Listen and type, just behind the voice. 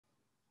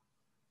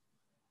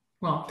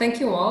Well, thank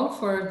you all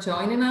for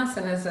joining us.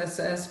 And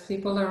as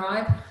people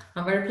arrive,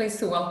 I'm very pleased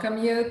to welcome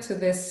you to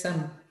this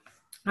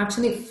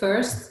actually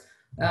first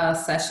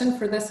session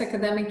for this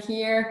academic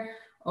year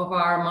of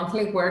our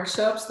monthly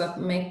workshops that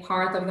make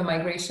part of the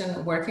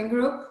Migration Working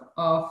Group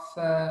of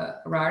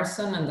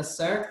Ryerson and the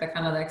CERC, the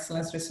Canada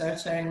Excellence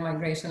Research Area in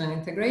Migration and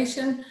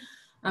Integration.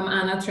 I'm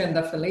Anna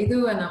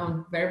Triandafilidou, and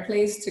I'm very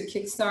pleased to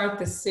kickstart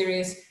this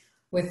series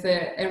with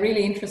a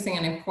really interesting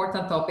and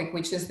important topic,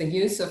 which is the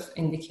use of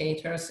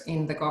indicators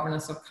in the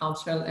governance of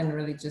cultural and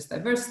religious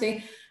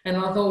diversity. And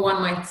although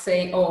one might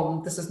say,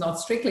 oh, this is not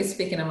strictly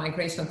speaking a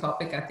migration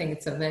topic, I think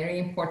it's a very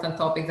important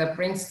topic that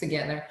brings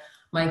together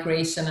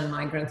migration and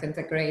migrant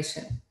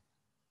integration.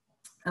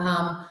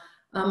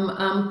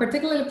 I'm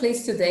particularly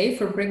pleased today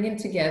for bringing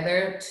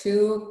together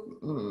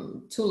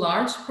two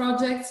large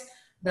projects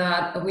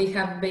that we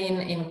have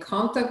been in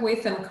contact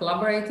with and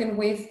collaborating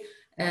with,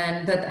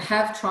 and that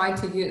have tried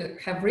to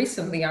have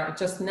recently, are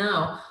just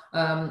now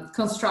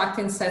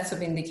constructing sets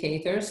of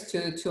indicators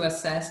to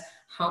assess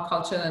how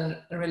cultural and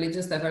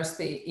religious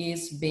diversity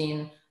is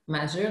being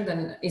measured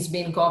and is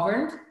being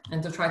governed,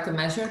 and to try to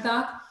measure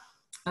that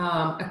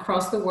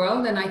across the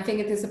world. And I think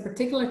it is a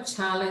particular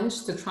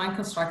challenge to try and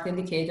construct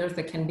indicators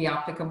that can be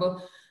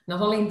applicable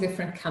not only in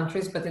different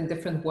countries, but in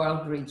different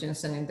world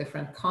regions and in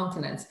different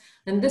continents.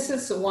 And this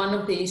is one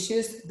of the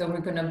issues that we're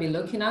going to be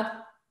looking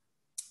at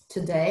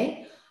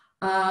today.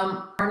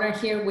 Partner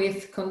here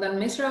with Kundan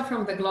Mishra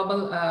from the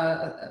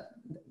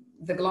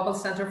Global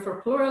Center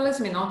for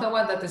Pluralism in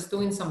Ottawa, that is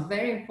doing some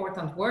very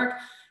important work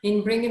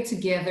in bringing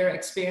together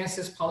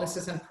experiences,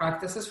 policies, and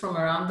practices from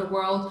around the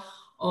world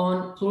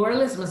on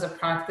pluralism as a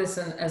practice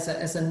and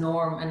as a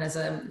norm, and as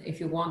a, if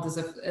you want, as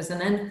an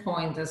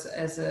endpoint,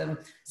 as a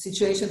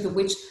situation to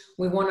which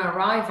we want to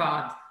arrive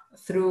at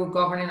through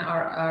governing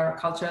our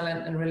cultural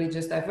and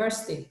religious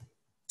diversity.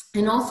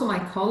 And also my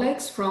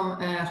colleagues from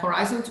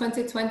Horizon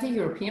 2020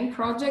 European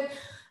project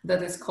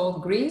that is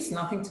called Greece,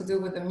 nothing to do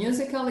with the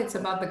musical. It's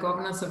about the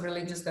governance of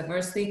religious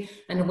diversity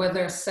and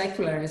whether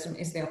secularism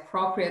is the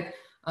appropriate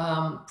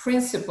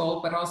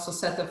principle, but also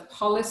set of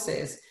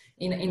policies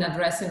in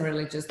addressing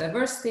religious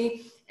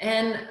diversity.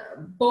 And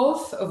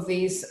both of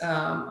these,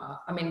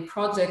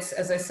 projects,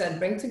 as I said,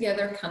 bring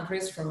together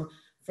countries from,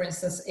 for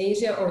instance,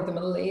 Asia or the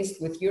Middle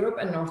East with Europe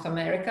and North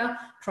America,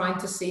 trying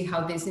to see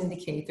how these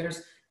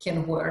indicators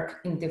can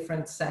work in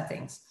different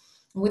settings.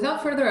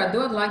 Without further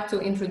ado, I'd like to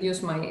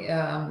introduce my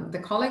the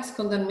colleagues,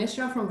 Kundan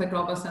Mishra from the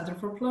Global Center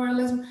for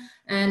Pluralism,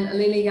 and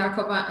Lili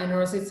Yakova and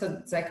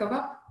Rosita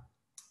Zekova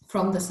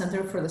from the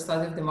Center for the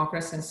Study of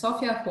Democracy in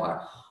Sofia, who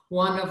are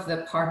one of the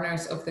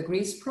partners of the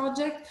Greece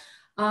project.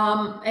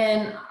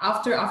 And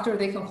after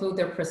they conclude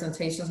their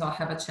presentations, I'll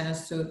have a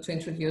chance to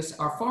introduce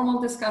our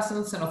formal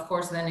discussants, and of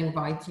course then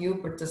invite you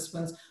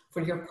participants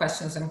for your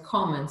questions and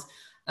comments.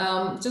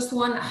 Just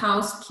one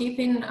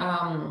housekeeping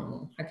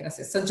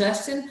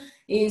suggestion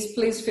is,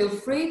 please feel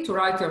free to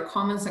write your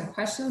comments and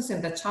questions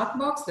in the chat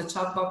box. The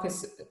chat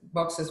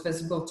box is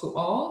visible to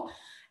all.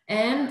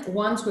 And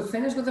once we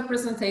finish with the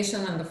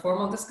presentation and the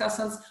formal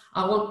discussions,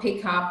 I will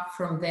pick up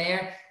from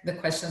there the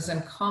questions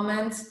and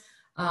comments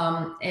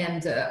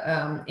and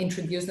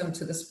introduce them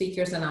to the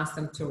speakers and ask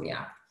them to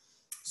react.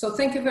 So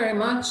thank you very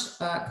much.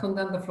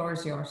 Kundan, the floor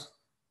is yours.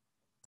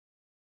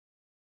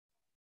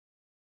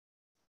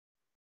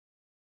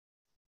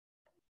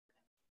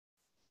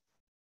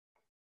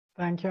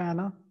 Thank you,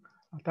 Anna.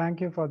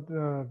 Thank you for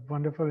the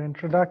wonderful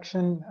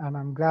introduction, and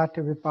I'm glad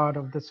to be part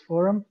of this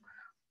forum.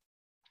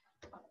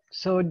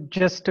 So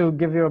just to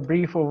give you a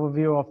brief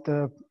overview of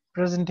the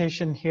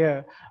presentation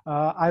here,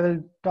 I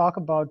will talk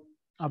about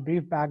a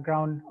brief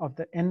background of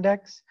the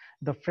index,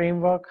 the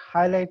framework,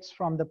 highlights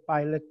from the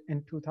pilot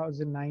in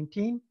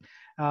 2019,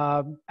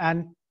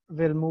 and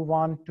we'll move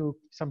on to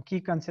some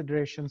key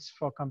considerations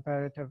for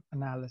comparative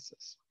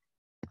analysis.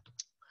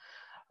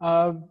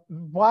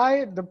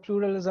 Why the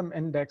pluralism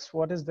index?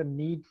 What is the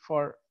need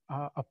for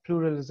a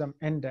pluralism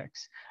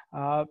index?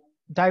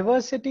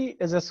 Diversity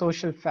is a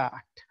social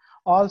fact.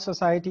 All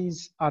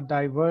societies are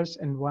diverse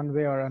in one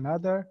way or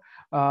another,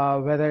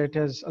 whether it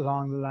is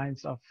along the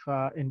lines of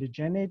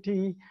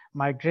indigeneity,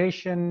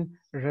 migration,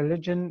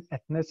 religion,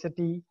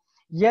 ethnicity.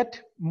 Yet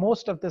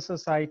most of the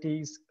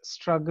societies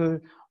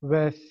struggle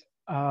with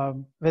a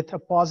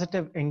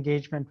positive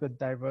engagement with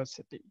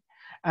diversity.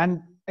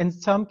 And in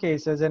some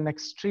cases, in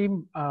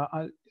extremely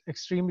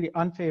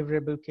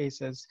unfavorable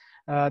cases,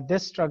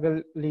 this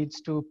struggle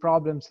leads to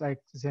problems like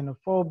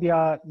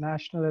xenophobia,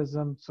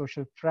 nationalism,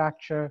 social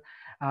fracture,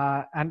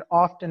 and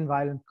often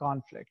violent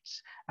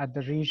conflicts at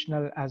the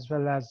regional as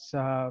well as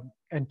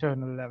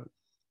internal level.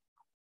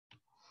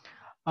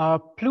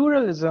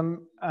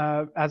 Pluralism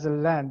as a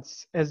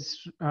lens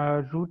is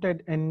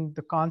rooted in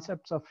the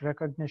concepts of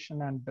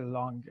recognition and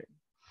belonging,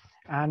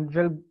 and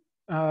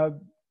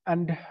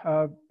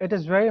it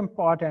is very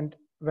important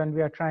when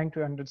we are trying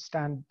to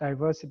understand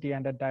diversity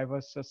and a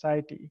diverse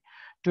society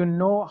to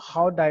know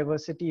how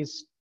diversity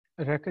is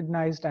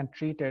recognized and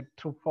treated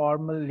through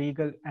formal,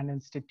 legal, and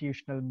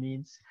institutional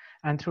means,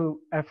 and through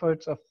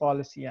efforts of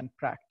policy and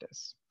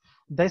practice.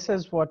 This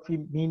is what we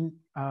mean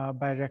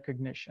by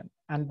recognition.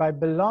 And by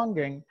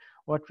belonging,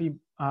 what we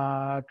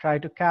try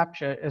to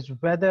capture is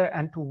whether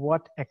and to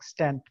what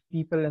extent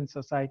people in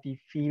society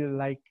feel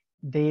like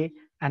they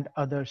and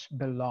others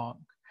belong.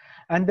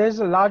 And there's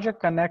a larger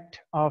connect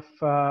of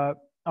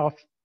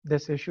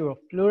this issue of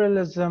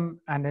pluralism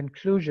and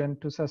inclusion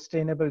to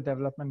sustainable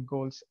development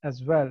goals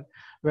as well,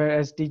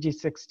 whereas DG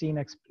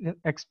 16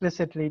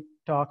 explicitly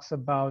talks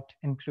about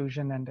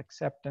inclusion and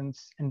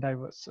acceptance in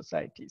diverse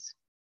societies.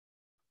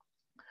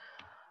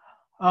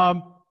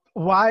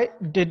 Why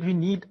did we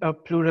need a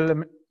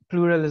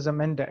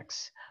pluralism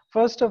index?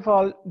 First of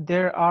all,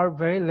 there are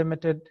very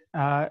limited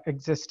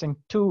existing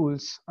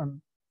tools,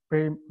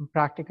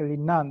 practically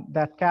none,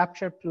 that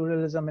capture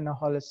pluralism in a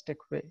holistic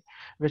way,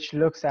 which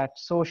looks at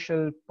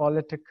social,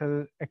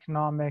 political,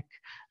 economic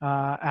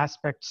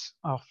aspects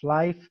of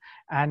life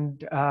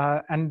and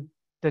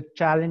the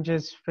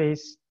challenges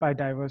faced by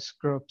diverse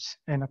groups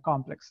in a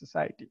complex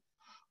society.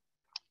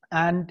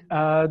 And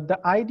the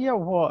idea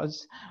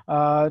was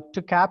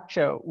to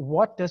capture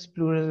what does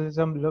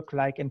pluralism look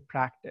like in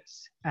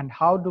practice, and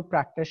how do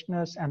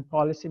practitioners and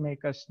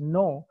policymakers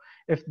know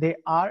if they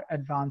are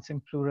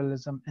advancing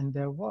pluralism in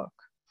their work.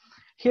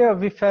 Here,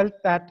 we felt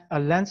that a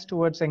lens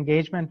towards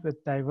engagement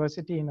with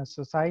diversity in a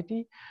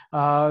society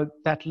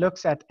that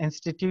looks at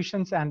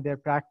institutions and their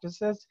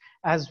practices,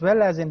 as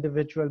well as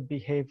individual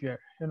behavior,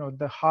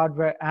 the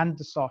hardware and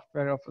the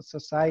software of a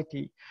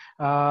society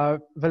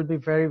will be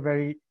very,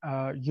 very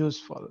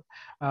useful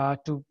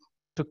to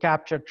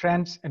capture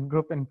trends in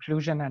group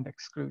inclusion and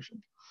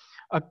exclusion.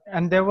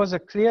 And there was a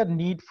clear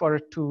need for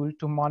a tool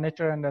to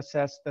monitor and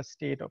assess the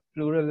state of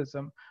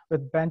pluralism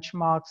with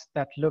benchmarks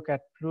that look at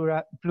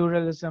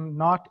pluralism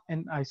not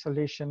in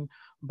isolation,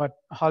 but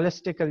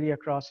holistically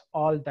across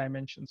all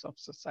dimensions of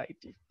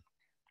society.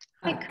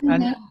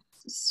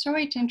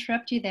 Sorry to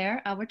interrupt you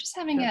there. We're just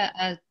having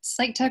a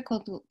slight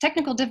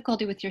technical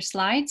difficulty with your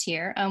slides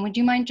here. Would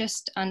you mind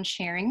just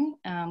unsharing?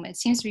 It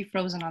seems to be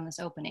frozen on this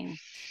opening.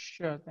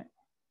 Sure thing.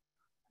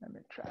 Let me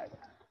try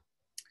that.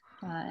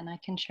 And I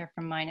can share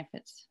from mine if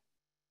it's.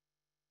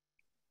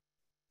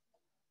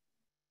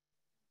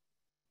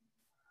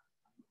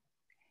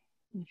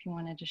 If you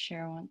wanted to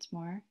share once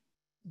more.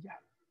 Yeah.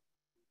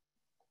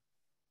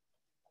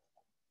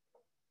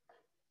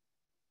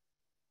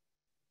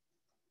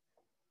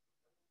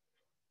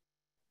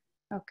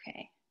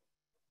 Okay.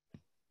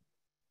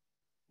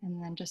 And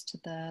then just to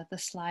the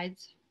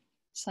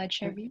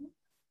slideshare view.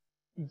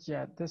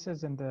 Yeah, this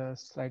is in the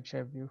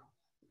slideshare view.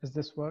 Is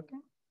this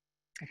working?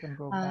 I can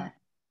go back.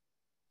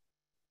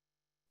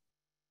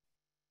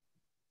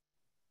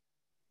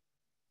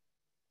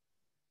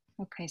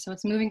 Okay, so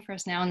it's moving for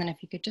us now, and then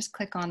if you could just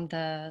click on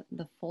the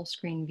full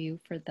screen view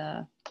for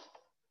the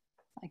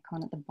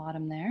icon at the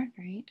bottom there,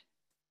 right?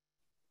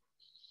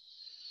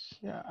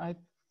 Yeah, I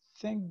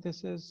think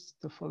this is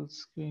the full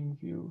screen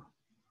view.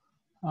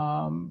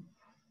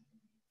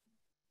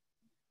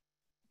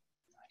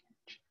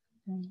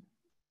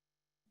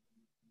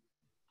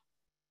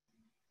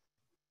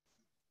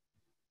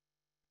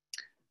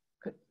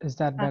 Is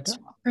that better?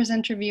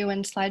 Presenter view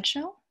and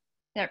slideshow.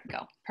 There we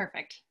go.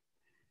 Perfect.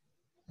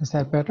 Is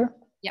that better?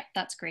 Yeah,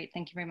 that's great.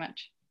 Thank you very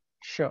much.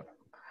 Sure.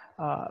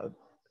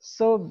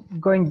 So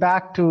going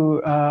back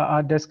to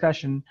our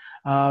discussion,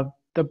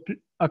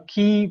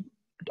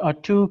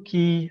 two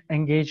key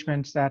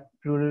engagements that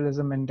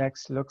Pluralism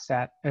Index looks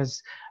at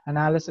is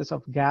analysis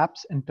of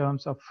gaps in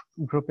terms of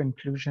group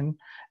inclusion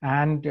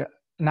and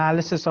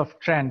analysis of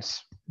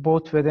trends,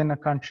 both within a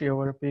country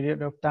over a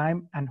period of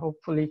time, and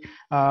hopefully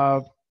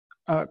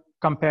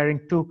comparing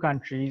two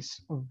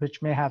countries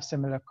which may have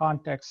similar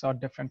contexts or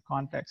different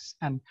contexts,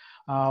 and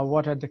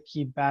what are the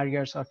key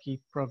barriers or key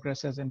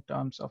progresses in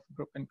terms of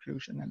group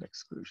inclusion and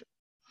exclusion.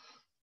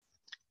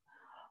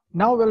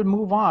 Now we'll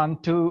move on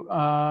to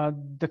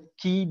the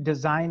key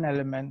design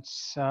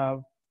elements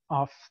of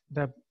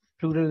the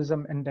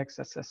Pluralism Index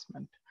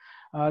assessment.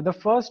 The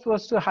first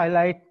was to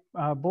highlight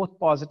both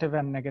positive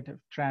and negative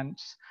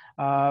trends.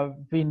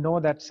 We know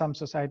that some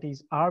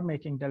societies are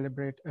making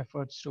deliberate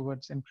efforts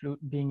towards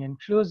being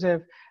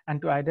inclusive, and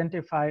to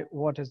identify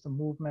what is the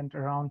movement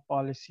around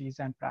policies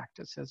and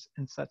practices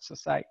in such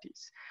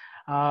societies.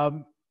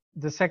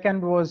 The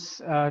second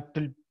was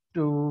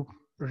to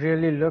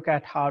really look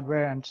at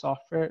hardware and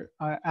software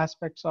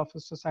aspects of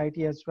a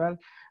society as well,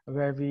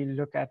 where we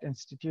look at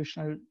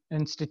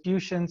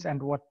institutions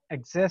and what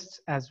exists,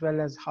 as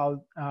well as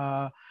how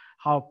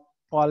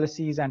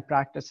policies and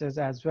practices,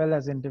 as well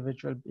as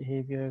individual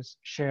behaviors,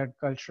 shared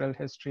cultural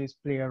histories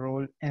play a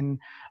role in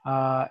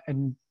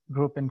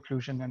group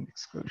inclusion and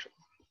exclusion.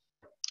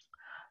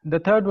 The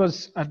third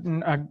was,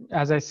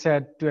 as I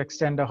said, to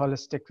extend a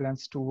holistic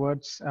lens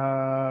towards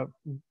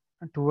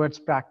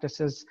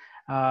practices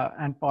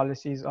and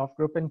policies of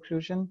group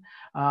inclusion,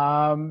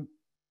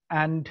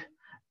 and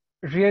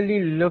really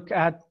look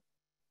at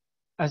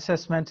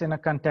assessments in a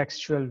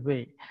contextual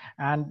way.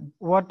 And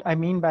what I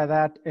mean by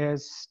that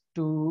is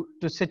to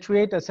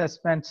situate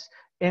assessments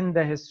in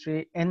the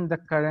history, in the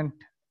current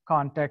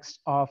context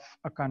of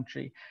a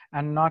country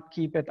and not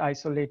keep it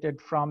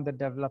isolated from the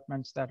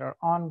developments that are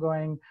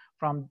ongoing,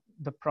 from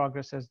the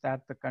progresses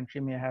that the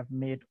country may have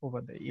made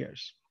over the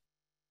years.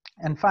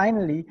 And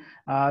finally,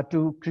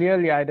 to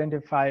clearly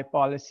identify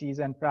policies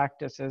and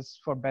practices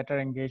for better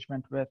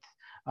engagement with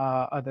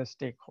other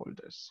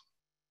stakeholders.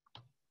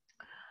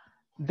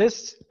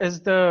 This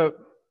is the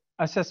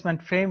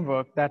assessment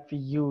framework that we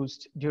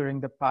used during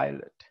the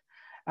pilot.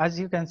 As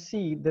you can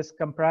see, this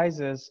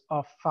comprises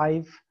of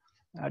 5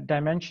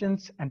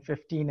 dimensions and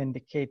 15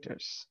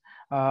 indicators.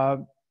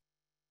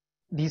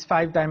 These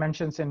 5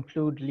 dimensions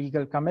include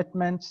legal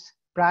commitments,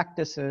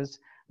 practices,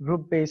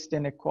 group-based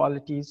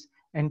inequalities,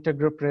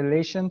 intergroup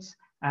relations,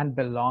 and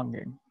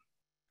belonging.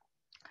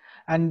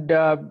 And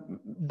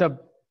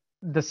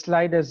the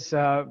slide is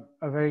a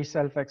very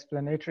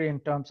self-explanatory in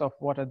terms of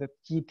what are the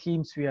key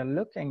themes we are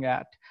looking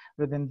at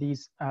within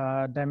these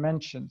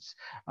dimensions.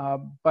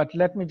 But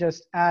let me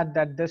just add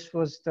that this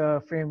was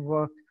the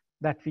framework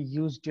that we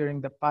used during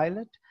the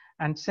pilot.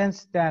 And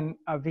since then,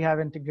 we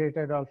have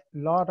integrated a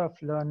lot of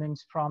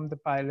learnings from the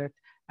pilot,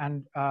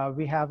 and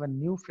we have a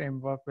new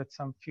framework with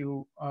some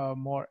few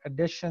more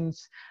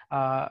additions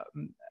that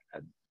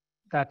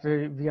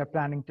we are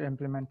planning to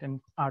implement in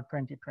our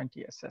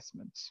 2020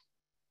 assessments.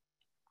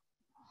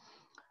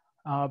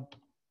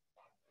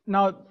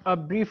 Now, a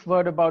brief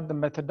word about the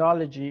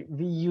methodology.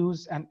 We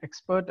use an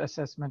expert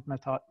assessment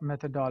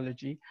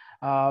methodology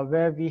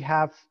where we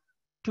have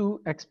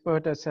 2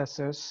 expert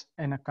assessors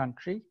in a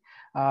country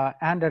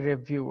and a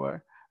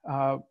reviewer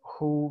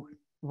who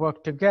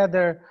work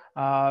together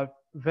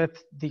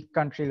with the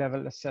country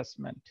level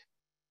assessment.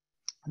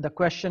 The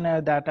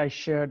questionnaire that I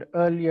shared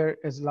earlier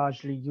is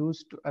largely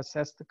used to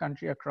assess the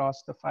country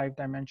across the 5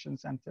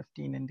 dimensions and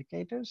 15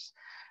 indicators.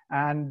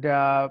 And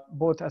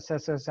both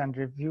assessors and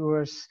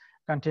reviewers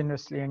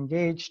continuously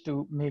engage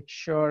to make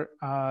sure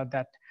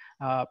that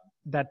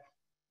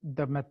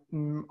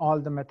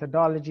all the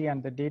methodology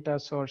and the data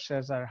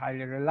sources are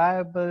highly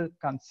reliable,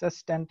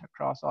 consistent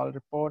across all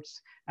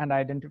reports, and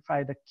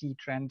identify the key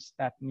trends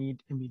that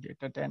need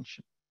immediate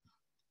attention.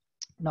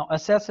 Now,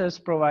 assessors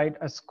provide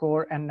a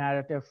score and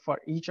narrative for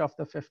each of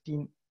the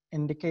 15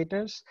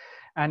 indicators.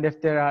 And if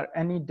there are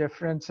any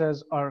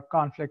differences or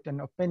conflict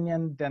in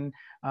opinion, then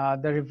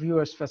the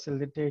reviewers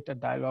facilitate a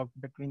dialogue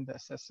between the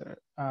assessor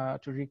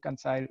to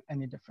reconcile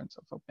any difference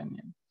of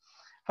opinion.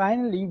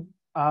 Finally,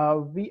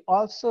 we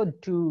also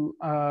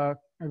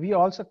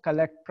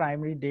collect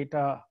primary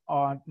data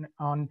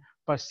on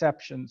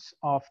perceptions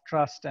of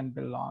trust and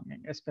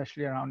belonging,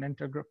 especially around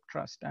intergroup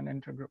trust and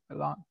intergroup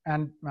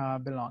belonging,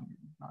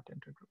 not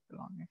intergroup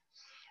belonging.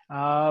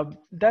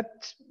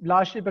 That's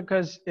largely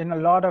because in a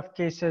lot of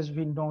cases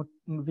we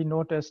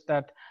noticed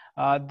that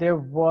there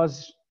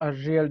was a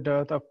real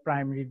dearth of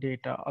primary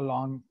data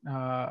along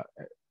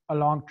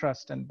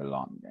trust and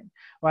belonging.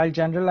 While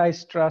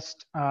generalized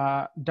trust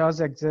does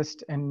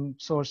exist in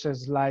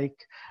sources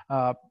like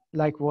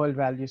World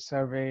Value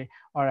Survey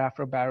or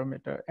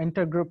Afrobarometer,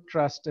 intergroup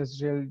trust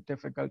is really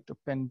difficult to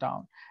pin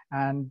down.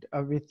 And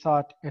we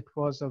thought it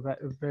was a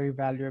very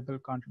valuable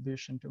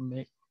contribution to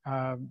make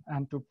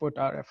and to put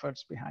our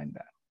efforts behind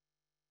that.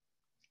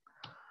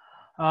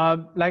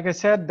 Like I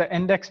said, the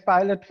index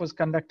pilot was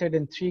conducted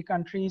in 3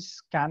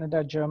 countries,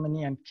 Canada,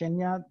 Germany, and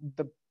Kenya.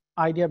 The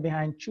idea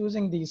behind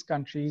choosing these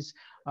countries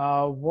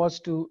was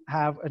to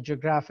have a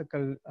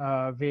geographical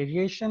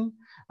variation.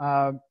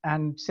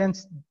 And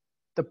since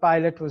the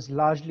pilot was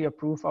largely a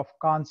proof of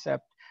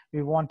concept,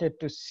 we wanted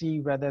to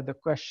see whether the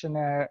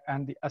questionnaire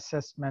and the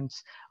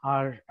assessments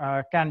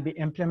can be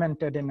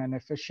implemented in an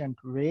efficient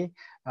way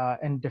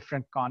in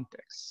different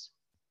contexts.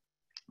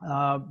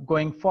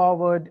 Going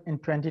forward in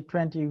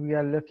 2020, we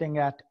are looking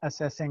at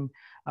assessing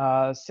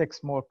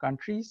 6 more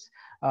countries.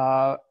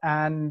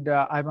 And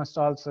I must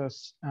also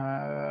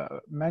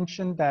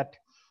mention that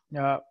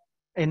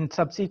in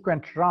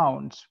subsequent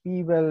rounds,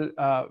 we will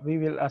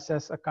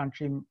assess a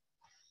country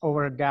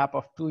over a gap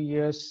of 2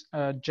 years,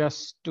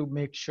 just to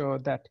make sure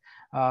that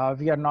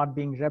we are not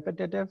being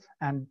repetitive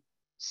and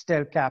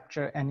still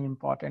capture any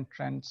important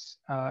trends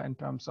in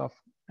terms of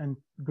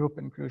group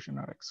inclusion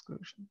or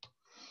exclusion.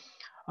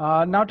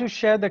 Now to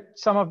share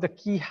some of the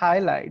key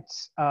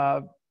highlights,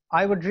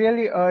 I would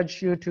really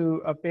urge you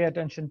to pay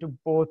attention to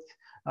both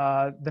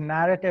the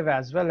narrative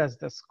as well as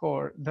the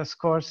score. The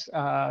scores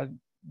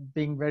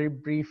being very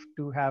brief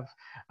to have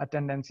a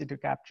tendency to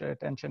capture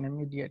attention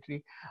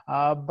immediately,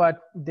 but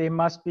they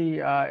must be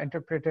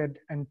interpreted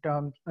in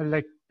terms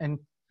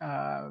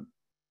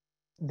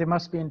they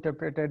must be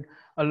interpreted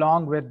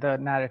along with the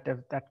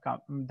narrative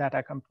that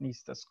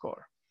accompanies the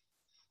score.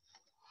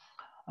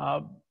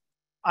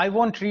 I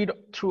won't read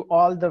through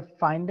all the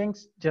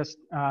findings just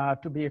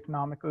to be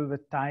economical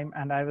with time,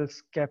 and I will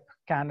skip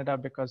Canada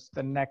because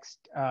the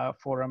next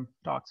forum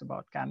talks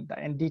about Canada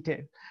in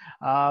detail.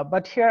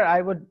 But here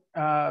I would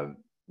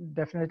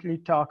definitely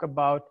talk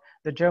about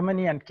the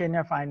Germany and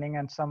Kenya finding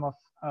and some of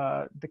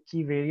the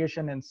key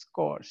variation in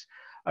scores.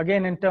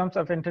 Again, in terms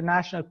of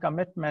international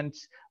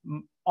commitments,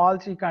 all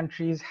 3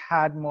 countries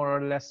had more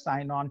or less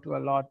signed on to a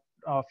lot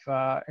of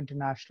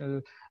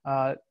international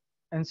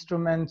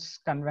instruments,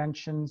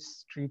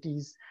 conventions,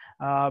 treaties,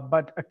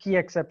 but a key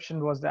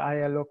exception was the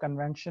ILO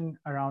Convention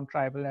around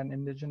tribal and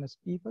indigenous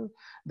people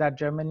that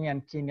Germany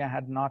and Kenya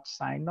had not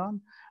signed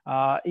on.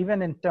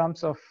 Even in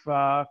terms of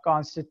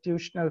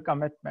constitutional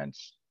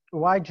commitments,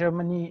 why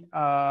German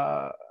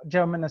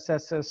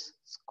assessors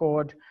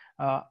scored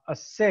a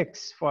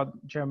 6 for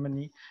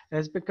Germany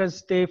is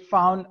because they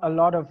found a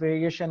lot of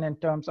variation in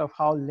terms of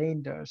how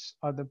Länders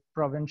or the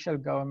provincial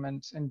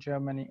governments in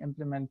Germany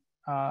implement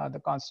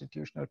the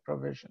constitutional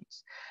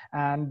provisions.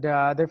 And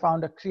they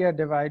found a clear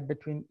divide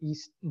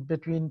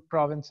between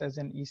provinces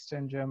in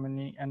Eastern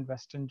Germany and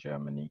Western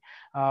Germany,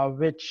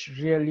 which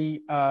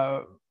really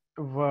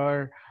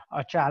were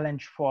a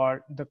challenge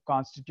for the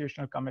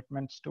constitutional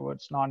commitments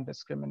towards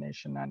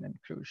non-discrimination and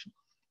inclusion.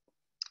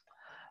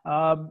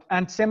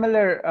 And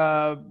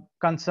similar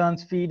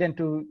concerns feed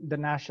into the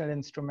national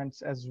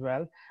instruments as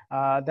well.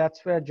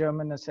 That's where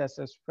German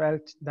assessors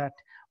felt that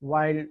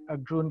while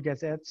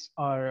Grundgesetz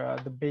or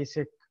the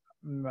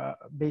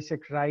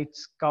basic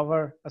rights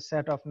cover a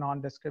set of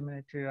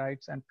non-discriminatory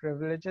rights and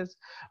privileges,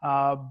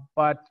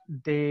 but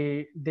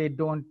they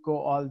don't go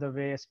all the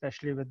way,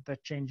 especially with the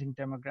changing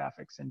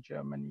demographics in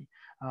Germany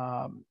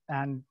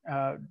and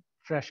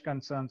fresh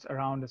concerns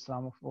around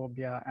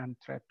Islamophobia and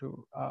threat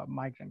to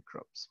migrant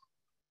groups.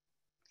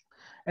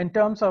 In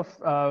terms of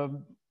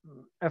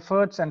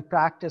efforts and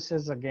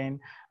practices, again,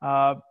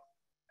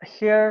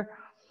 here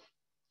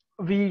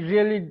we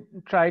really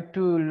try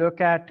to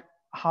look at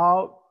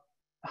how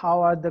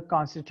are the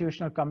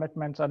constitutional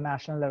commitments or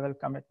national level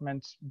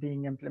commitments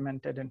being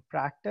implemented in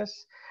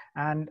practice.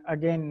 And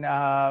again,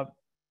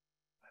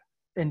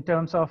 in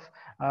terms of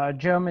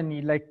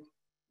Germany, like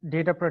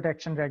data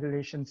protection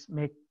regulations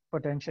make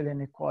potential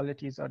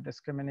inequalities or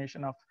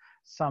discrimination of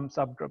some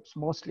subgroups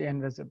mostly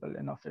invisible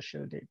in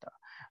official data.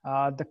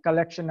 The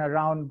collection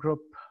around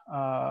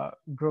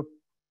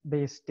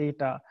group-based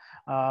data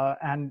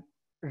and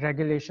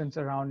regulations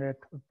around it,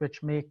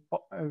 which make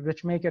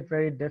it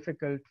very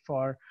difficult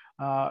for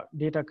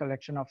data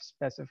collection of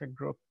specific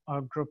group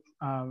or group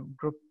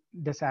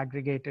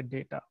disaggregated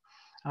data,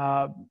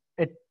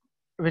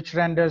 which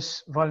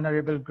renders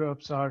vulnerable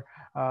groups or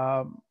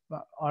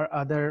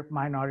other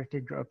minority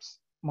groups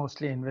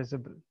mostly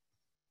invisible.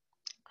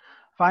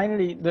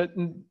 Finally,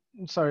 the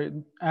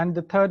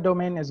third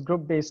domain is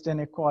group-based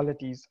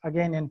inequalities.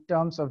 Again, in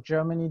terms of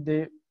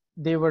Germany,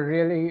 they were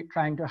really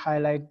trying to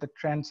highlight the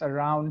trends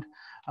around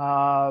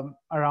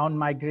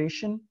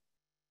migration,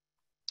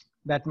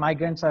 that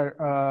migrants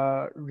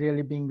are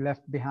really being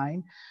left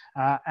behind,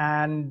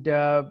 and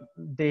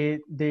they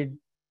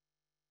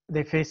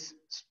face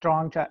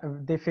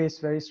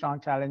very strong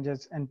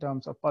challenges in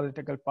terms of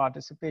political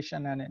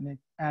participation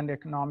and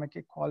economic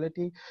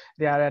equality.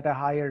 They are at a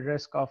higher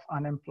risk of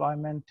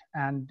unemployment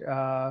and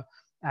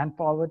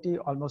poverty,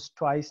 almost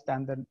twice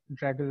than the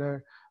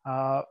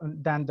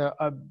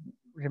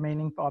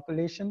remaining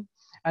population.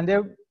 And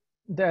the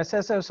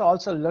assessors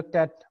also looked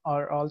at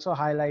or also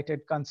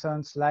highlighted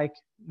concerns like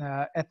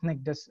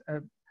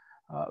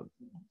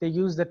they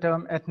use the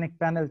term ethnic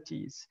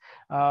penalties,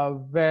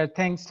 where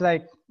things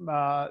like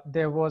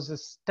there was a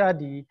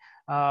study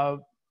where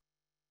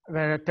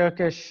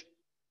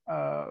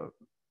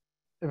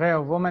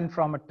a woman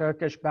from a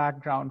Turkish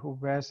background who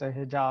wears a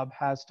hijab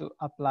has to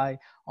apply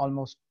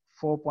almost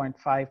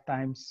 4.5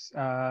 times,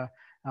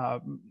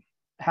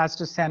 has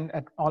to send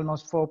at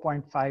almost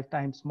 4.5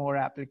 times more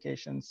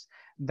applications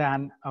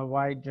than a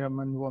white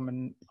German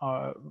woman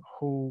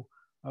who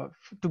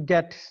to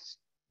get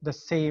the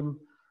same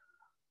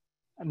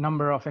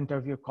number of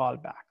interview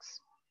callbacks.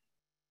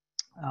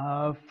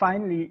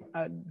 Finally,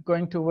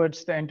 going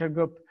towards the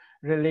intergroup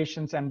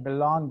relations and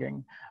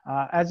belonging.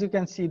 As you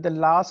can see, the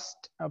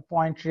last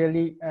point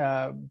really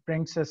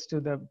brings us to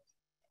the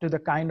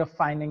kind of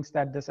findings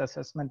that this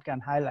assessment can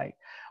highlight.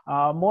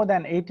 More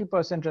than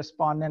 80%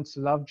 respondents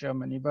love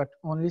Germany, but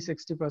only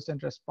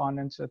 60%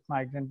 respondents with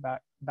migrant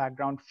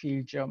background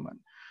feel German.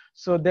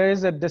 So there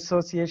is a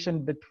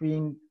dissociation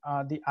between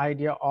the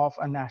idea of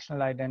a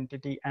national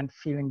identity and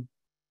feeling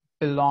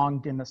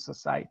belonged in a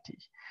society.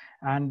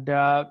 And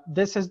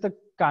this is the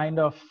kind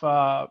of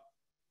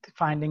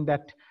finding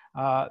that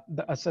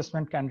the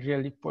assessment can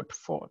really put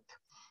forth.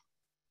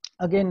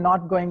 Again,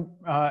 not going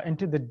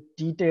into the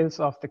details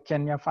of the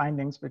Kenya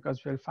findings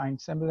because we'll find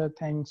similar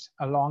things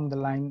along the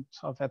lines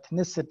of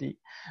ethnicity.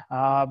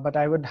 But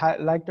I would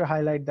like to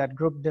highlight that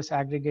group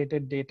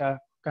disaggregated data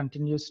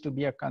continues to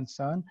be a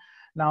concern.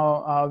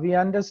 Now, we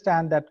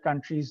understand that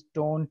countries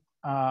don't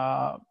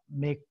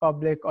make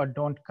public or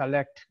don't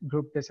collect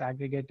group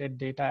disaggregated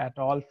data at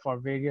all for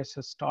various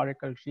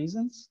historical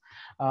reasons.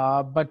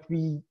 But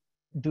we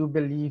do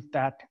believe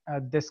that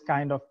this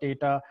kind of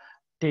data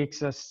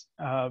takes us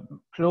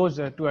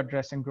closer to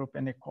addressing group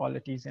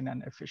inequalities in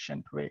an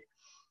efficient way.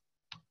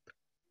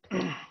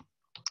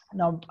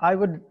 Now,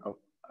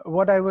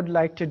 what I would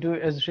like to do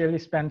is really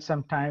spend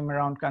some time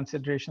around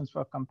considerations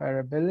for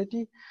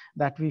comparability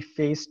that we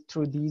faced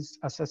through these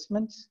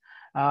assessments.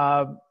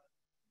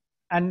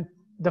 And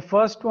the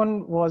first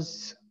one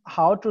was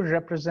how to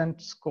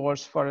represent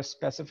scores for a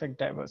specific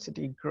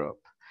diversity group.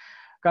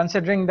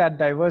 Considering that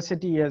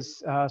diversity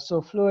is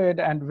so fluid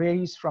and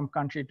varies from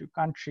country to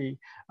country,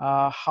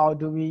 how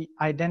do we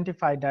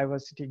identify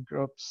diversity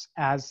groups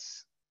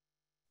as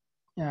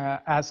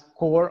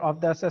core of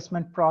the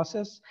assessment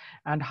process?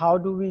 And how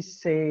do we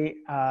say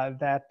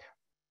that,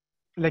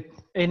 like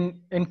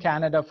in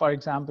Canada, for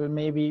example,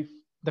 maybe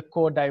the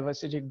core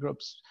diversity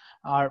groups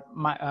are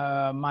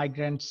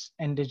migrants,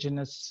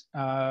 indigenous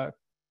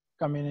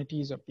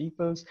communities or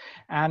peoples,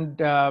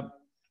 and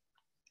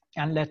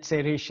let's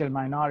say racial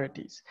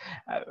minorities.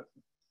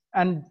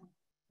 And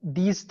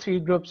these three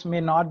groups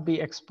may not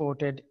be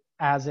exported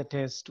as it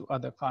is to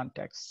other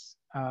contexts.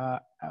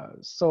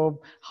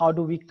 So how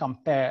do we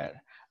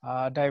compare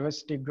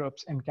diversity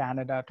groups in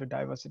Canada to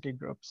diversity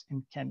groups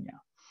in Kenya?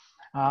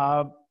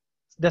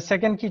 The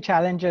second key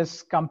challenge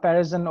is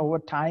comparison over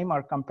time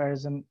or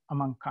comparison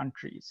among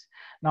countries.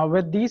 Now,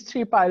 with these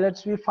three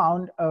pilots, we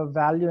found a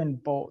value in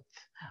both.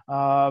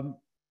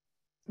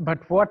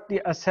 But what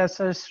the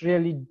assessors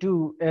really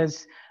do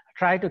is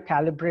try to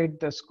calibrate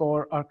the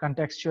score or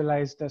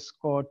contextualize the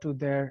score to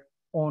their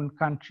own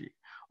country.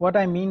 What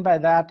I mean by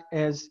that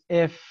is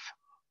if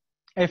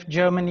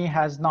Germany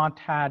has not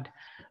had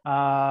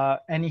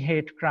any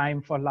hate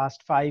crime for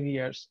last 5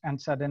 years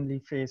and suddenly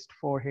faced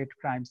 4 hate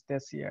crimes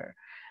this year,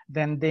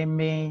 then they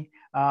may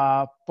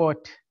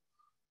put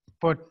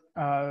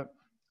a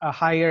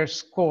higher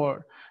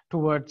score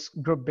towards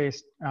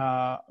group-based,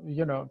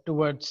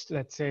 towards,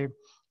 let's say,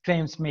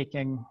 claims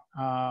making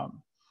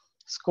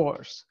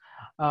scores.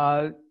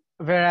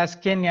 Whereas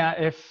Kenya,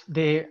 if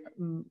they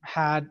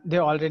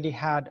already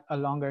had a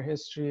longer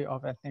history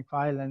of ethnic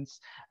violence,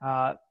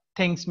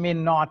 things may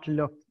not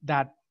look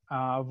that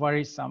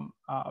worrisome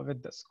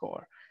with the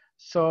score.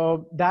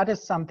 So that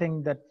is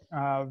something that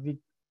we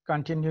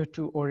continue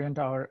to orient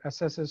our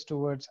assessors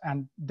towards,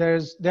 and there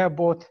are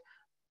both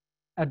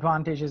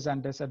advantages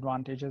and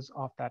disadvantages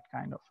of that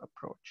kind of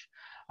approach.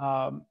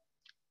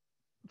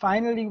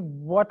 Finally,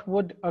 what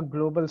would a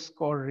global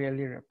score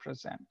really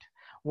represent?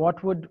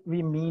 What would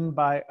we mean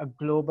by a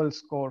global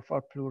score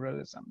for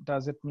pluralism?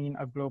 Does it mean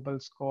a global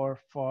score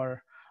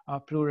for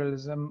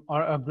pluralism,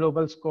 or a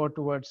global score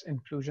towards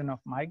inclusion of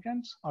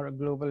migrants, or a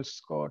global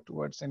score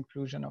towards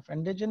inclusion of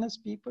indigenous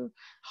people?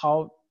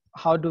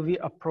 How do we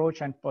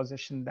approach and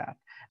position that?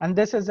 And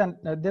this is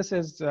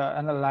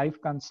an alive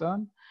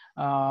concern,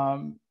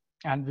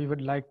 and we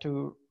would like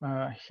to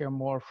hear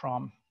more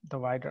from the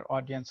wider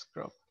audience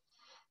group.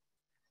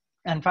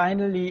 And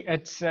finally,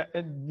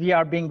 we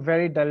are being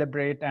very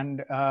deliberate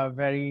and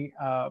very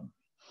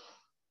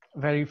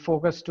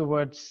focused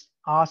towards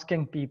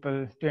asking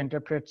people to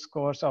interpret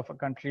scores of a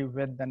country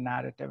with the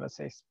narrative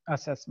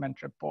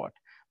assessment report,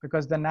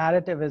 because the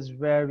narrative is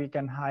where we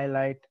can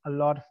highlight a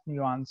lot of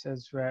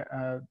nuances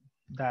where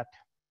that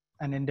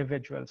an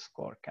individual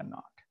score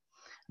cannot.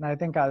 And I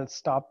think I'll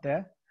stop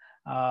there.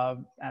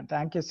 And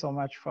thank you so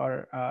much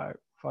for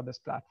this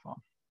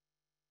platform.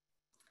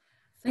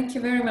 Thank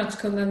you very much,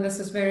 Kundan. This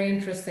is very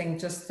interesting,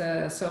 just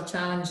so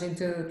challenging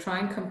to try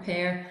and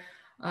compare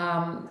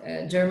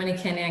Germany,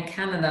 Kenya, and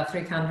Canada,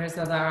 3 countries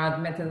that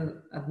are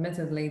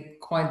admittedly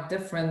quite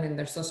different in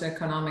their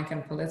socioeconomic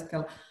and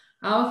political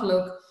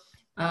outlook.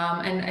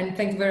 And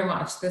thank you very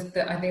much.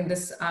 I think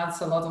this adds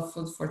a lot of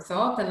food for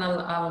thought, and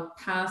I'll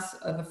pass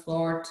the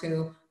floor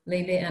to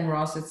Lily and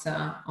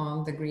Rosita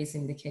on the GREECE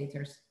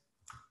indicators.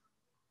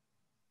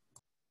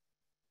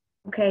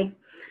 Okay,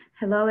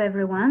 hello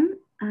everyone.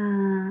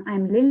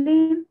 I'm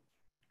Lily,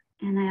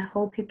 and I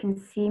hope you can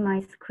see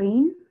my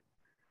screen.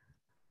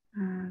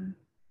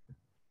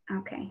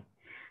 Okay,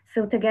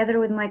 so together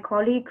with my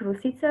colleague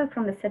Rosita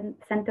from the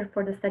Center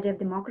for the Study of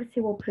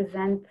Democracy, we'll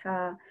present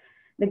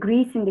the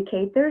GREECE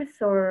indicators,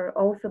 or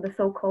also the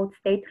so-called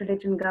state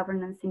religion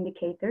governance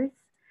indicators.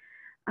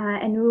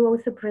 And we will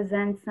also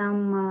present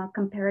some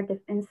comparative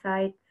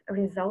insight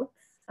results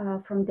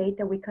from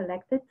data we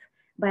collected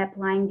by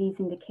applying these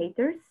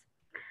indicators.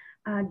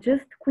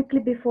 Just quickly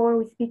before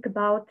we speak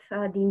about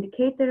the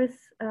indicators,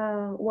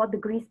 what the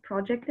GREECE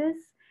project is.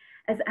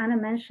 As Anna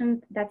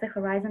mentioned, that's a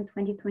Horizon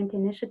 2020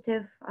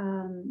 initiative.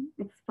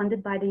 It's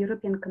funded by the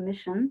European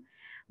Commission,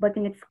 but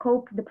in its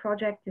scope, the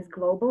project is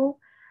global.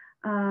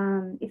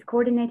 It's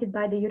coordinated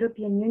by the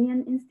European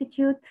Union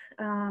Institute,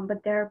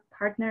 but there are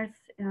partners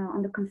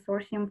on the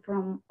consortium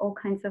from all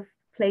kinds of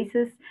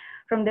places,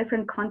 from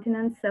different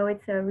continents. So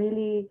it's a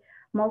really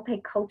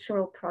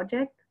multicultural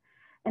project.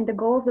 And the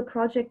goal of the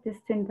project is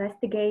to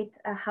investigate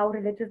how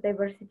religious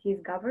diversity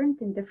is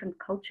governed in different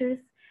cultures,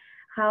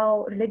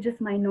 how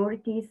religious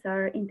minorities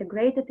are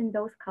integrated in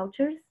those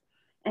cultures,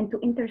 and to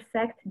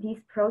intersect these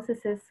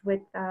processes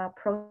with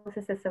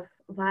processes of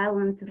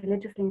violent,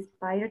 religiously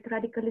inspired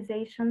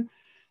radicalization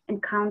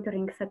and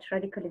countering such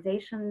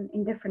radicalization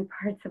in different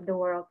parts of the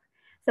world.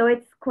 So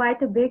it's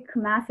quite a big,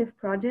 massive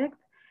project.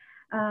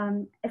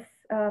 As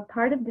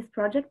part of this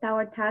project,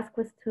 our task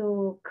was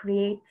to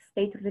create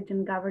state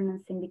religion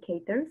governance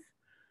indicators.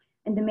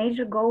 And the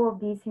major goal of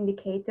these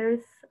indicators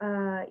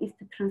is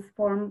to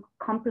transform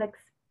complex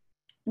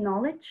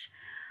knowledge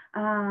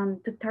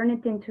to turn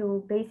it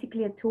into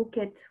basically a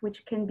toolkit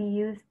which can be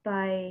used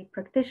by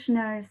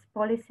practitioners,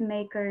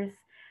 policymakers,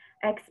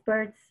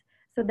 experts,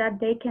 so that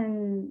they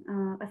can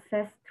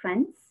assess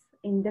trends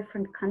in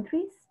different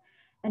countries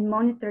and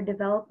monitor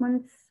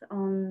developments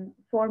on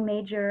 4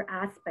 major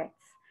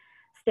aspects: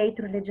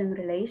 state-religion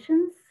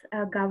relations,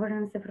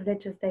 governance of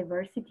religious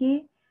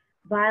diversity,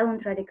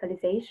 violent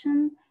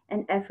radicalization,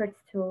 and efforts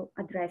to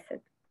address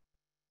it.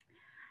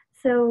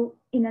 So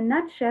in a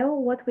nutshell,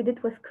 what we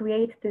did was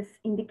create this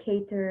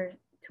indicator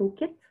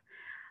toolkit.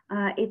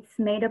 It's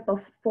made up of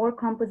 4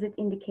 composite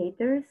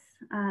indicators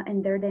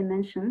and their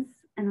dimensions.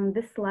 And on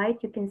this slide,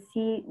 you can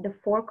see the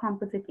 4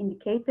 composite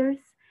indicators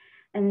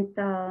and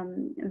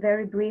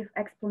very brief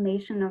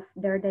explanation of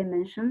their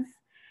dimensions.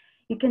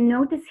 You can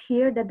notice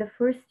here that the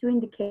first 2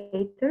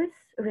 indicators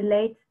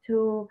relate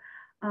to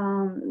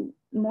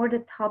more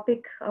the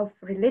topic of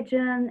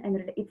religion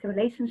and its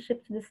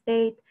relationship to the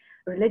state,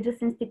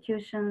 religious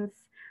institutions,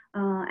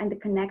 and the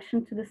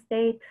connection to the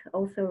state,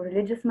 also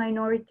religious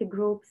minority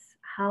groups,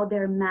 how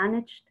they're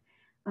managed,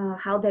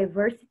 how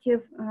diversity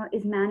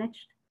is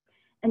managed.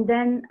 And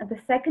then the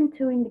second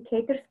 2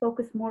 indicators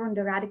focus more on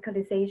the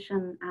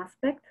radicalization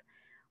aspect,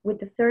 with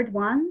the third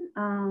one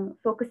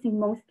focusing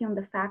mostly on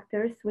the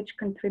factors which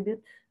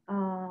contribute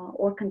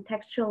or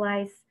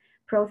contextualize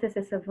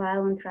processes of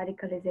violent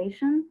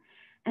radicalization,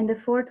 and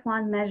the fourth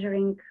one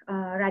measuring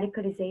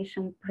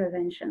radicalization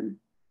prevention.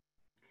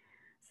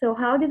 So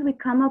how did we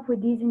come up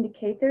with these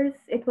indicators?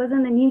 It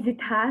wasn't an easy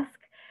task.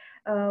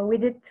 We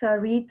did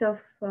read of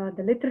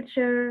the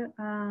literature.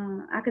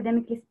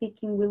 Academically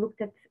speaking, we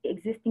looked at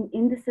existing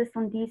indices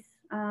on these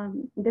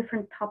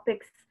different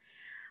topics.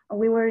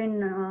 We were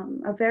in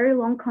a very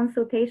long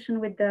consultation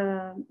with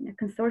the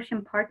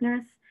consortium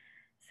partners.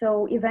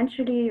 So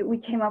eventually we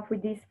came up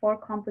with these 4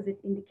 composite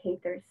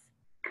indicators.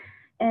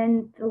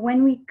 And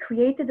when we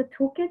created the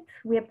toolkit,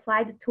 we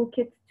applied the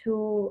toolkit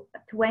to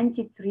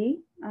 23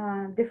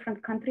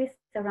 different countries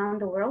around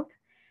the world.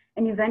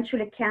 And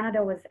eventually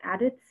Canada was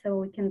added. So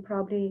we can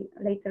probably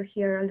later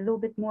hear a little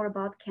bit more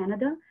about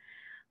Canada.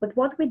 But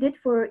what we did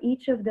for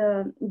each of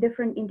the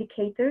different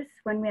indicators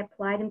when we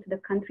applied them to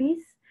the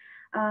countries,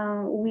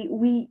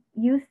 we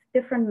used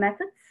different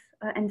methods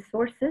and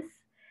sources.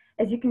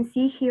 As you can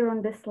see here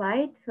on this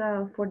slide,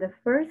 for the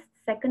first,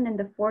 second, and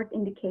the fourth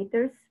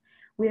indicators,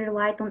 we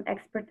relied on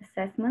expert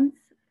assessments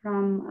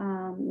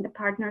from the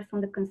partners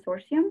on the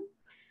consortium,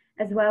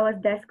 as well as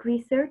desk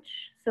research.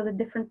 So the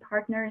different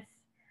partners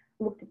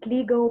looked at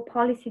legal,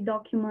 policy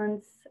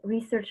documents,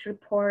 research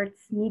reports,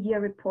 media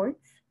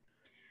reports.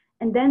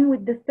 And then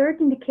with the third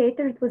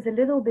indicator, it was a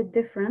little bit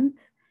different.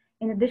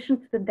 In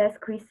addition to the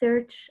desk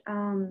research,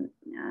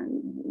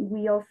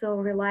 we also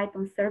relied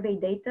on survey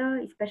data,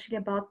 especially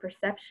about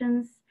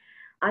perceptions,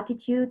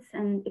 attitudes,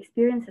 and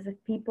experiences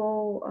of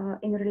people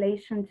in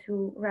relation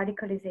to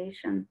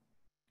radicalization.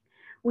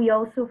 We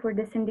also, for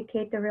this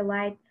indicator,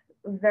 relied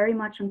very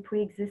much on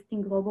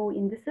pre-existing global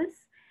indices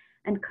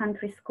and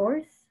country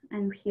scores.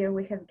 And here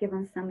we have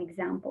given some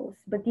examples,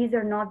 but these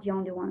are not the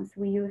only ones.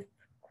 We used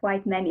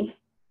quite many.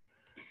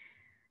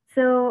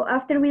 So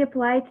after we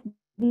applied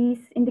these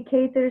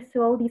indicators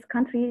to all these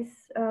countries,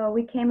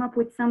 we came up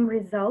with some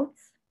results.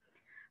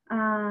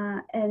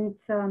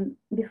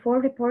 Before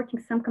reporting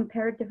some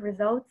comparative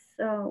results,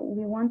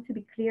 we want to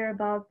be clear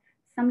about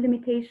some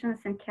limitations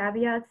and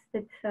caveats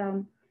that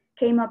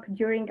came up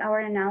during our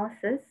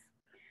analysis.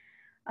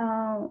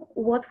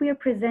 What we are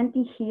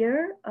presenting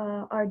here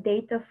are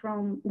data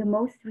from the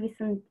most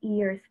recent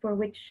years for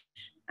which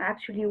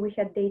actually we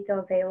had data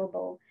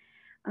available,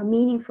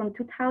 meaning from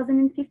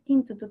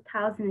 2015 to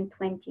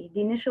 2020.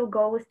 The initial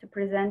goal was to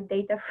present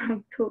data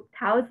from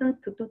 2000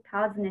 to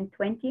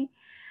 2020,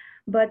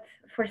 but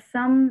for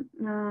some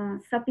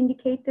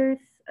sub-indicators,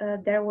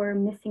 there were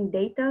missing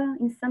data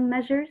in some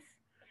measures.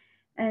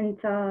 And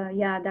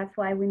yeah, that's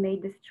why we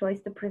made this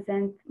choice to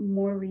present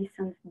more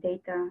recent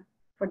data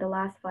for the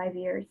last 5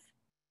 years.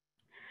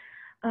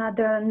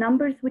 The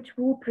numbers which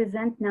we'll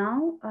present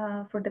now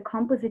for the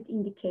composite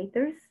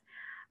indicators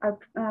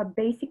are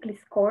basically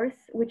scores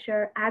which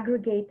are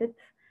aggregated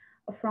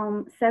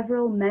from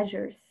several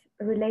measures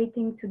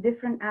relating to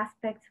different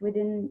aspects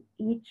within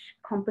each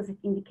composite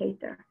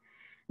indicator.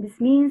 This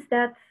means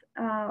that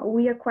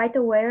we are quite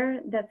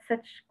aware that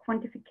such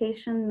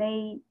quantification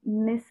may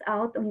miss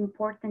out on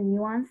important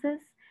nuances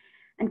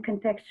and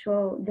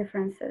contextual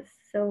differences.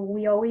 So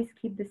we always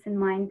keep this in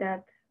mind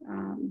that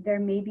there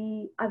may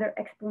be other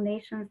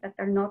explanations that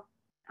are not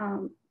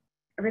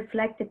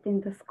reflected in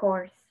the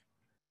scores.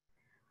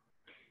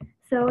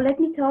 So let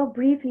me talk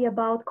briefly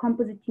about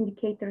composite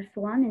indicators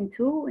 1 and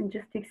 2, and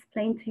just to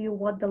explain to you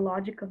what the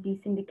logic of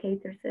these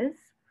indicators is.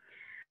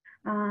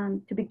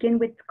 To begin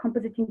with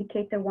composite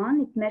indicator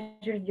 1, it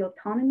measures the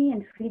autonomy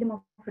and freedom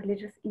of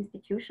religious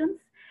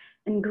institutions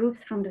and groups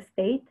from the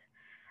state.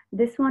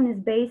 This one is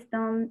based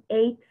on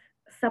 8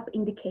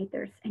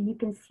 sub-indicators, and you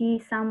can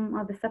see some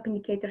of the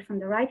sub-indicators on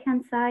the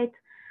right-hand side.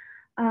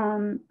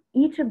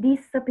 Each of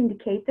these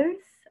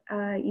sub-indicators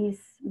is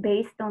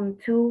based on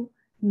 2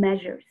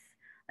 measures.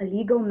 a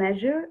legal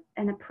measure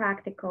and a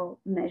practical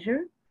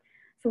measure.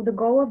 So the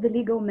goal of the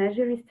legal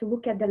measure is to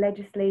look at the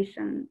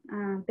legislation,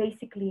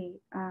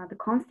 basically the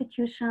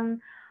constitution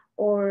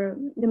or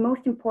the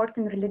most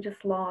important religious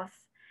laws,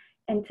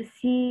 and to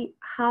see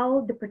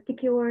how the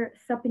particular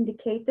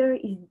sub-indicator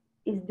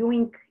is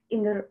doing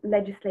in the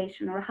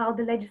legislation, or how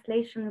the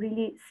legislation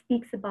really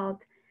speaks about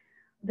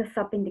the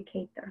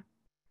sub-indicator.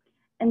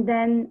 And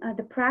then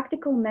the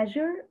practical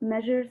measure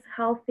measures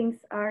how things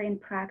are in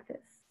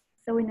practice.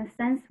 So in a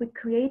sense, we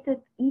created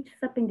each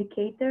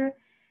sub-indicator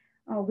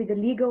with a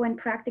legal and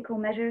practical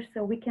measures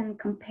so we can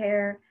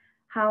compare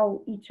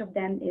how each of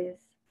them is.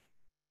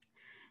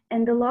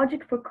 And the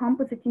logic for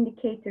composite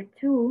indicator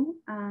 2,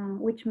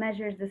 which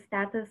measures the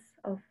status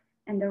of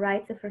and the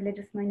rights of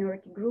religious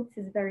minority groups,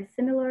 is very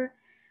similar,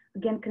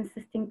 again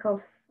consisting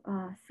of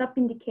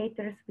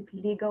sub-indicators with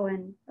legal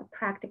and a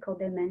practical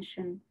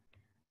dimension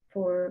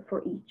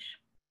for each.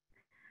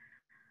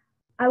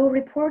 I will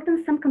report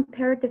on some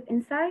comparative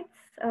insights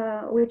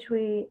which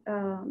we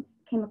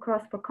came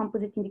across for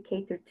composite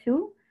indicator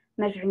 2,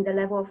 measuring the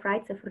level of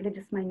rights of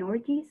religious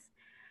minorities.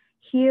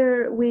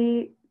 Here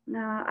we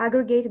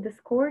aggregated the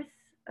scores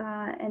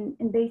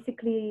and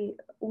basically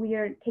we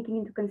are taking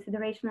into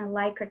consideration a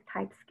Likert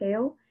type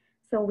scale.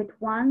 So with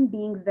 1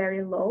 being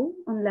very low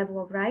on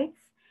level of rights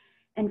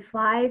and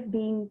 5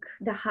 being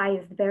the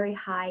highest, very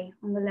high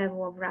on the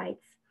level of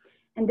rights.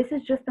 And this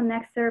is just an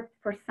excerpt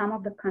for some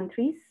of the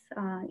countries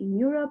in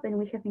Europe, and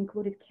we have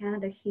included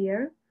Canada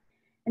here.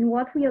 And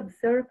what we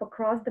observe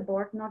across the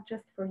board, not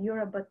just for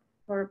Europe, but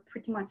for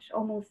pretty much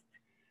almost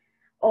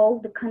all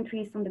the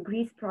countries on the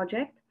Greece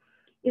project,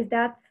 is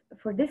that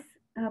for this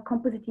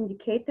composite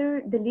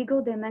indicator, the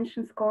legal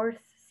dimension scores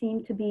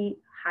seem to be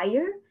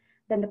higher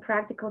than the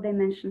practical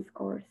dimension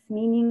scores,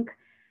 meaning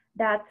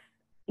that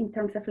in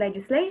terms of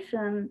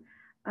legislation,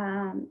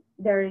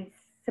 there is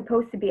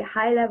supposed to be a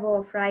high level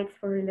of rights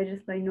for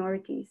religious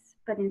minorities,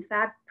 but in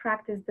fact,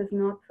 practice does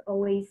not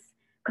always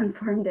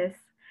confirm this.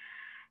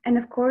 And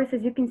of course,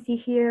 as you can see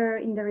here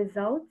in the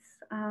results,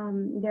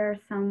 there are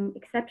some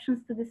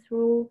exceptions to this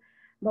rule.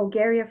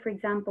 Bulgaria, for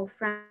example,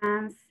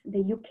 France,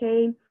 the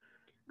UK,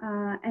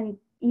 and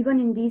even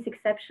in these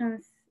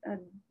exceptions,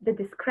 the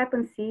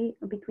discrepancy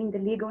between the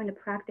legal and the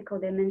practical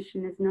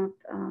dimension is not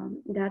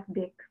that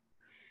big.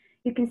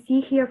 You can see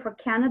here for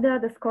Canada,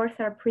 the scores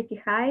are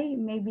pretty high.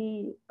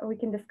 Maybe we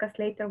can discuss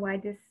later why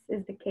this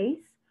is the case.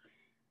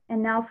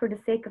 And now for the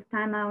sake of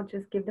time, I'll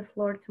just give the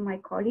floor to my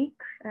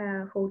colleague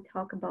who will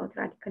talk about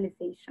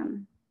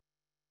radicalization.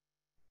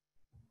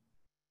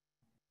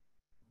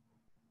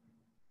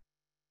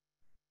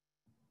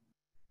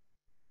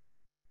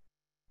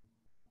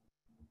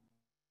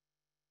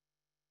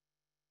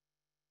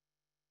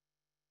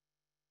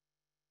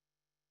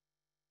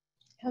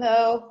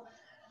 Hello.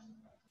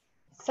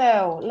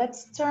 So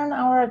let's turn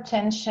our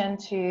attention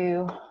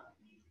to,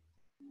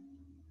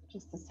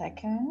 just a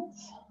second,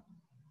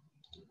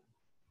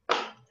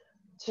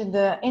 to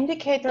the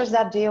indicators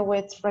that deal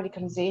with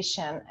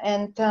radicalization.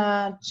 And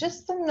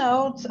just a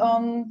note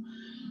on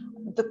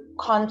the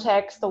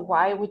context of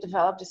why we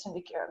developed this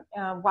indicator,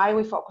 why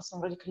we focus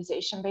on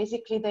radicalization.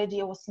 Basically, the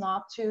idea was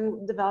not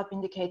to develop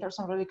indicators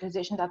on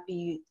radicalization that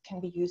can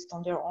be used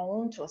on their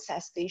own to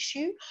assess the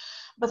issue,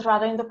 but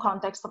rather in the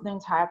context of the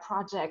entire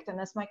project.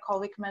 And as my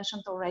colleague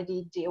mentioned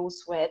already,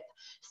 deals with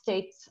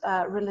state,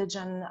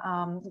 religion,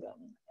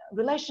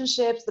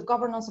 relationships, the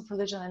governance of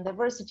religion and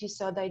diversity.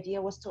 So the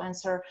idea was to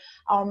answer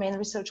our main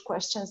research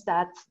questions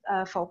that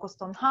focused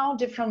on how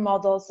different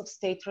models of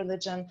state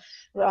religion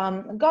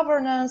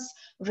governance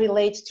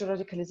relate to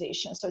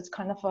radicalization. So it's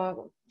kind of a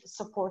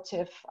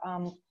supportive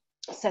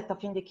set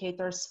of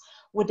indicators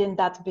within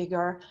that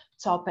bigger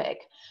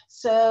topic.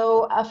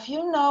 So a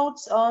few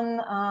notes on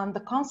the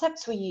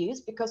concepts we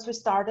use, because we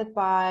started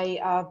by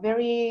a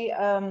very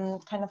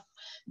kind of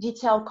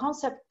detailed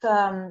concept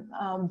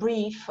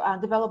brief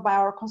developed by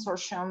our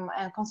consortium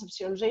and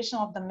conceptualization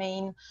of the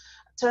main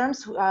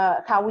terms,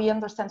 how we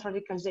understand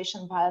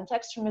radicalization, violent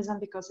extremism,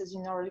 because as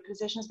you know,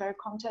 radicalization is very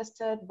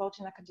contested, both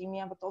in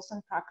academia, but also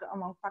in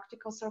among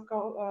practical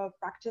circle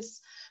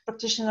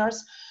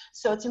practitioners.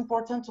 So it's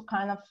important to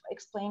kind of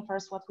explain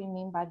first what we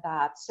mean by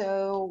that.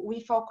 So we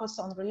focus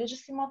on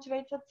religiously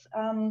motivated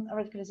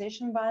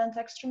radicalization, violent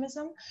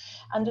extremism,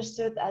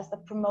 understood as the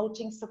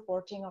promoting,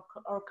 supporting,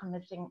 or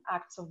committing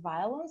acts of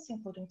violence,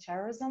 including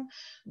terrorism,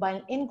 by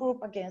an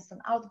in-group against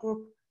an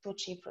out-group to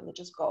achieve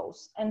religious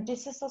goals. And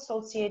this is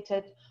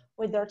associated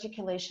with the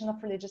articulation of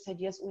religious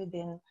ideas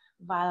within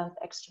violent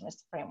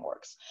extremist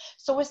frameworks.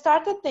 So we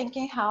started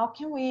thinking, how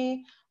can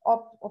we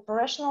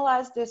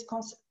operationalize this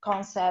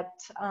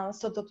concept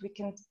so that we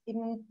can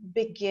even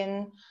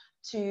begin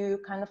to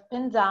kind of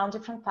pin down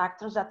different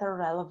factors that are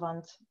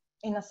relevant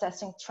in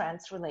assessing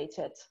trends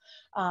related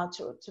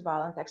to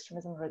violent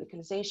extremism and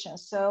radicalization.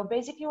 So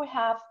basically we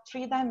have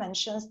 3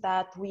 dimensions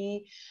that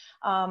we,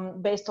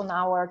 based on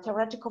our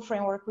theoretical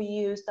framework we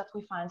use, that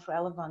we find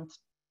relevant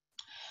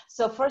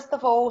So first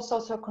of all,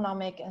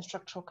 socioeconomic and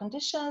structural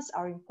conditions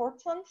are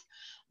important,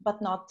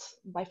 but not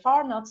by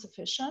far not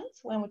sufficient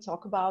when we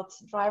talk about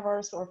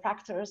drivers or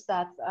factors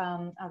that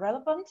are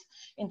relevant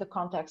in the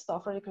context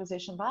of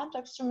radicalization, violent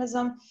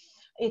extremism.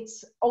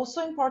 It's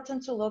also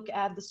important to look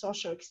at the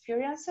social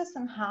experiences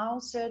and how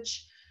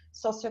such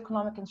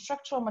socioeconomic and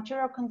structural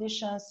material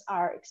conditions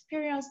are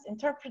experienced,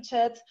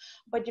 interpreted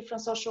by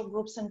different social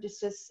groups, and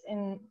this is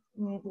in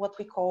what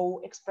we call,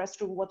 expressed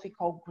through what we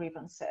call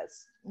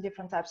grievances,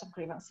 different types of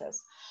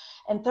grievances.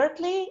 And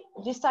thirdly,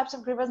 these types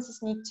of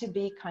grievances need to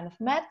be kind of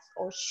met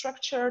or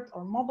structured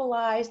or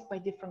mobilized by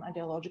different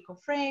ideological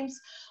frames,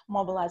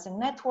 mobilizing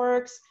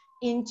networks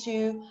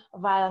into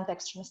violent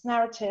extremist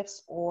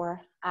narratives or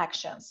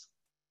actions.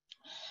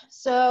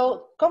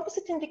 So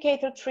composite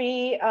indicator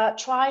 3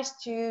 tries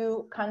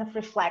to kind of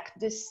reflect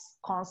this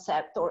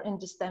concept or in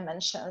these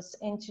dimensions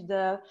into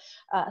the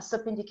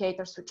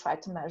sub-indicators we try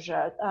to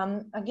measure.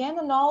 Again,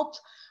 a note,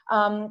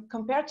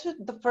 compared to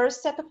the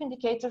first set of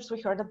indicators we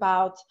heard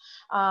about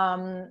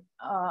from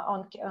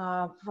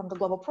the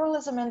Global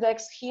Pluralism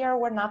Index, here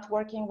we're not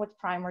working with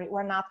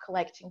we're not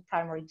collecting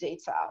primary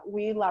data.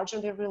 We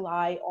largely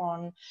rely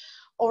on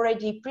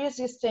already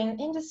pre-existing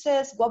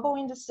indices, global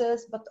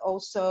indices, but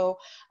also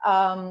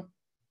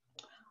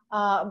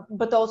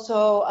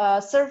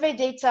survey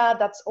data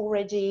that's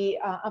already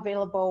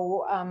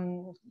available,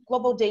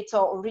 global data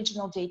or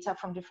regional data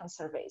from different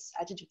surveys,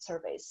 attitude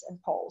surveys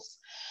and polls.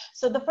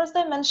 So the first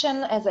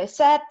dimension, as I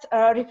said,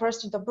 refers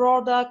to the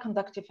broader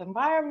conductive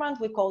environment.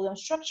 We call them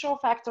structural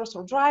factors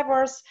or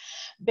drivers,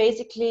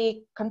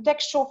 basically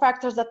contextual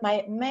factors that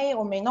may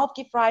or may not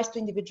give rise to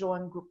individual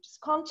and group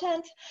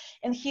discontent.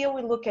 And here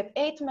we look at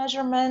 8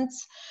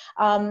 measurements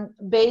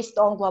based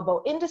on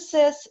global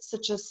indices,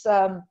 such as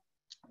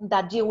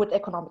that deal with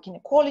economic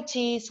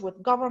inequalities,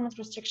 with government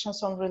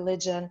restrictions on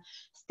religion,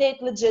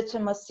 state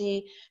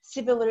legitimacy,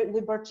 civil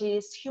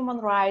liberties, human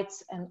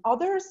rights, and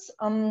others,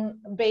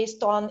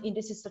 based on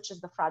indices such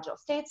as the Fragile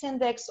States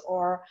Index,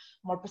 or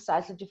more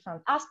precisely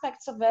different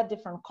aspects of it,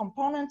 different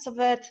components of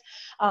it,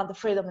 the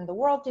Freedom in the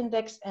World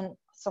Index, and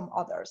some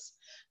others.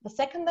 The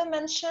second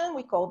dimension,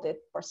 we called it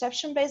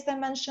perception-based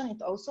dimension.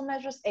 It also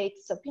measures 8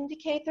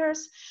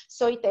 sub-indicators.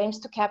 So it aims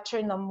to capture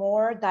in a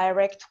more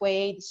direct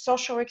way the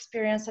social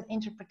experience and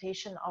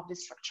interpretation of the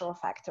structural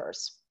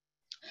factors,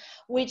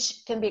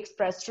 which can be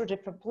expressed through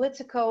different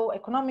political,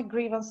 economic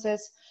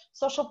grievances,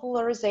 social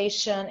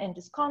polarization and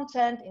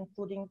discontent,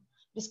 including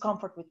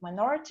discomfort with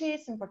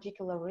minorities, in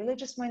particular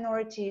religious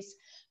minorities,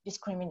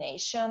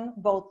 discrimination,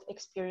 both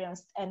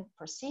experienced and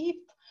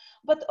perceived,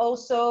 but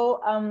also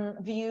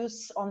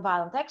views on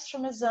violent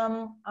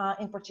extremism,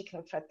 in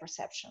particular threat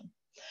perception.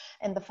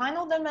 And the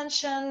final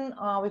dimension,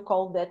 we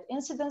call that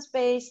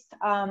incidence-based.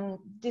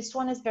 This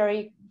one is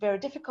very, very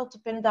difficult to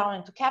pin down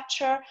and to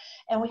capture.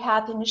 And we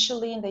had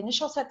initially, in the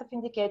initial set of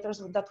indicators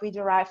that we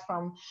derived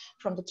from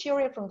the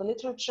theory, from the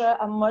literature,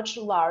 a much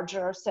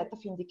larger set of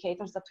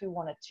indicators that we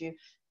wanted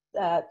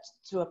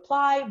to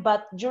apply,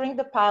 but during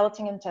the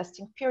piloting and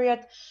testing period,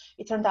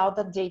 it turned out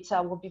that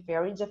data would be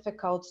very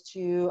difficult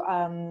to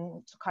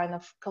kind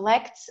of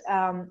collect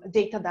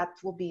data that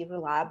will be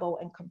reliable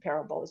and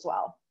comparable as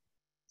well.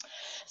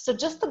 So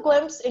just a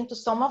glimpse into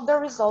some of the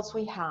results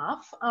we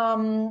have,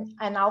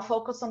 and I'll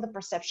focus on the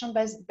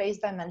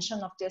perception-based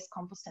dimension of this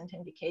composite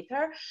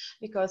indicator,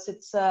 because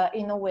it's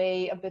in a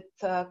way a bit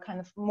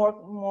kind of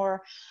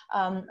more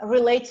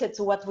related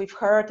to what we've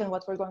heard and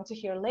what we're going to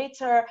hear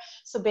later.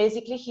 So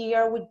basically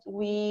here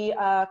we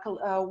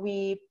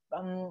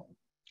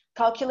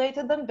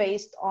calculated them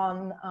based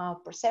on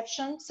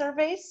perception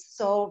surveys.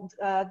 So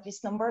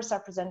these numbers are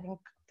presenting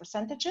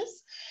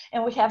percentages,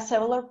 and we have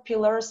several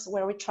pillars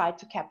where we try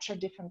to capture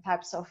different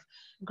types of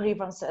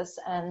grievances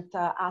and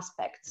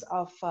aspects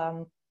of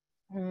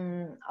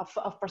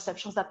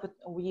perceptions that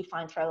we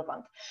find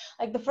relevant.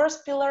 Like the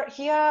first pillar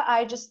here,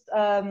 I just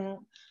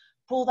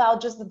pulled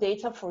out just the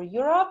data for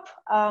Europe,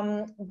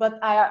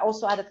 but I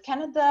also added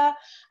Canada.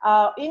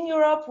 In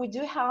Europe, we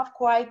do have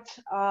quite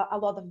a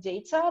lot of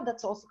data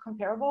that's also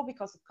comparable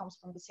because it comes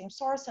from the same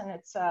source and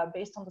it's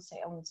based on the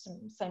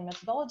same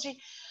methodology.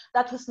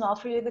 That was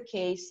not really the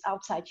case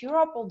outside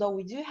Europe, although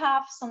we do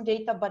have some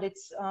data, but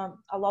it's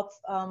a lot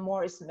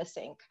more is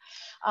missing.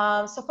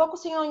 So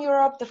focusing on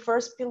Europe, the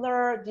first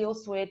pillar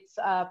deals with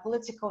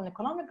political and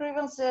economic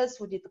grievances.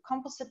 We did a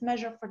composite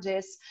measure for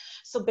this.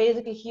 So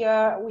basically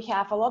here we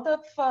have a lot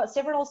of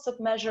several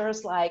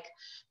submeasures like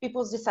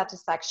people's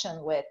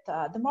dissatisfaction with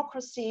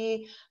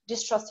democracy,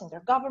 distrust in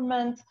their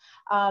government,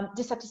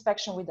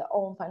 dissatisfaction with their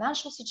own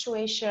financial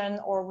situation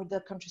or with the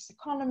country's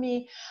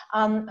economy.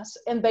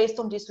 And based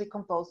on this, we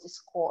compose this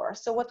score.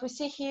 So what we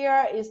see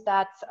here is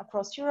that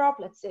across Europe,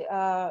 let's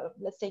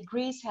say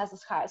Greece has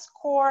this highest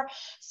score.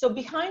 So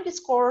behind the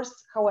scores,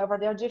 however,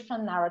 there are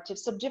different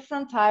narratives. So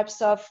different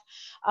types of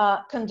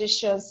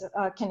conditions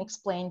can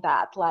explain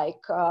that,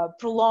 like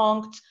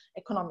prolonged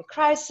economic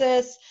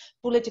crisis,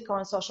 political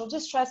and social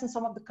distress in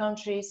some of the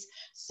countries.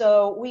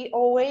 So we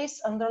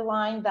always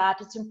underline that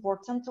it's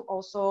important to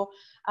also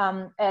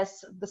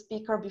as the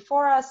speaker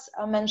before us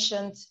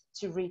mentioned,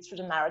 to read through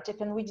the narrative.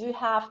 And we do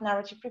have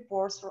narrative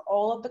reports for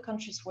all of the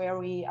countries where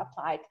we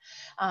applied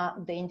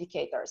the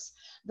indicators.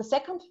 The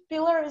second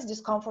pillar is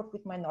discomfort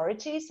with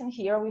minorities. And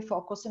here we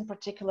focus in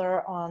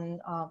particular on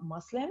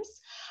Muslims,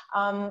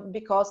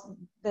 because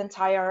the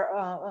entire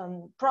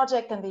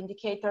project and the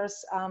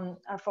indicators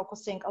are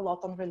focusing a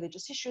lot on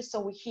religious issues. So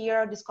we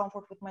hear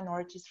discomfort with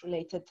minorities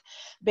related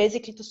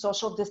basically to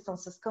social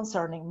distances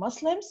concerning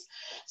Muslims.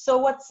 So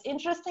what's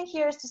interesting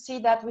here is to see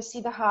that we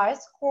see the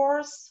highest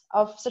scores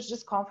of such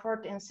discomfort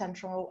in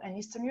Central and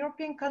Eastern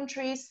European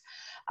countries,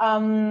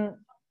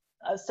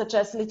 such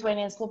as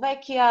Lithuania and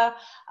Slovakia,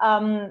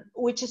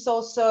 which is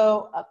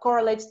also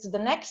correlates to the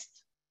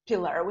next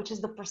pillar, which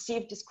is the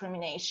perceived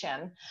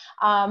discrimination.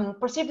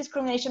 Perceived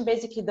discrimination,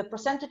 basically the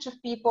percentage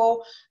of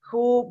people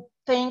who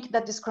think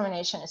that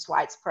discrimination is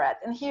widespread.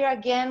 And here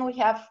again, we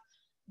have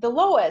the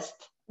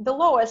lowest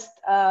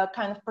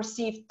kind of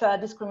perceived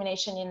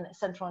discrimination in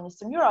Central and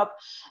Eastern Europe.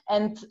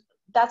 And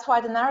that's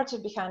why the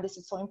narrative behind this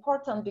is so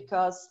important,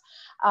 because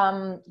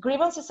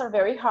grievances are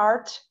very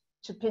hard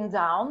to pin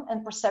down,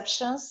 and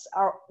perceptions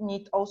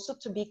need also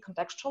to be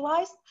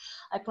contextualized.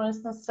 Like for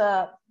instance,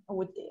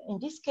 in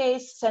this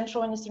case,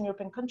 Central and Eastern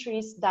European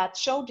countries that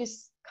show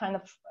this kind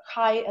of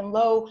high and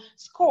low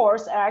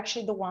scores are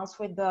actually the ones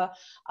with the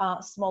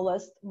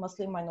smallest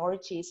Muslim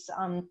minorities.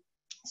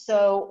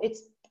 So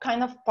it's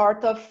kind of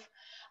part of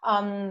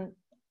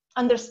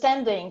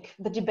understanding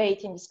the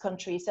debate in these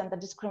countries, and the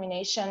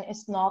discrimination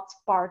is not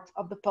part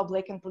of the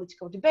public and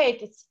political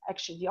debate. It's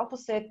actually the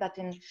opposite, that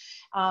in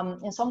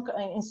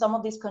some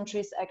of these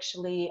countries,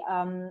 actually,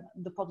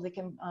 the public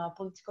and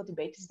political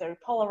debate is very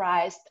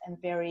polarized and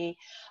very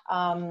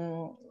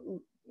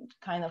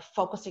kind of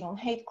focusing on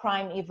hate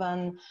crime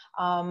even,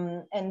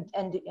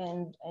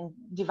 and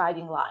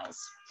dividing lines.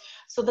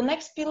 So the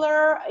next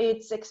pillar,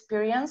 it's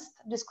experienced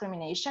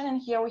discrimination. And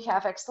here we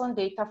have excellent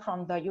data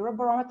from the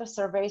Eurobarometer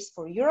surveys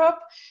for Europe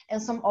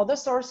and some other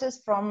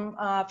sources from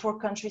for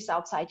countries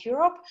outside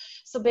Europe.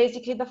 So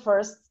basically the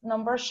first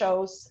number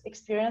shows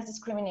experienced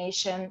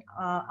discrimination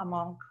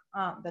among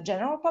the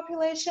general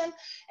population,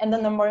 and the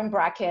number in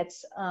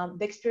brackets,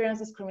 the experience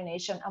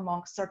discrimination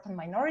among certain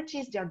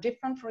minorities. They are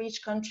different for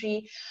each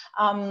country,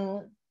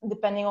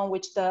 depending on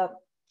which the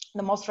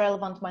most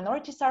relevant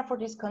minorities are for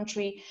this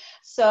country.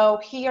 So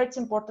here it's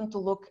important to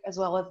look as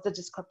well at the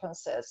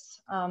discrepancies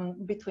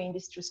between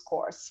these two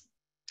scores,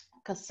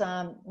 because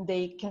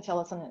they can tell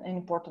us an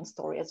important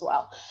story as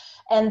well.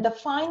 And the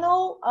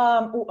final,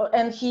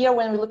 and here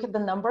when we look at the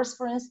numbers,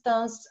 for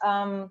instance,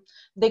 the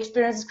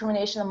experience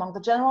discrimination among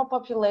the general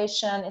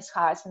population is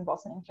highest in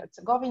Bosnia and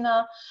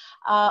Herzegovina,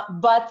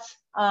 but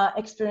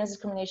experience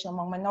discrimination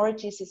among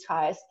minorities is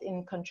highest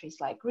in countries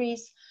like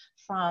Greece,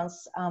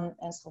 France,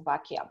 and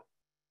Slovakia.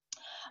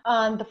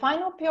 The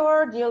final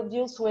pillar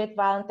deals with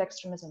violent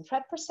extremism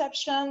threat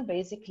perception,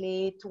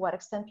 basically to what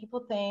extent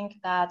people think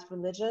that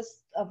religious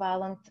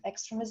violent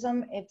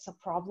extremism, it's a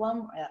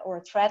problem or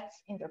a threat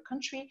in their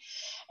country.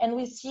 And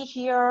we see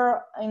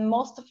here in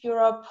most of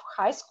Europe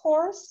high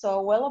scores,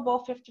 so well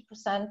above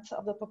 50%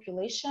 of the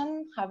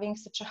population having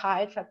such a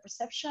high threat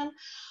perception,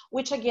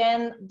 which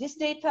again, this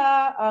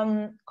data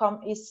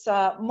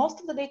most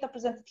of the data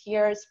presented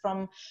here is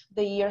from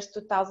the years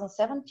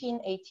 2017,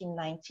 18,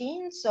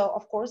 19. So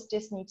of course,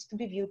 this needs to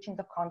be viewed in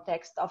the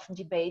context of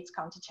debates,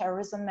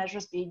 counterterrorism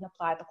measures being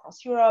applied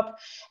across Europe,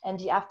 and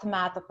the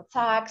aftermath of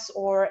attacks,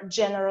 or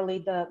generally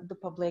the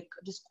public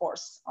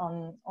discourse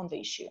on the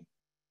issue.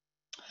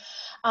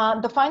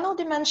 The final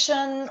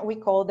dimension, we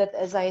called it,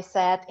 as I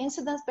said,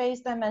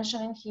 incidence-based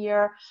dimension in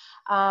here.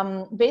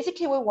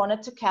 Basically, we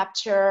wanted to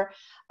capture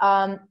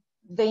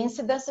the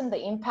incidence and the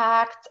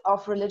impact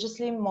of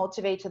religiously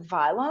motivated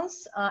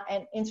violence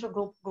and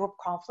intergroup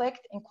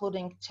conflict,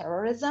 including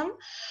terrorism.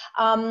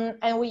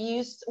 And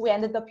we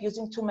ended up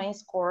using two main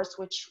scores,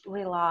 which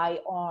rely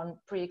on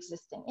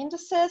pre-existing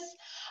indices.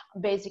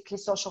 Basically,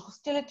 social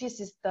hostilities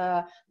is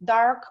the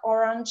dark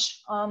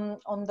orange on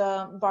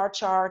the bar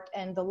chart,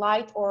 and the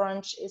light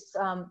orange is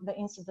the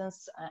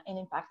incidence and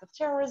impact of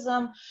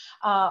terrorism,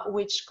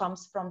 which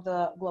comes from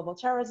the Global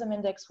Terrorism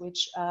Index,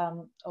 which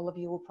all of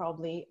you will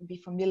probably be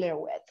familiar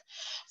with.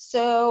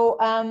 So,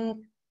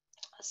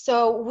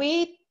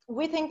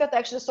 we think that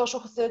actually the Social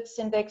Hostilities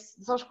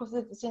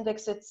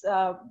Index, it's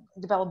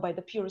developed by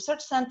the Pew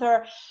Research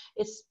Center.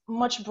 It's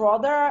much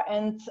broader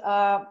and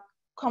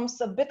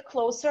comes a bit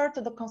closer to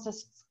the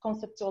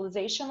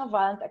conceptualization of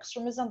violent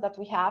extremism that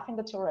we have in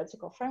the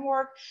theoretical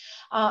framework,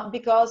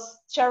 because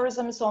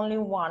terrorism is only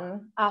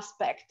one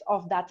aspect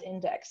of that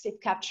index.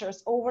 It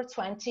captures over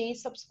 20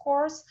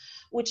 subscores,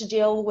 which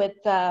deal with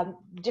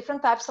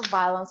different types of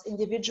violence,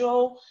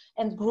 individual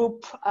and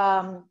group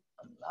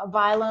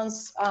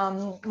violence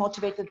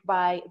motivated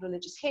by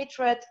religious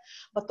hatred,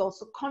 but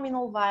also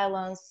communal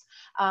violence,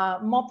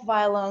 mob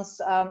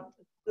violence,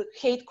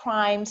 hate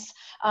crimes.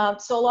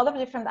 So a lot of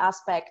different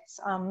aspects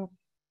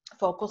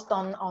focused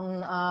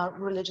on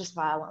religious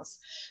violence.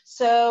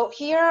 So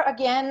here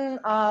again,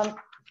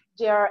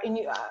 they are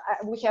in,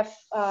 we have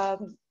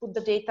put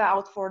the data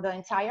out for the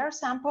entire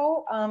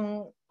sample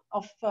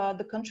of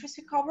the countries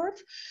we covered.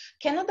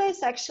 Canada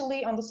is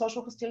actually on the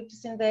social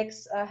hostilities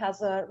index,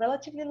 has a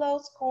relatively low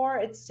score.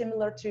 It's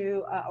similar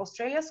to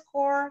Australia's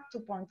score,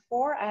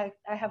 2.4.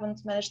 I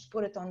haven't managed to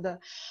put it on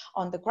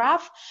the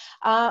graph.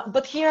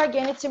 But here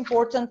again, it's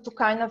important to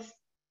kind of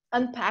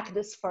unpack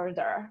this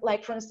further.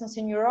 Like for instance,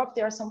 in Europe,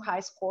 there are some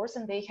high scores,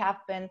 and they have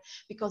been,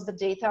 because the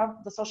data,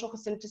 the social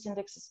hostilities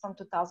index is from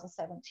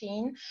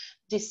 2017,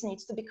 this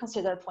needs to be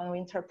considered when we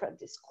interpret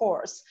these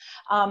scores.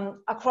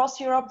 Across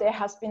Europe, there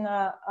has been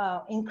an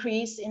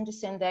increase in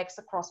this index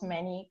across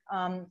many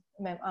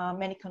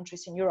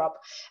countries in Europe.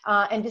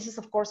 And this is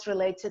of course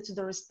related to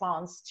the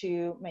response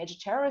to major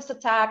terrorist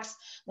attacks,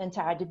 the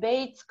entire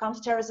debate,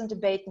 counterterrorism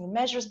debate, new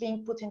measures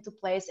being put into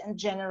place, and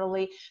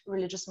generally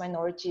religious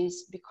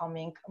minorities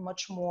becoming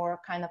much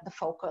more kind of the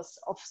focus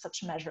of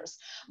such measures.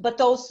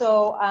 But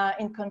also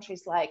in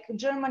countries like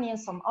Germany and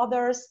some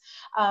others,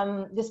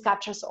 this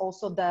captures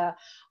also the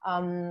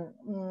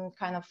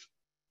kind of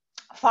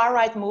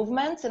far-right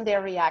movements and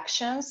their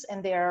reactions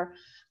and their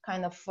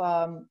kind of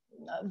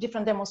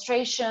different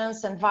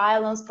demonstrations and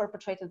violence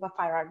perpetrated by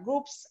far-right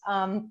groups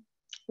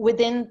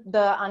within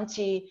the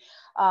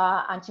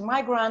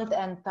anti-migrant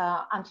and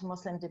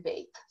anti-Muslim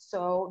debate.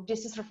 So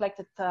this is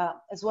reflected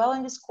as well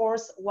in this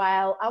course,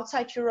 while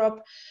outside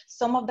Europe,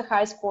 some of the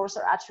high scores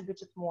are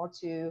attributed more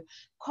to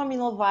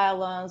communal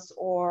violence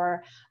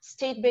or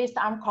state-based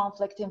armed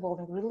conflict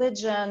involving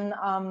religion,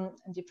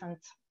 different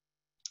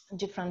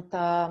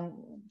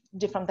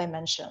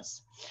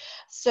dimensions.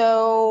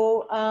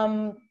 So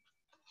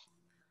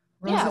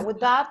yeah, with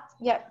that,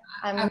 yeah,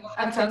 I'm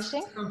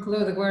finishing. To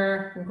conclude,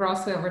 we're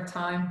grossly over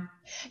time.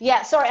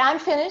 Yeah, sorry, I'm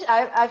finished.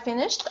 I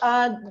finished.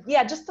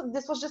 Yeah,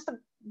 this was just a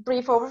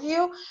brief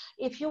overview.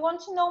 If you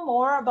want to know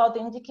more about the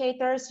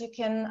indicators, you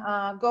can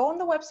go on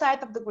the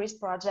website of the GREECE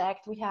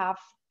project. We have,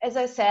 as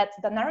I said,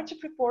 the narrative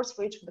reports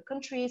for each of the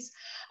countries,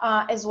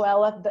 as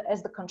well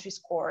as the country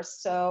scores.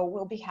 So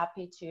we'll be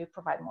happy to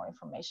provide more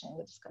information in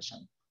the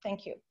discussion.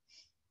 Thank you.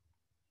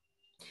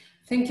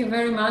 Thank you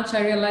very much.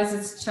 I realize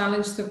it's a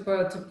challenge to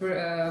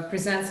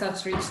present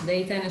such rich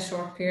data in a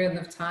short period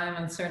of time,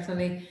 and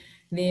certainly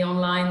the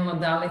online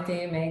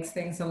modality makes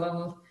things a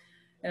little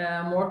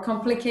more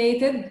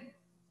complicated.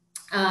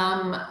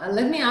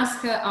 Let me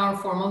ask our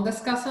formal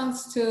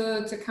discussants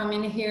to come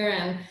in here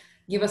and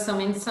give us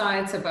some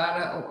insights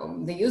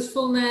about the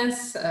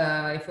usefulness,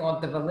 if you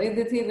want, the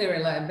validity, the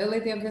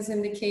reliability of these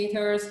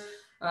indicators,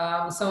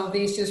 some of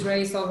the issues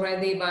raised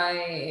already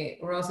by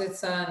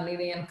Rosica and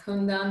Lily and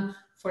Kundan.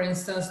 For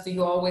instance, do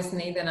you always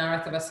need a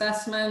narrative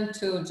assessment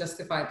to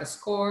justify the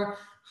score?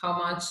 How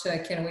much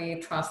can we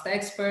trust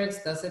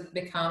experts? Does it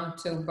become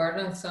too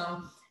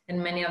burdensome?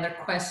 And many other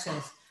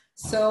questions.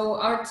 So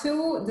our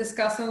two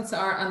discussants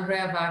are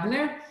Andrea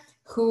Wagner,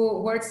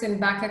 who works in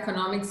Back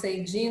Economics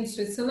AG in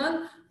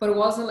Switzerland, but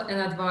was an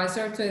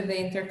advisor to the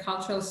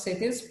Intercultural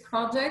Cities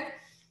project,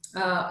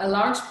 a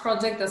large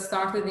project that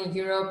started in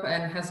Europe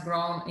and has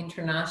grown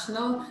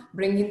international,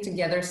 bringing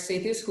together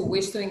cities who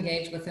wish to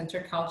engage with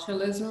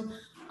interculturalism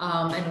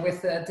and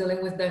with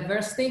dealing with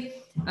diversity,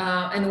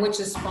 and which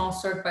is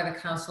sponsored by the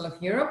Council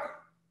of Europe.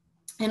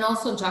 And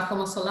also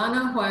Giacomo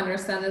Solana, who I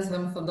understand is the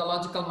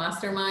methodological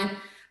mastermind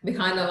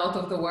behind a lot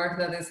of the work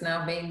that is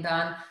now being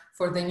done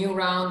for the new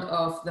round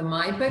of the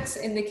MIPEX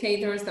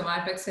indicators. The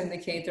MIPEX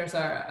indicators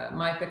are,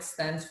 MIPEX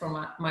stands for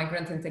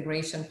Migrant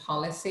Integration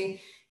Policy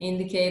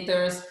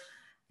Indicators.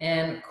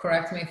 And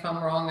correct me if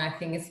I'm wrong, I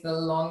think it's the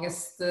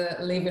longest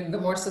living, the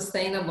more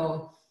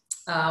sustainable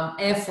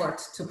effort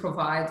to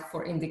provide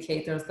for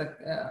indicators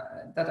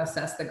that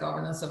assess the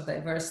governance of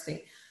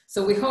diversity.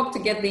 So we hope to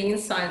get the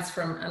insights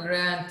from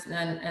Andrea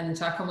and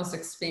Giacomo's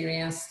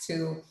experience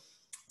to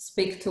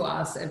speak to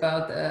us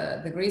about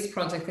the GREECE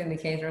project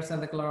indicators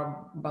and the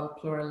Global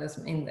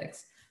Pluralism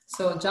Index.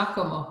 So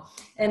Giacomo,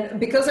 and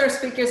because our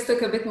speakers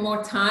took a bit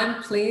more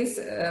time, please,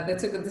 the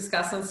two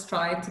discussants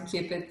try to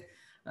keep it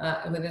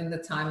within the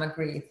time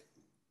agreed.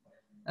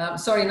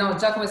 Sorry, no,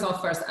 Giacomo is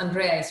not first,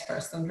 Andrea is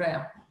first.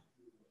 Andrea.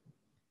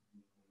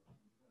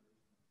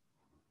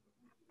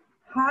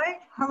 Hi,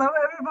 hello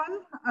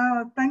everyone.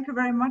 Thank you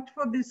very much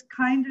for this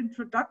kind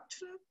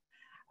introduction.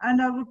 And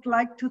I would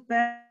like to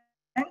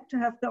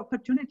have the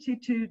opportunity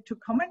to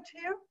comment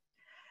here.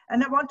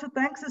 And I want to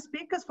thank the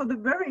speakers for the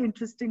very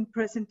interesting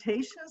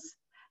presentations.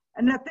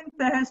 And I think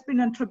there has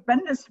been a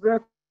tremendous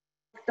work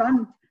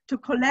done to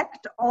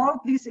collect all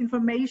these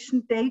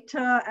information,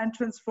 data, and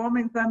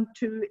transforming them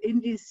to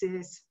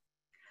indices.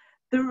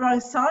 The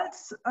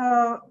results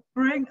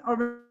bring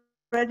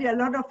already a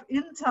lot of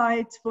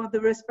insights for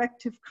the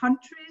respective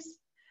countries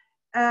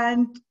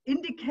and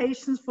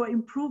indications for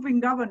improving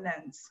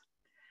governance.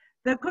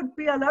 There could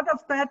be a lot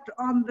of that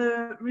on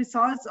the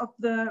results of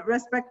the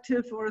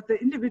respective or the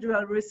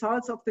individual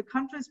results of the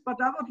countries,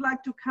 but I would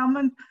like to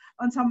comment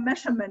on some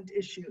measurement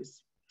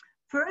issues.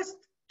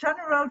 First,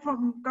 general,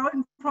 from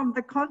going from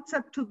the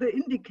concept to the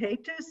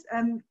indicators,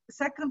 and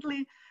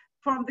secondly,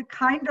 from the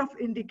kind of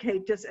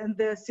indicators and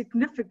their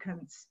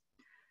significance.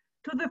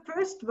 To the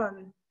first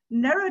one,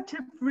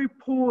 narrative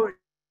reports,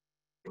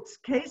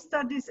 case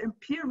studies and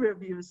peer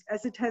reviews,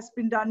 as it has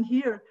been done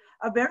here,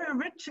 are very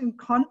rich in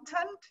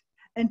content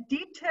and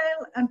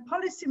detail, and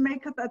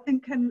policymakers, I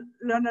think, can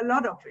learn a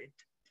lot of it.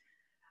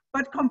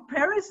 But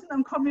comparison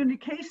and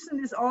communication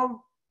is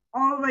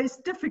always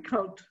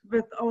difficult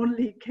with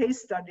only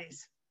case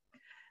studies.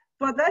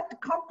 For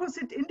that,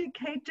 composite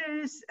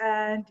indicators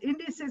and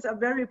indices are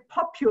very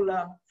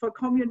popular for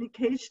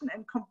communication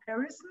and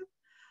comparison,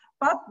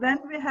 but then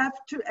we have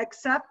to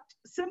accept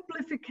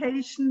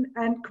simplification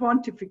and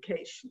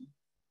quantification.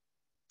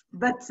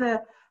 That's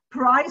a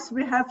price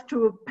we have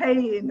to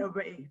pay in a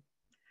way.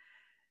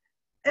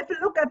 If we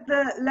look at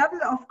the level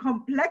of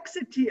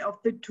complexity of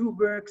the two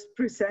works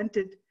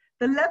presented,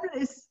 the level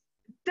is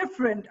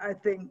different, I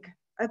think.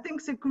 I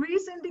think the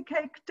Greece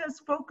indicators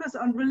focus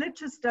on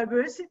religious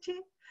diversity,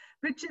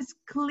 which is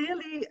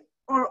clearly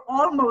or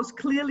almost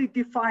clearly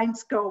defined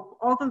scope.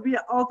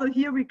 Although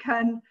here we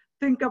can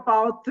think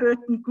about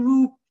certain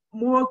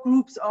more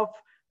groups of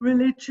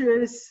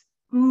religious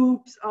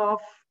groups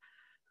of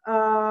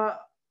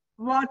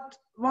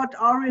what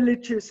are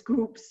religious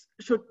groups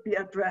should be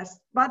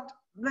addressed. But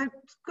the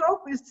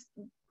scope is,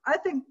 I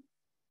think,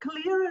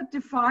 clearer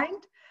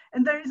defined,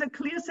 and there is a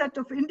clear set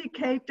of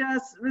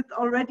indicators with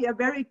already a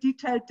very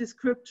detailed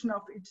description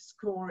of each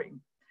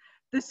scoring.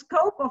 The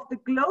scope of the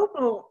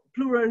Global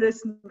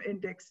Pluralism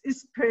Index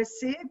is per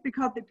se,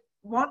 because it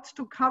wants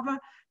to cover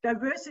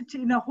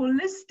diversity in a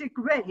holistic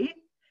way,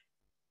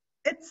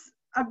 it's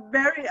a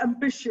very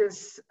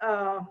ambitious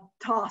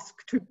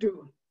task to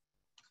do.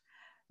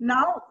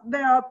 Now,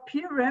 there are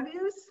peer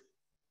reviews,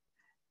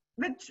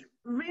 which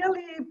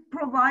really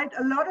provide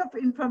a lot of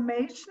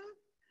information.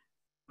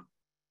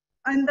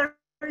 And there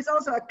is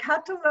also a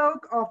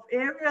catalog of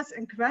areas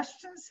and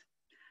questions.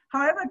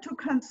 However, to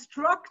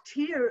construct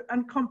here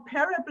a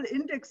comparable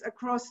index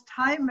across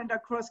time and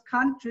across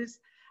countries,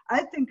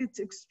 I think it's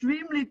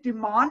extremely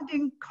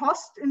demanding,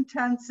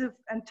 cost-intensive,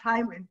 and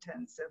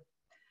time-intensive.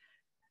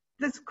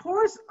 The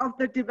scores of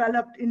the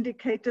developed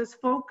indicators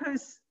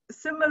focus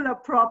similar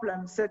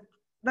problems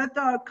that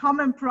are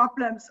common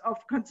problems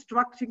of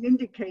constructing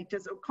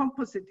indicators or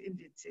composite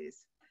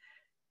indices.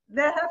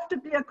 There have to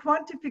be a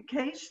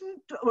quantification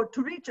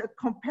to reach a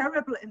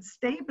comparable and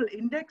stable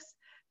index.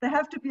 There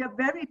have to be a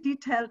very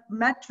detailed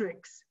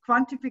metrics,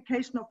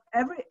 quantification of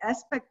every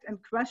aspect and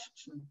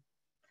question.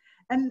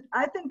 And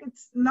I think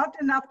it's not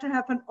enough to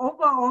have an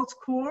overall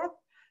score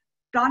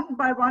done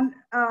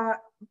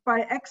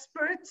by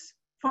experts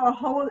for a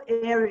whole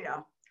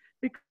area,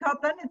 because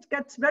then it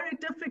gets very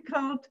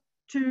difficult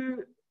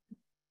to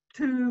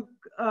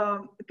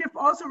give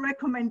also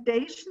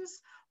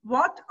recommendations.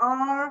 Let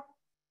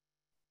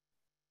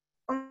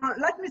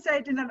me say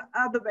it in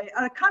another way.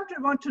 A country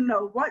wants to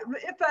know,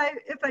 if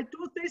I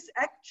do this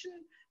action,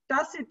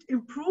 does it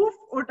improve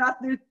or does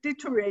it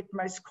deteriorate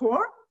my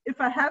score? If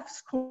I have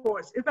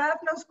scores. If I have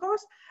no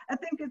scores, I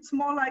think it's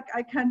more like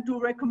I can do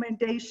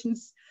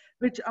recommendations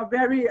which are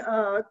very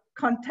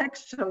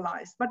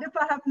contextualized. But if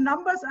I have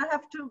numbers, I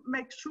have to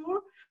make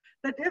sure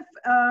that if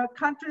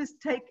countries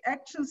take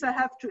actions, I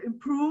have to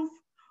improve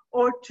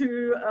or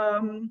to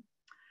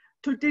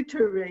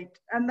deteriorate.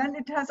 And then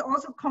it has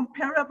also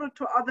comparable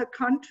to other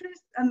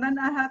countries. And then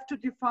I have to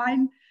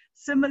define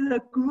similar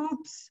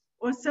groups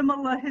or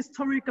similar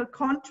historical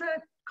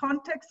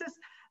contexts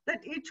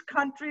that each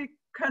country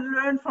can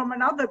learn from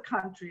another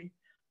country.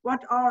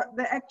 What are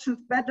the actions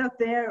better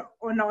there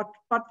or not?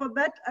 But for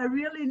that, I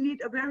really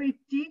need a very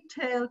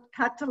detailed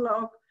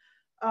catalog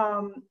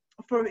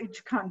for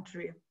each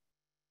country.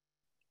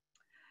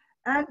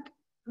 And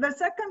the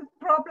second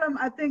problem,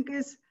 I think,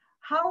 is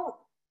how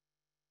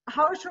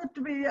should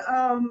we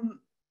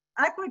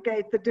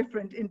aggregate the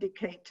different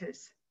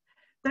indicators?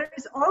 There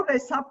is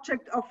always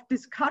subject of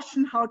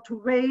discussion how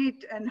to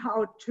weight and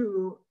how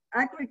to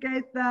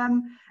aggregate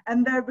them,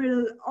 and there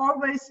will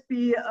always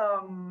be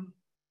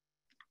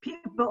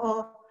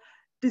people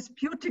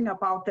disputing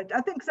about that.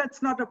 I think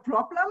that's not a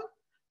problem,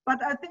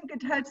 but I think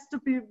it has to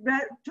be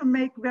to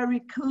make very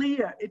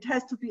clear. It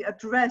has to be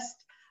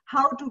addressed.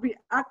 How do we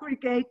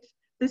aggregate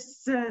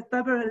this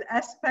several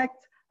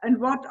aspects, and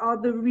what are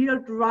the real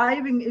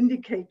driving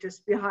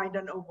indicators behind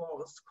an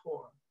overall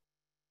score?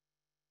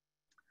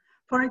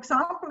 For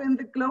example, in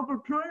the Global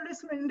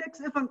Pluralism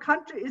Index, if a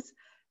country is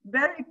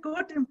very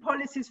good in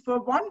policies for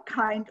one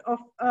kind of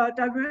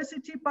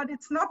diversity, but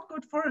it's not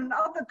good for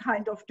another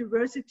kind of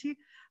diversity,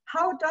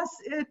 how does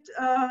it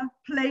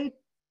play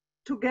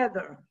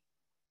together?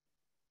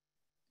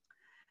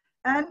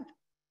 And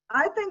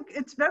I think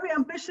it's very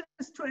ambitious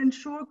to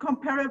ensure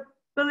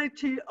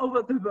comparability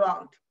over the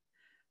world.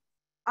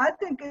 I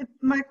think it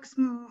makes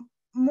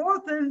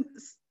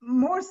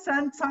more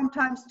sense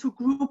sometimes to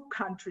group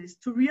countries,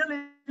 to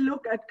really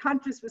look at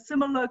countries with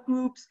similar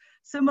groups,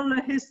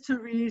 similar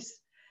histories,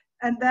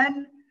 and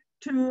then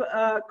to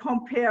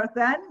compare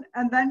them,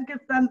 and then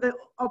give them the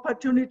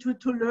opportunity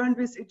to learn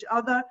with each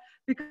other.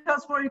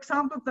 Because, for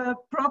example, the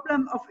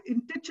problem of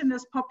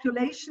indigenous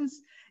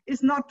populations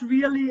is not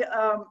really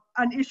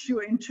an issue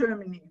in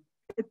Germany.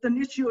 it's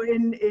an issue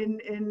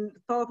in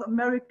South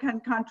American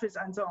countries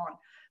and so on.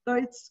 So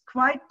it's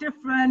quite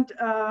different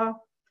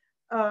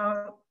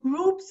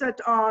groups that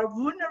are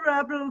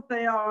vulnerable.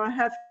 They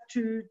have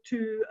to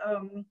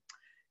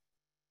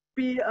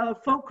be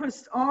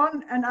focused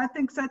on, and I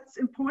think that's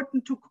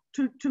important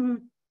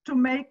to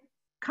make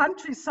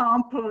country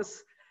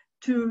samples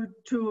to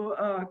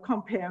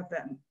compare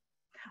them.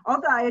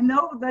 Although I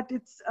know that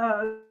it's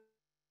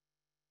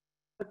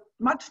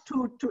much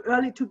too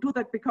early to do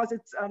that because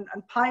it's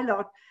a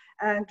pilot,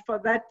 and for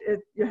that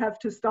you have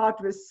to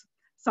start with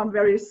some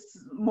very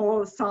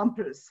small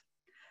samples.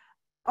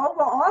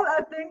 Overall,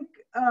 I think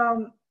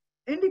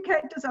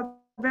indicators are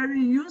very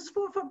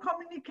useful for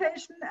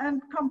communication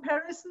and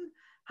comparison.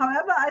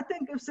 However, I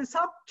think if the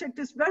subject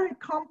is very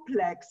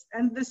complex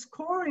and the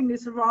scoring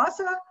is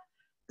rather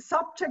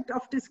subject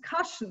of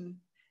discussion,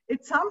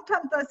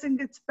 sometimes I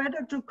think it's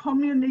better to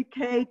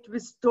communicate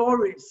with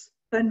stories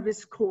than with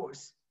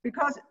scores.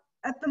 Because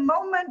at the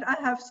moment I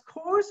have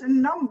scores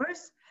and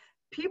numbers,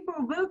 people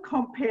will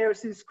compare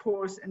these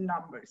scores and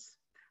numbers.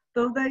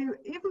 So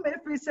even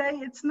if we say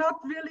it's not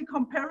really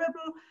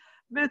comparable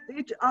with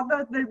each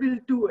other, they will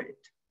do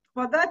it.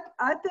 For that,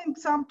 I think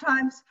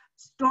sometimes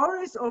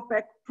stories or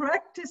best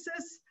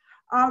practices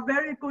are a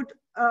very good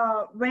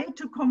way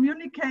to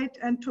communicate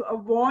and to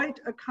avoid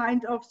a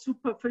kind of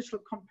superficial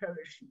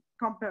comparison.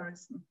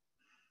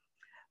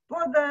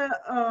 For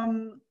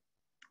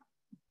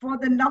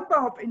the number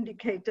of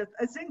indicators,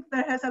 I think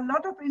there has a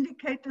lot of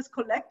indicators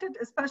collected,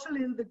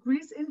 especially in the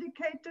Greece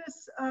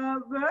indicators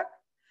work,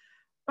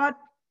 but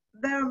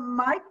there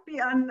might be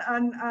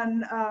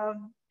a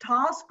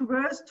task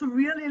worth to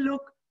really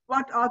look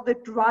what are the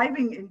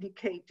driving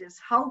indicators?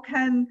 How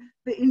can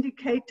the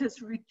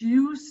indicators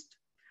reduce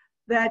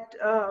that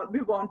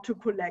we want to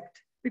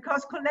collect?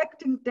 Because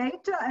collecting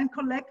data and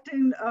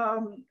collecting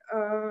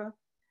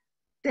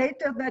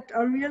data that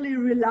are really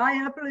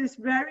reliable is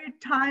very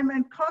time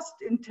and cost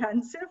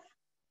intensive.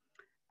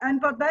 And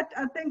for that,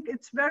 I think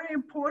it's very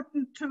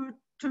important to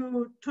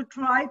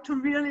try to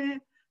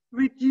really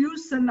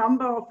reduce the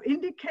number of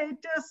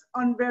indicators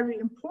on very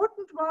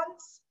important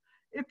ones.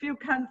 If you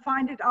can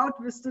find it out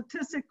with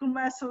statistical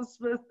methods,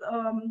 with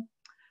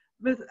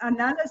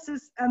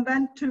analysis, and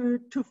then to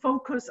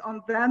focus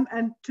on them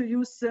and to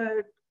use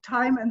the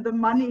time and the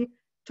money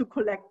to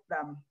collect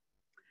them.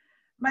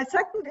 My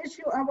second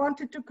issue I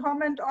wanted to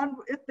comment on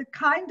is the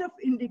kind of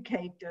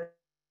indicators.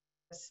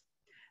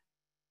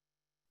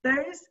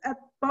 There is at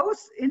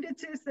both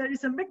indices, there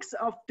is a mix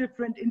of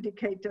different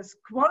indicators,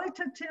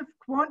 qualitative,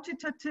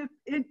 quantitative,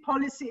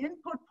 policy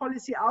input,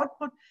 policy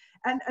output,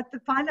 and at the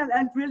final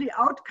end, really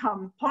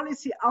outcome,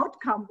 policy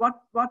outcome,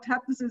 what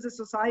happens in the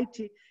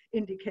society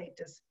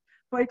indicators.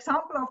 For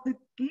example, of the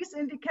GEES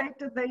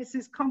indicator, there is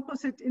this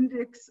composite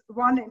index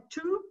 1 and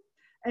 2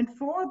 and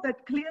 4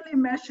 that clearly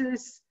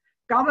measures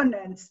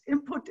governance,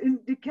 input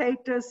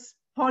indicators,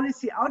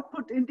 policy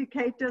output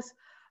indicators,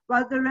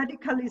 while the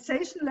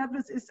radicalization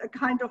levels is a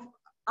kind of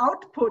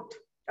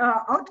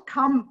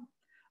outcome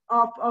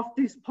of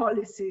these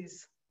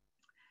policies.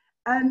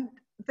 And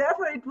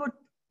therefore it would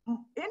be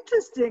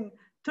interesting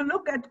to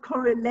look at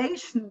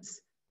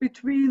correlations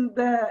between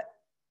the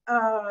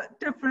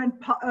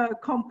different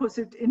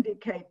composite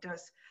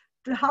indicators.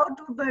 How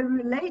do they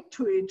relate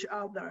to each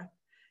other?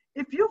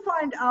 If you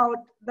find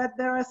out that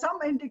there are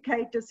some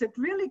indicators that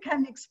really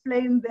can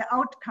explain the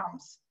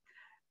outcomes,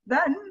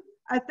 then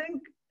I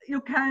think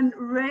you can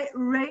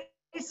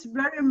raise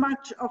very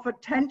much of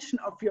attention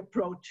of your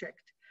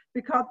project,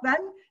 because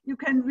then you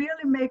can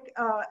really make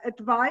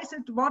advise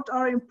it what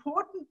are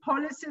important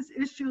policies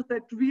issues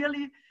that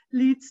really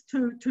leads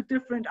to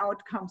different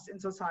outcomes in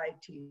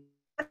society.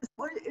 That's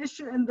one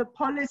issue in the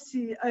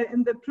policy,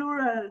 in the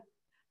plural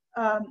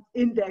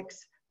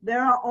index.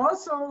 There are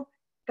also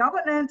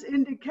governance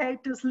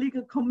indicators,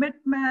 legal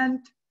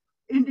commitment,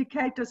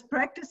 indicators,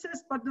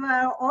 practices, but there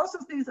are also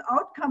these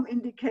outcome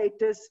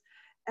indicators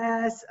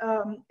as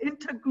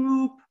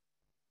intergroup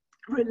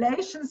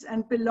relations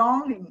and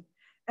belonging.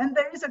 And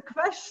there is a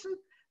question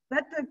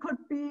that there could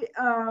be,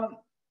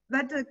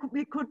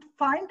 we could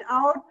find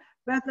out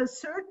whether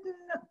certain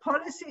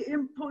policy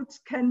inputs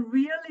can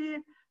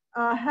really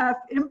have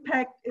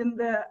impact in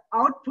the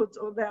outputs,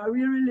 or they are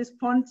really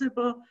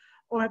responsible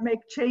or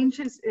make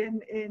changes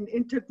in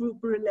intergroup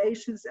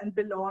relations and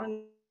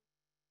belonging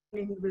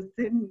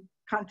within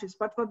countries.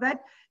 But for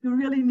that, you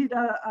really need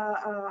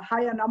a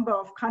higher number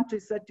of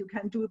countries that you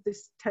can do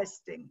this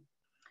testing.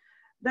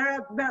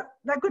 There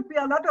could be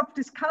a lot of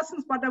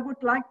discussions, but I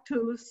would like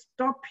to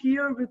stop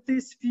here with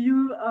these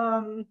few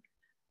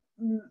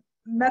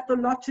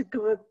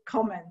methodological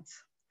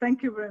comments.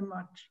 Thank you very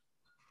much.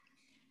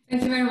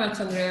 Thank you very much,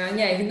 Andrea.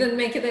 Yeah, you didn't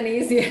make it any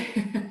easier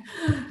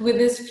with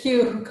these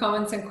few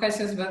comments and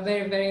questions, but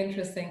very, very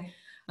interesting.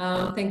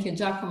 Thank you,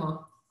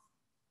 Giacomo.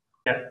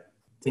 Yeah,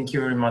 thank you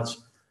very much.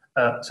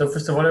 So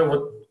first of all,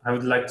 I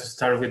would like to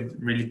start with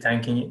really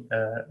thanking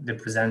the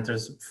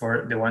presenters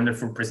for the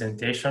wonderful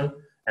presentation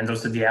and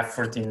also the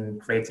effort in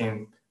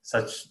creating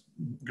such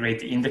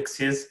great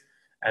indexes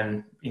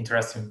and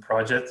interesting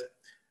projects.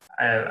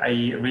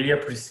 I really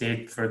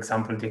appreciate, for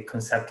example, the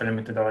conceptual and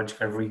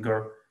methodological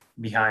rigor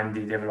behind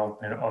the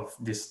development of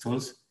these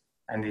tools,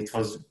 and it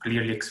was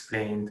clearly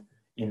explained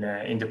in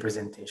the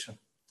presentation.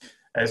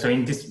 So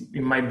in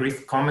my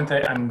brief comment,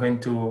 I'm going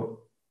to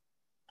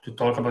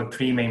talk about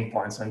 3 main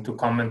points and to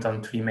comment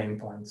on 3 main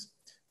points.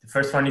 The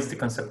first one is the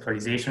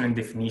conceptualization and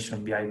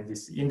definition behind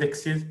these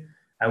indexes.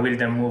 I will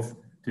then move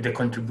to the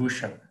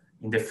contribution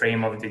in the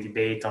frame of the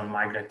debate on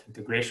migrant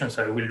integration.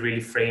 So I will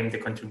really frame the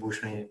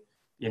contribution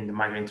in the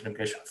migrant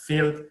integration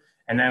field.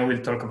 And I will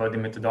talk about the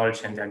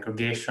methodology and the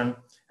aggregation,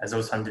 as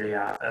also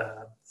Andrea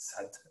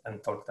said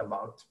and talked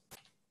about.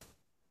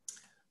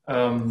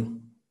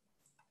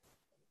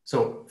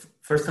 So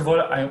first of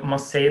all, I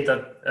must say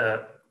that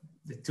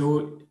the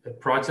 2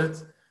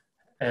 projects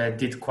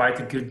did quite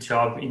a good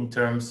job in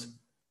terms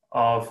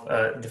of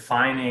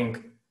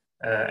defining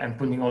and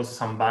putting also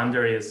some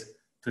boundaries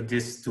to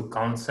these 2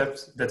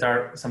 concepts that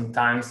are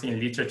sometimes in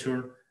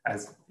literature,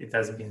 as it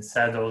has been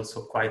said,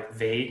 also quite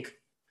vague.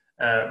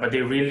 But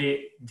they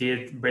really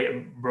did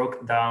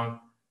broke down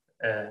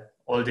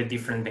all the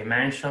different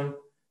dimensions.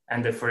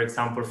 And for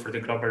example, for the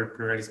Global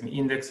Pluralism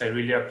Index, I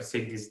really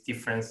appreciate this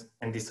difference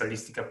and this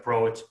holistic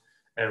approach,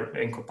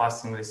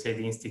 encompassing, let's say,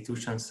 the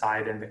institution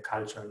side and the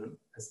cultural,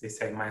 as they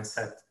say,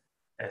 mindset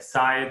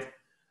side.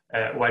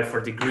 While for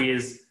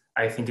degrees,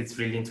 I think it's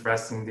really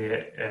interesting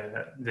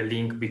the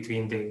link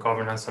between the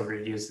governance of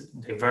religious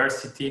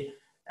diversity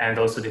and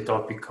also the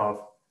topic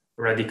of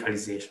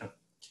radicalization.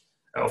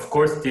 Of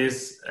course,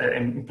 this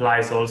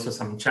implies also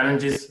some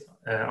challenges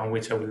on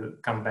which I will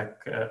come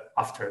back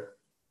after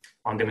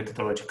on the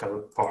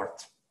methodological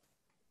part.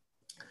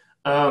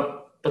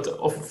 But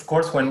of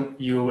course, when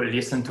you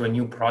listen to a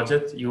new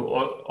project, you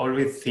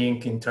always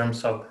think in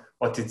terms of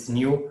what is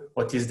new,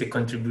 what is the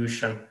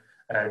contribution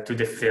to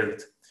the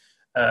field.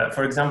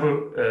 For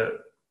example,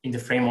 in the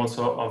frame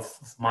also of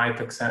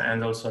MIPEX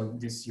and also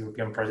this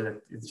European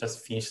project that is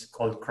just finished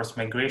called Cross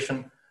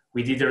Migration,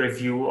 we did a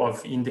review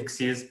of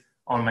indexes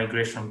on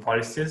migration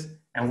policies,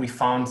 and we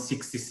found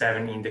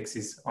 67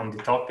 indexes on the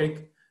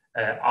topic.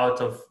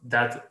 Out of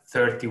that,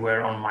 30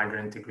 were on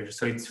migrant integration.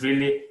 So it's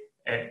really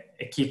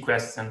a key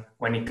question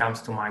when it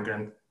comes to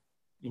migrant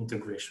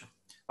integration.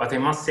 But I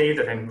must say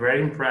that I'm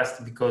very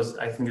impressed because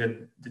I think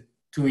that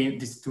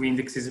these 2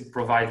 indexes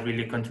provide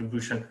really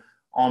contribution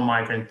on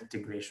migrant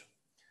integration.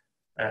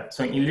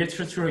 So in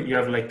literature, you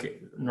have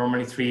like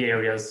normally 3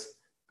 areas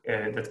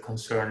that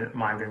concern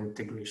migrant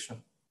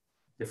integration.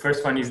 The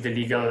first one is the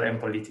legal and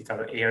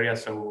political area,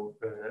 so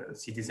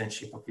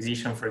citizenship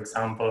acquisition, for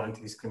example,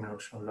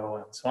 anti-discrimination law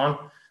and so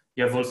on.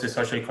 You have also a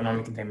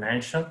socio-economic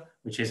dimension,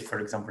 which is, for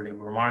example,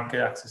 labor market,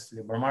 access to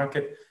labor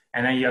market,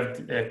 and then you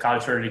have the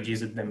cultural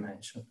religious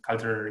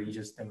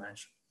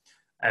dimension.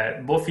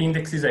 Both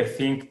indexes, I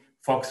think,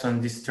 focus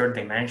on this 3rd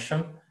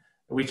dimension,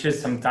 which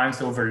is sometimes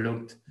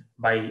overlooked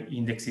by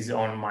indexes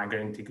on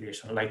migrant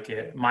integration. Like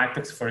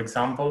MIPEX, for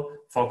example,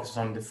 focuses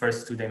on the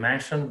first 2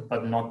 dimensions,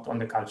 but not on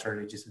the cultural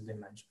religious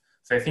dimension.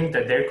 So I think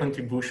that their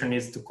contribution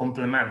is to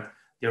complement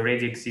the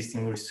already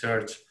existing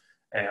research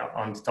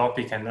on the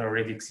topic and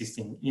already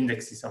existing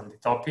indexes on the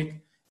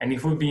topic. And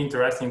it would be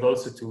interesting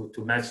also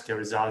to match the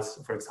results,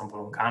 for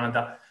example, in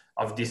Canada,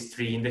 of these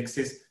 3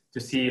 indexes to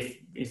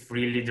see if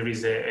really there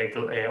is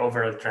a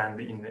overall trend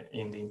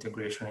in the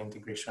integration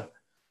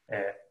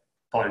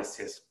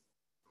policies.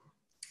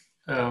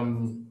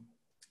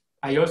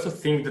 I also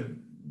think that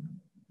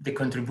the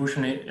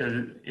contribution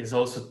is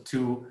also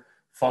to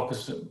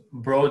focus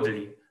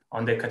broadly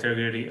on the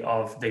category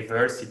of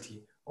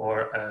diversity,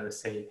 or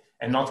say,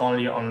 and not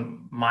only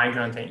on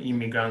migrant and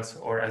immigrants,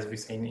 or as we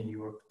say in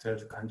Europe,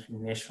 3rd country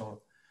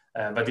national,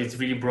 but it's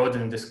really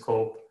broadened the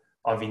scope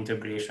of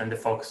integration, the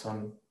focus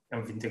on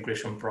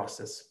integration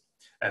process.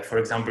 For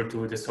example,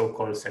 to the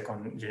so-called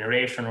 2nd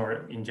generation,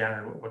 or in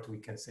general, what we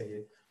can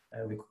say,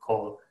 we could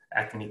call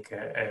ethnic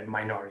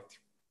minority.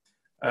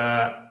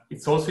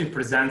 It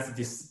presents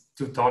these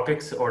 2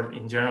 topics, or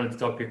in general, the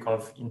topic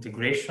of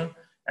integration,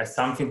 as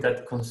something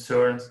that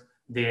concerns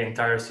the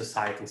entire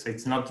society. So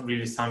it's not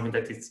really something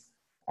that it's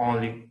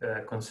only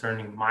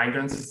concerning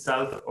migrants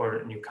itself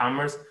or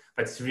newcomers,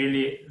 but it's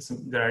really,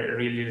 there are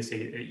really, let's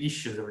say,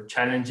 issues or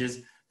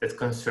challenges that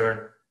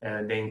concern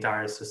the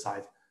entire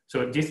society.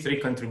 So these 3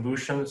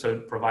 contributions, so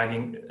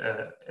providing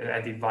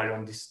added value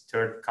on this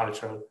 3rd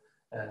cultural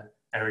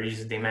and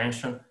religious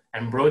dimension,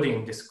 and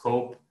broadening the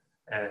scope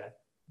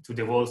to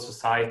the whole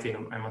society,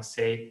 I must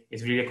say,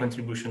 is really a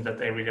contribution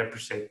that I really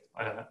appreciate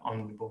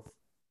on both.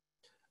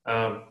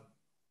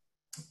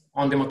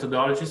 On the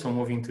methodology, so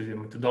moving to the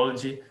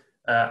methodology,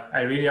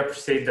 I really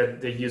appreciate that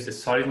they use a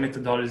solid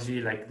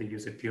methodology, like they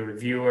use peer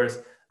reviewers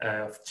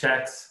of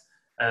checks.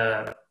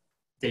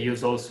 They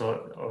use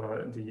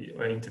also the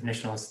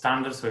international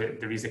standards, so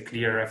there is a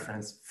clear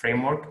reference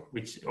framework,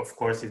 which of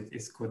course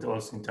is good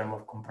also in terms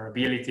of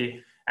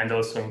comparability, and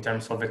also in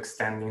terms of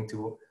extending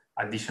to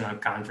additional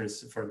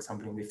countries, for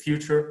example, in the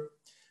future.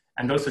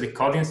 And also the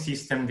coding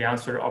system, the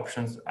answer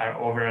options are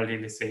overall,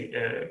 let's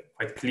say,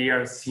 quite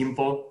clear,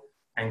 simple,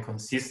 and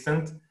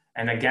consistent.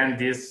 And again,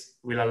 this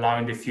will allow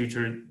in the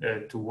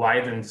future to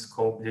widen the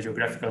scope, the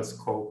geographical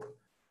scope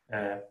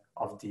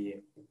of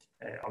the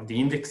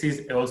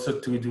indexes, also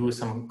to do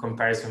some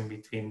comparison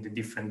between the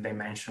different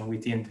dimensions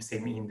within the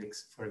same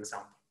index, for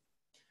example.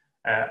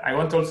 I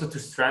want also to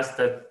stress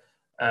that,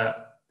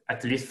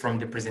 at least from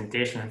the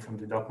presentation and from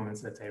the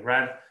documents that I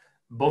read,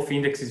 both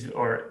indexes,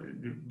 or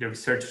the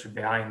researchers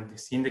behind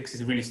this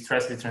indexes, really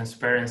stress the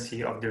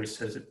transparency of the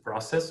research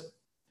process.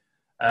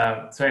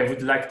 So I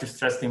would like to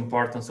stress the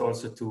importance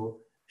also to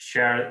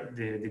share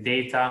the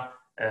data,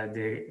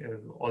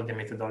 all the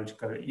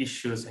methodological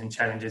issues and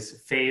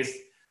challenges faced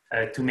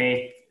to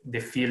make the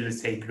field,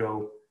 say,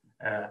 grow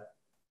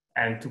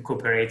and to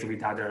cooperate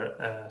with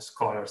other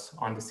scholars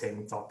on the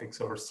same topics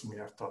or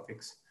similar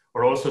topics,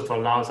 or also to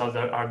allow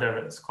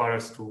other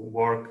scholars to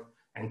work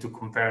and to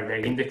compare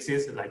their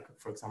indexes, like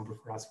for example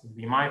for us would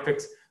be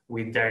MIPEX,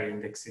 with their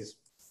indexes.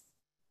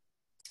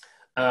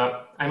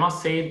 I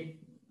must say,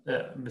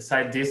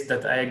 beside this,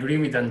 that I agree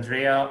with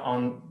Andrea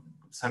on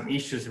some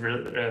issues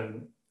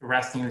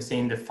resting, let's say,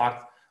 in the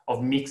fact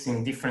of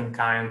mixing different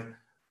kind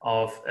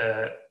of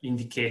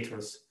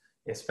indicators,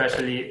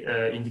 especially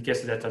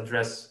indicators that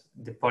address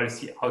the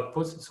policy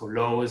outputs, so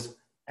laws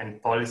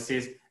and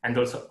policies, and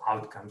also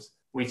outcomes,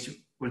 which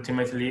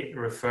ultimately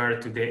refer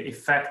to the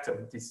effect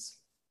of these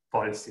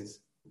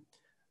policies.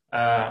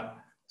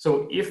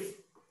 So if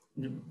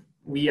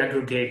we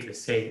aggregate,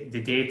 let's say,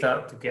 the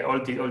data to get all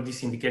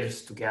these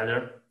indicators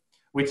together,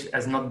 which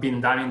has not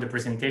been done in the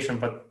presentation,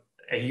 but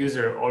a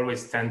user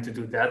always tends to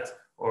do that,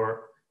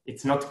 or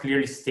it's not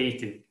clearly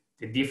stated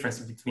the difference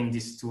between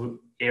these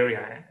two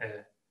areas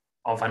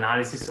of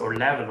analysis or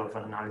level of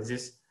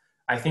analysis,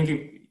 I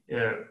think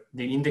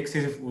the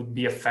indexes would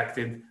be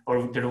affected,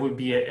 or there would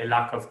be a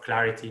lack of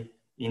clarity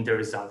in the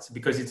results,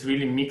 because it's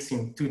really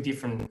mixing two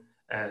different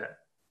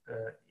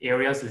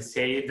areas, let's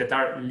say, that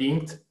are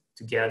linked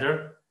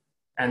together,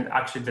 and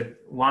actually that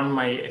one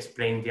might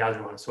explain the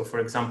other one. So for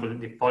example,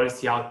 the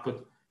policy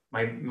output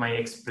might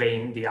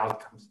explain the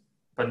outcomes,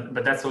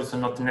 but that's also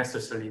not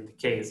necessarily the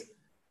case.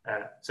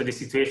 So the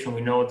situation,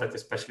 we know that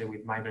especially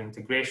with migrant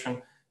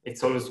integration,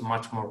 it's always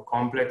much more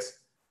complex.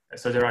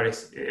 So there are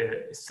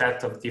a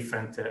set of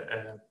different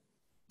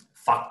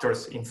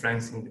factors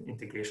influencing the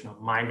integration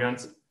of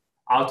migrants.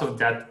 Out of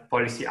that,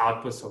 policy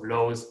outputs of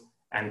laws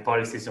and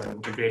policies on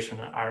integration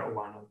are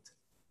one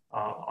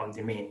of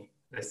the main,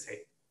 let's say.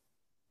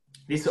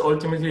 This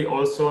ultimately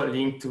also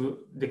linked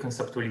to the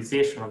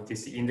conceptualization of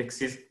these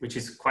indexes, which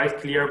is quite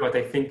clear, but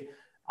I think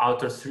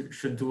authors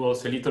should do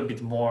also a little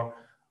bit more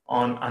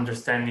on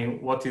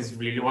understanding what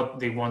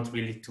they want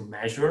really to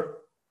measure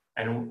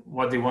and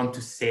what they want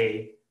to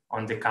say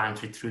on the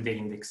country through the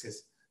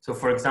indexes. So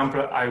for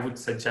example, I would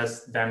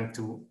suggest them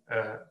to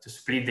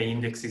split the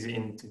indexes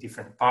into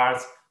different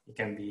parts. It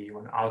can be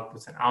on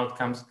outputs and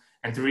outcomes,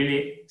 and to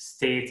really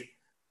state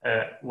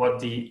what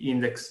the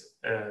index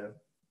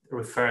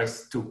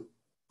refers to.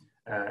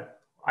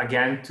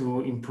 Again,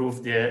 to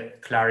improve the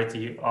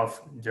clarity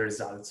of the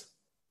results.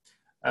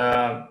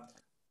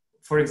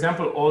 For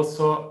example,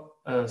 also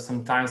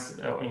sometimes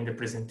in the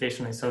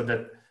presentation, I saw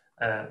that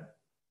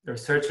the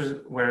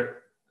researchers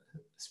were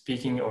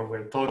speaking or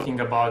were talking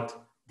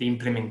about the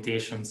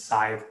implementation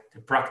side, the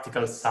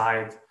practical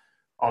side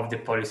of the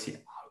policy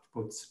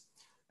outputs.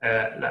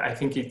 I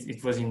think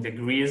it was in the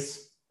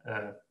GRIS,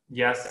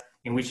 yes,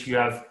 in which you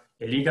have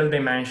a legal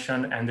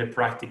dimension and a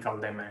practical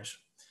dimension.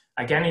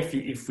 Again,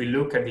 if we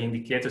look at the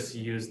indicators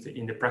used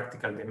in the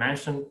practical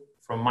dimension,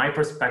 from my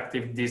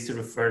perspective, this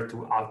refers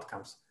to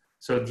outcomes.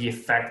 So the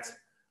effect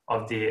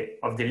of the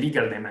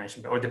legal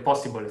dimension, or the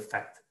possible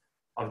effect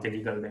of the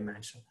legal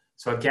dimension.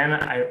 So again,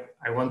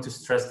 I want to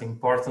stress the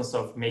importance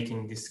of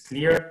making this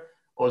clear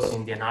also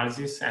in the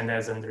analysis. And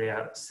as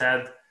Andrea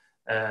said,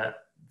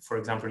 for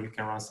example, you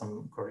can run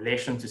some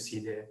correlation to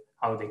see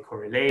how they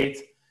correlate.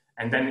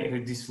 And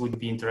then this would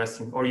be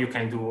interesting, or you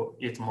can do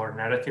it more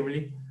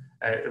narratively,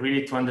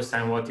 really to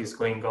understand what is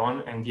going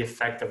on and the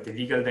effect of the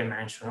legal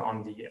dimension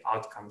on the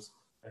outcomes,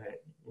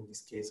 in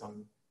this case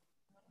on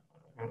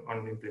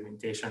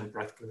implementation and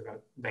practical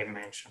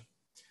dimension.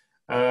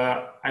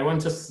 I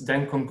want to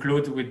then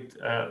conclude with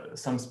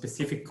some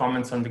specific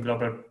comments on the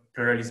Global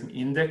Pluralism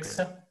Index.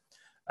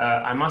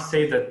 I must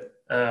say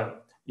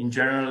that in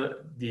general,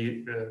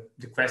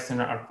 the questions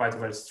are quite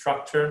well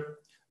structured,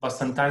 but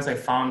sometimes I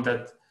found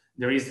that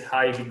there is a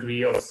high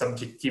degree of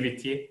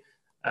subjectivity.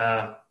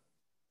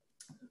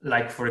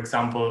 Like, for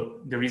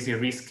example, there is a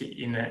risk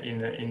in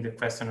the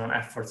question on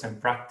efforts and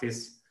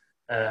practice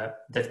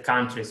that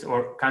countries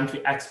or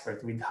country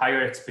experts with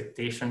higher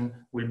expectation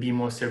will be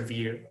more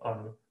severe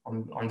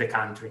on the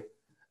country.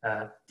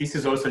 This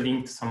is also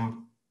linked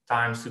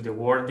sometimes to the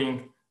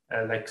wording,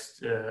 like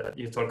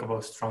you talk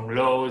about strong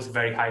laws,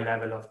 very high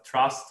level of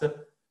trust,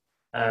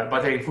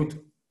 but I would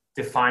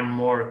define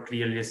more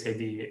clearly,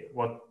 say,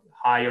 what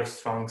higher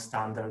strong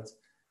standards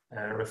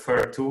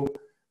refer to,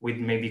 with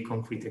maybe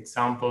concrete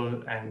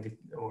example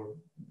or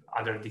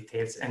other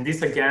details. And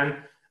this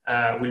again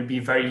will be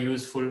very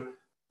useful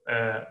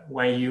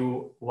when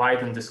you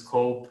widen the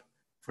scope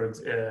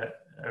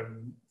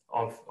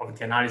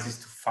the analysis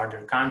to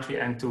further country,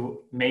 and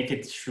to make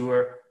it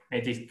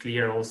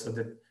clear also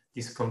that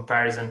this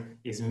comparison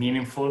is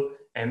meaningful,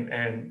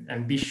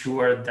 and be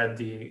sure that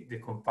the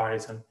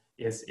comparison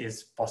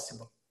is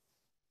possible.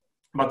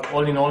 But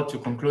all in all, to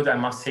conclude, I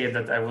must say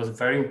that I was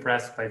very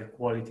impressed by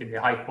the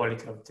high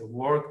quality of the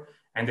work,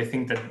 and I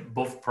think that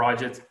both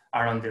projects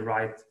are on the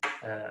right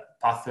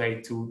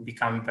pathway to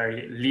become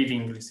very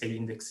leading, let's say,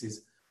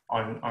 indexes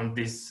on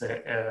this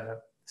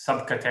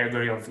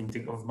subcategory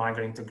of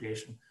migrant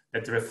integration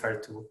that refer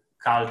to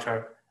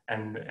culture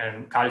and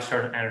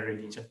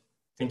religion.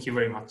 Thank you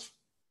very much.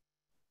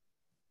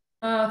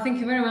 Thank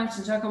you very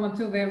much, Giacomo,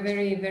 too.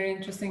 Very, very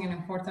interesting and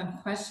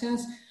important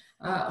questions.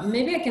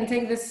 Maybe I can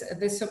take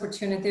this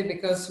opportunity,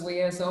 because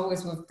we, as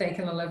always, we've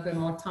taken a little bit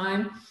more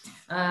time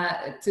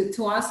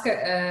to ask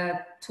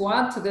to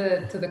add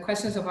to the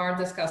questions of our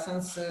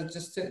discussants.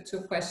 Just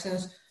two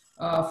questions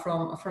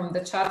from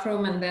the chat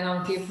room, and then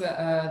I'll give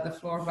the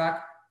floor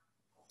back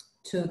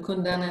to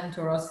Kundan and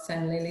to Rosita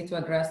and Lily to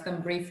address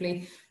them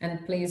briefly.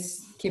 And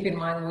please keep in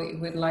mind,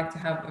 we'd like to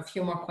have a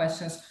few more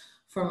questions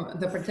from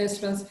the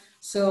participants.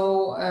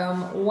 So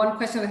one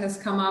question that has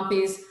come up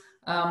is,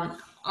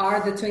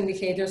 are the two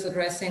indicators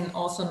addressing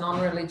also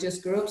non-religious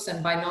groups?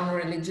 And by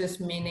non-religious,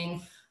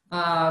 meaning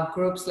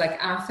groups like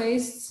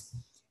atheists,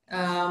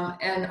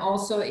 and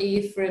also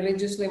if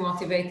religiously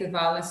motivated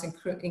violence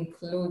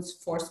includes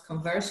forced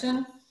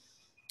conversion.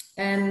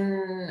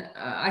 And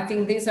I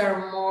think these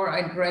are more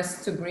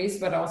addressed to Greece,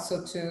 but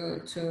also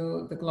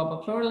to the Global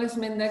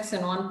Pluralism Index,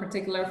 and one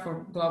particular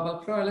for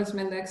Global Pluralism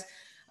Index.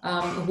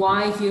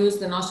 Why use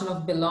the notion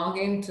of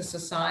belonging to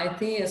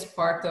society as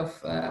part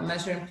of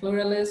measuring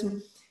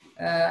pluralism?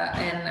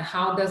 And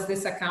how does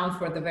this account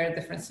for the very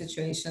different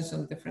situations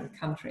in different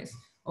countries?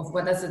 Of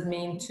what does it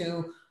mean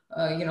to,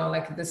 you know,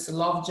 like this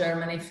love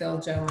Germany, feel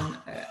German,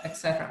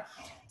 etc.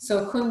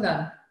 So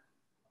Kundan,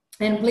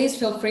 and please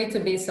feel free to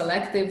be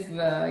selective,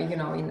 you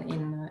know,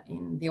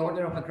 in the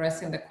order of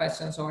addressing the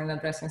questions or in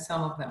addressing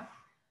some of them.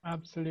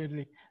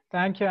 Absolutely.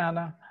 Thank you,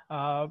 Anna.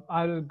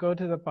 I'll go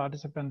to the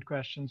participant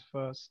questions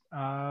first.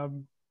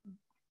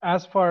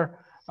 As for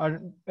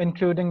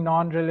including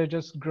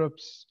non-religious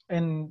groups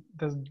in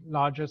the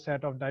larger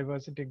set of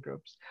diversity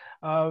groups,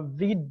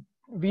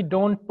 we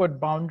don't put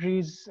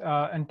boundaries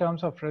in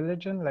terms of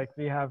religion. Like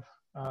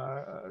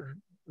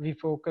we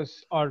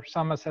focus, or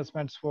some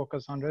assessments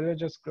focus on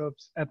religious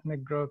groups,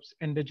 ethnic groups,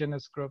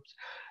 indigenous groups.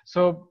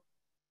 So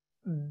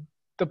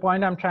the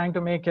point I'm trying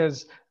to make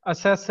is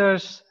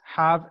assessors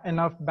have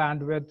enough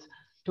bandwidth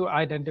to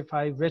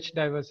identify which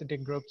diversity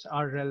groups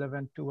are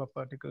relevant to a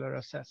particular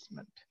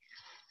assessment.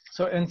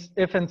 So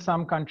if in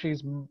some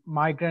countries,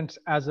 migrants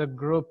as a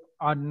group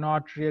are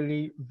not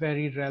really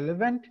very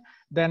relevant,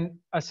 then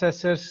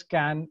assessors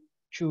can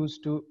choose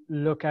to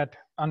look at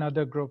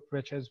another group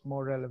which is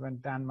more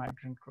relevant than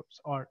migrant groups,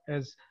 or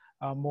is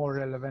more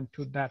relevant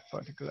to that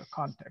particular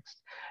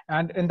context.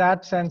 And in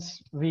that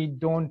sense, we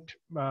don't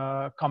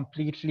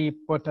completely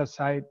put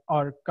aside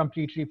or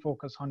completely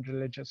focus on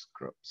religious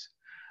groups.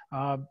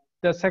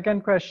 The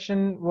second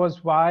question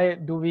was, why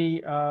do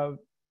we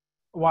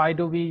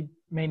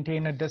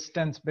maintain a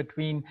distance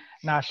between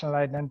national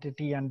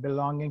identity and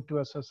belonging to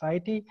a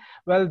society?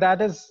 Well,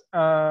 that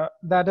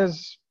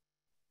is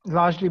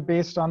largely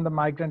based on the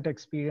migrant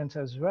experience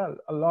as well.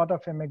 A lot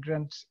of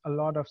immigrants, a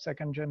lot of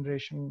second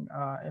generation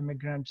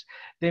immigrants,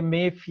 they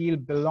may feel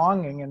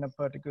belonging in a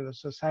particular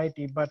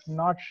society, but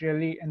not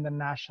really in the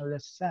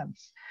nationalist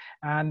sense.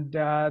 And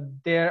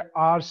there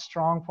are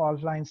strong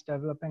fault lines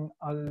developing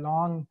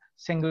along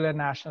singular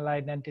national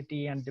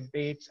identity and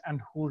debates, and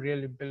who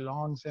really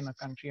belongs in a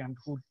country and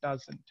who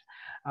doesn't.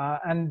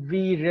 And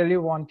we really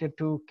wanted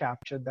to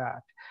capture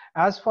that.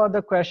 As for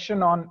the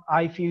question on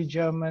I feel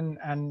German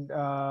and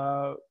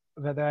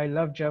whether I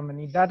love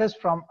Germany, that is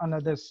from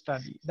another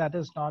study. That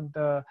is not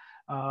the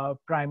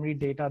primary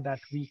data that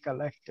we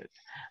collected.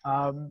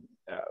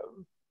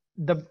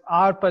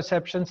 Our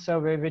perception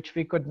survey, which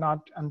we could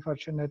not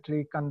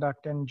unfortunately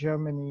conduct in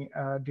Germany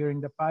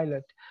during the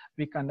pilot,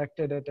 we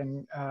conducted it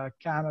in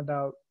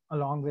Canada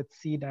along with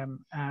CDEM,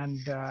 and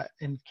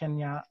in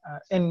Kenya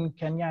and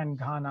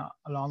Ghana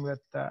along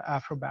with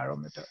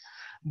Afrobarometer.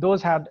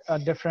 Those had a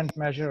different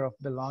measure of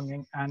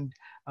belonging, and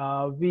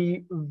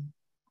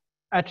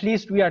at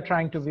least we are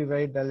trying to be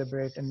very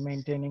deliberate in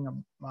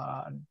maintaining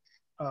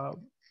a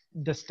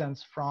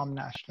distance from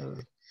national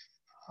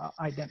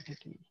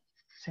identity,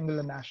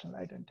 singular national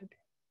identity.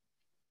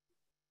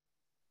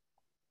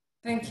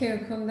 Thank you,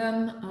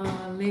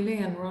 Kundan. Lily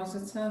and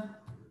Rosita.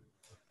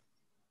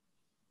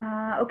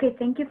 Okay,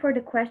 thank you for the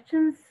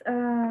questions.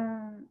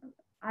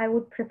 I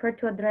would prefer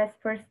to address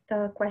first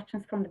the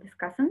questions from the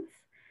discussants.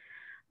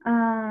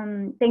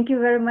 Thank you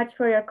very much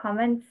for your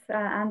comments,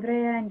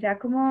 Andrea and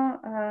Giacomo.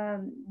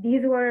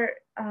 These were,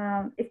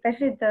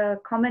 especially the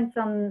comments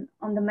on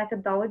the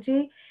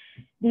methodology,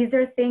 these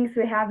are things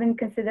we have been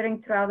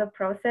considering throughout the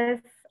process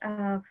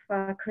of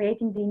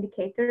creating the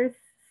indicators.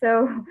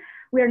 So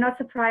we are not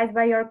surprised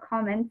by your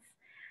comments.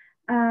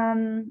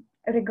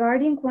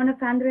 Regarding one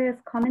of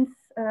Andrea's comments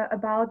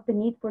about the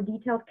need for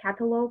detailed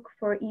catalog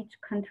for each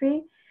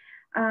country.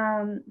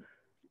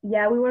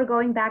 Yeah, we were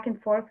going back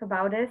and forth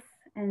about this.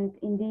 And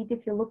indeed,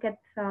 if you look at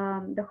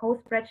the whole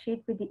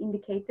spreadsheet with the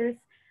indicators,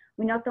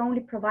 we not only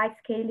provide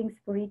scalings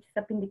for each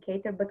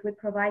sub-indicator, but we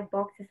provide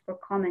boxes for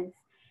comments.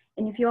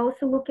 And if you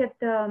also look at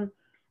the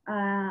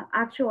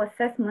actual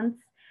assessments,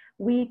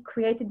 we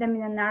created them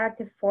in a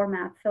narrative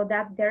format so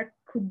that there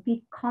could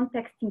be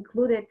context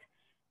included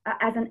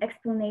as an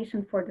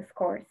explanation for the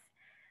scores.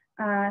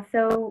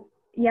 So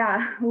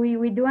yeah,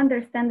 we do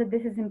understand that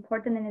this is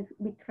important, and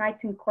we try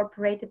to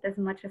incorporate it as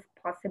much as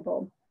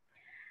possible.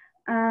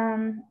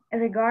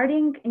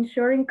 Regarding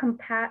ensuring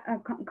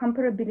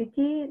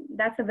comparability,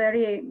 that's a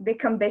very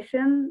big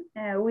ambition.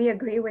 We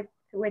agree with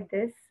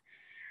this.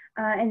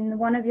 And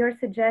one of your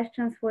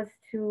suggestions was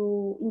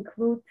to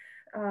include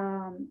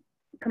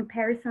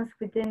comparisons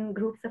within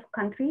groups of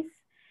countries.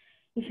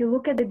 If you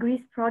look at the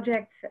Greece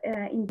project,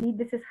 indeed,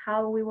 this is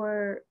how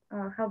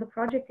how the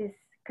project is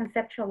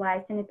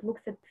conceptualized, and it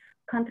looks at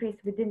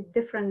countries within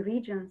different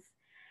regions.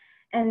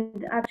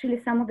 And actually,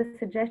 some of the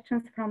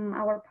suggestions from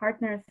our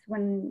partners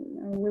when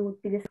we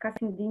would be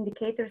discussing the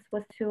indicators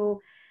was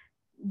to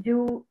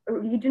do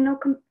regional,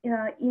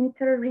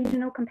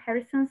 inter-regional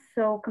comparisons,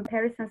 so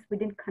comparisons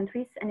within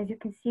countries. And as you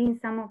can see in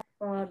some of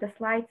the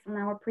slides on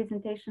our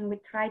presentation, we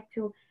tried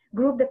to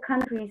group the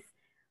countries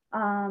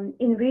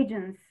in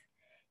regions.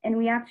 And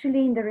we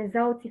actually, in the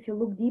results, if you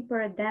look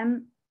deeper at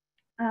them,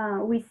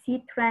 we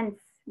see trends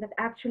that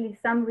actually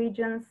some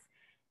regions,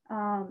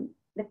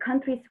 the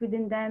countries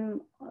within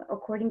them,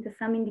 according to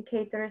some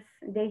indicators,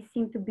 they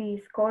seem to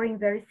be scoring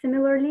very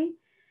similarly,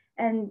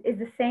 and it's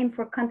the same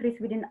for countries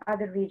within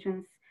other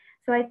regions.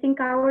 So I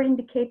think our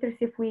indicators,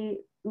 if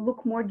we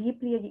look more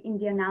deeply in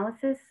the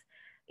analysis,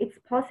 it's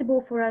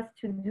possible for us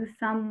to do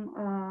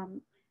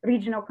some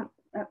regional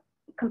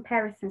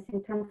comparisons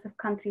in terms of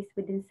countries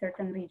within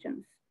certain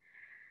regions.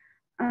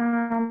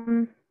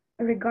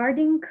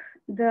 Regarding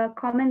the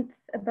comments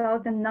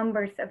about the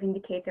numbers of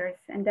indicators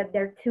and that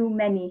there are too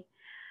many,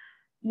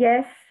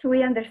 yes,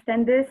 we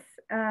understand this.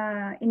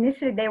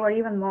 Initially, they were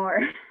even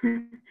more.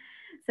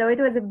 So it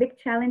was a big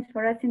challenge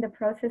for us in the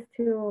process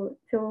to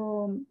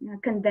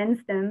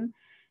condense them.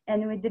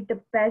 And we did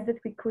the best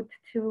that we could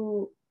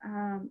to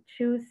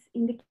choose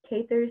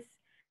indicators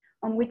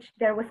on which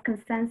there was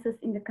consensus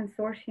in the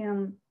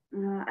consortium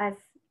as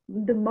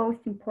the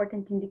most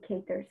important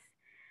indicators.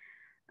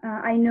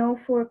 I know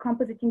for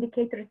composite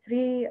indicator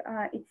 3,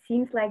 it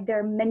seems like there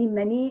are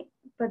many,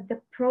 but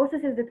the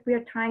processes that we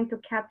are trying to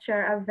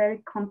capture are very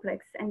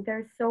complex, and there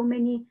are so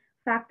many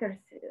factors,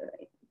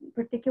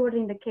 particularly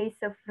in the case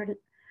of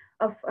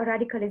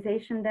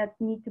radicalization, that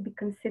need to be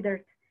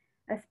considered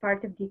as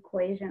part of the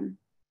equation.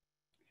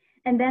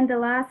 And then the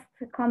last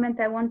comment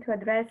I want to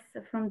address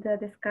from the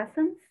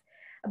discussants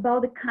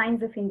about the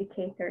kinds of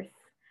indicators.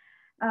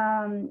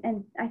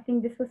 And I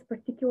think this was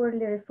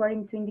particularly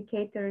referring to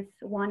indicators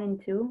 1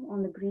 and 2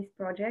 on the Greece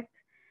project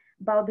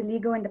about the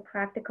legal and the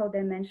practical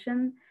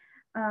dimension.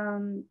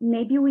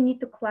 Maybe we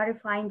need to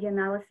clarify in the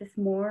analysis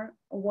more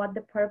what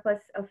the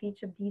purpose of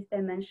each of these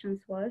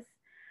dimensions was.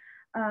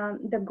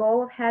 The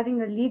goal of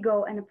having a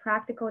legal and a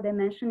practical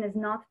dimension is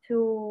not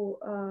to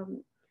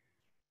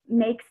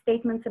make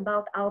statements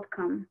about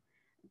outcome.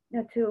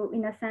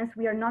 In a sense,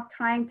 we are not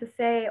trying to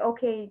say,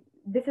 okay,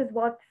 this is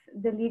what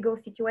the legal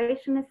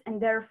situation is, and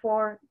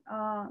therefore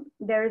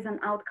there is an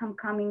outcome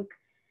coming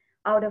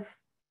out of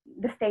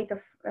the state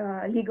of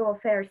legal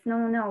affairs.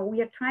 No.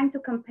 We are trying to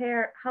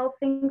compare how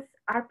things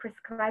are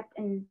prescribed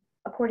and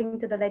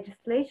according to the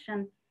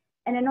legislation.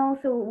 And then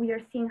also we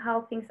are seeing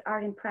how things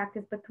are in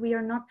practice, but we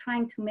are not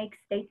trying to make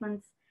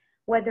statements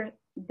whether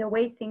the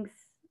way things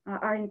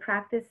are in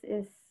practice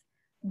is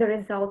the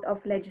result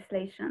of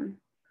legislation.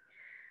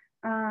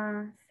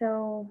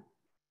 So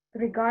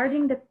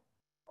regarding the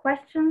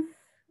questions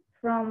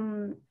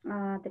from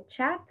the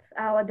chat,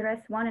 I'll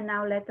address one and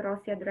I'll let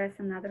Rossi address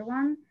another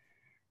one.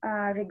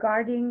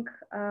 Regarding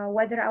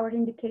whether our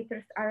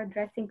indicators are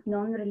addressing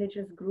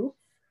non-religious groups.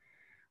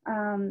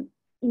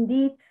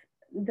 Indeed,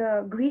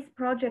 the Greece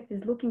project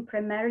is looking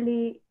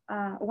primarily,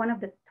 one of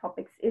the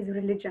topics is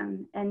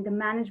religion and the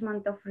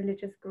management of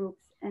religious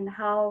groups and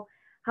how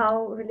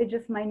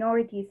religious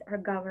minorities are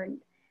governed.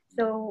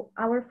 So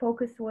our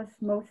focus was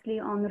mostly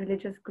on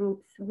religious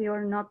groups. We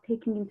are not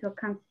taking into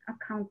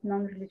account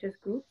non-religious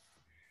groups.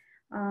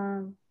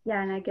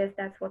 Yeah, and I guess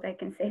that's what I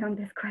can say on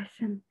this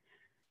question.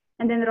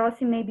 And then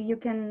Rossi, maybe you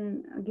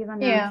can give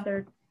an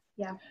answer.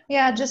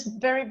 Yeah, just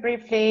very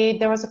briefly,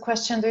 there was a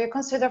question, do you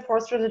consider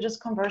forced religious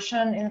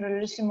conversion in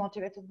religiously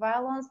motivated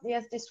violence?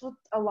 Yes, this would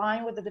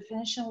align with the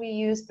definition we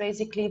use,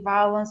 basically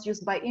violence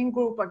used by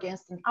in-group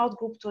against an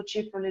out-group to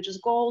achieve religious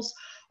goals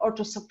or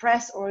to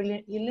suppress or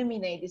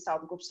eliminate this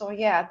out-group. So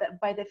yeah,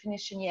 by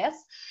definition, yes.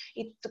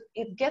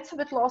 It gets a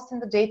bit lost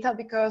in the data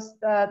because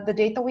the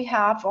data we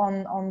have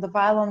on the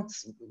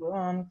violence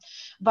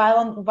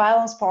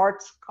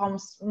part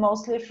comes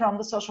mostly from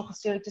the social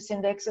hostilities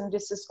index, and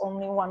this is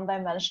only one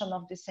dimension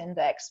of this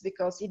index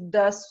because it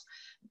does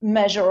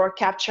measure or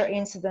capture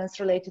incidents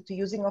related to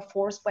using of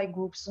force by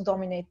groups to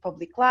dominate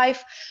public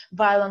life,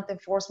 violent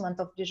enforcement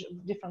of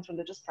different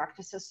religious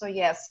practices. So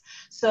yes,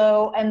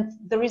 so, and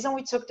the reason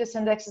we took this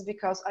index is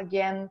because,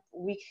 again,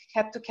 we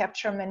had to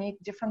capture many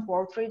different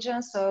world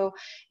regions. So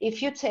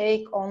if you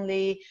take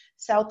only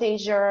South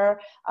Asia,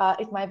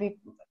 it might be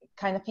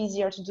kind of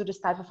easier to do this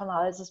type of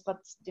analysis, but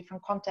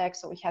different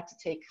context. So we had to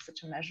take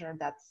such a measure.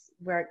 That's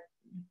where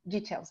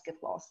details get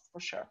lost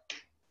for sure.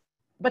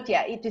 But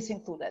yeah, it is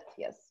included,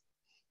 yes.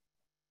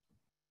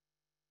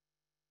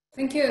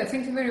 Thank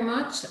you very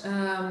much.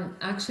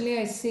 Actually,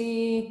 I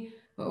see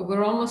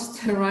we're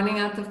almost running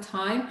out of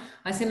time.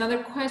 I see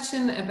another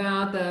question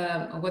about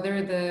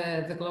whether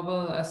the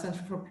Global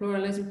Center for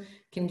Pluralism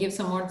can give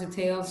some more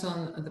details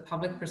on the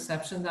public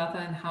perception data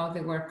and how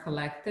they were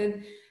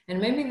collected. And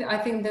maybe I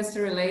think this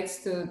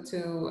relates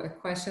to a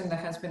question that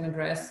has been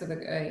addressed to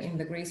in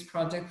the Greece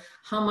project,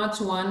 how much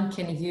one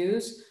can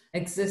use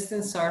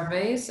existing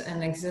surveys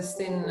and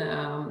existing,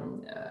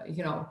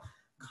 you know,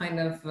 kind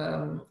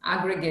of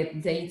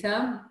aggregate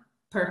data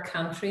per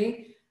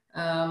country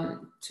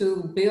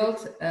to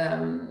build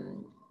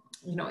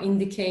you know,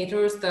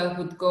 indicators that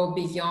would go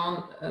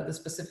beyond the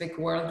specific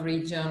world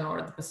region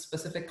or the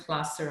specific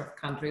cluster of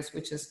countries,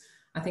 which is,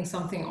 I think,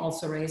 something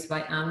also raised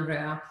by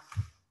Andrea.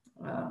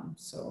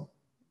 So,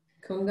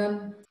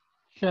 Kundan?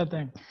 Sure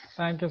thing.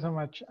 Thank you so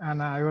much.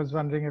 And I was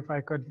wondering if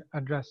I could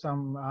address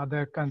some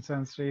other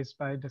concerns raised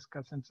by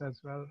discussants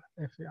as well,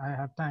 if I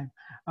have time.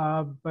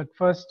 But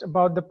first,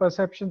 about the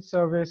perception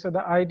survey. So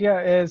the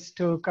idea is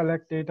to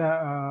collect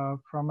data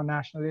from a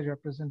nationally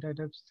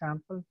representative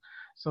sample.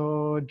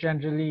 So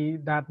generally,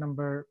 that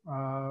number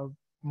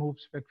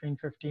moves between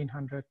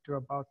 1,500 to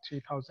about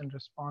 3,000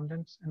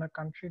 respondents in a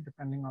country,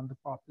 depending on the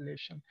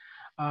population.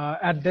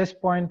 At this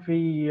point,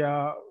 we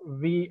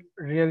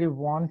really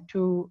want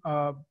to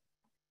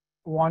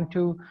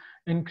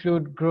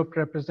include group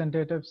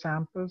representative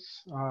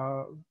samples,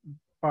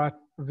 but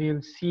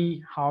we'll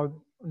see how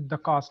the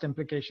cost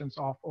implications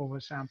of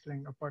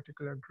oversampling a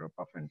particular group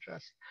of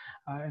interest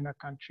in a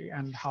country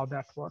and how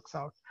that works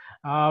out.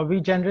 We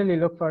generally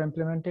look for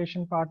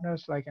implementation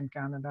partners, like in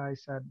Canada, I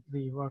said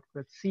we worked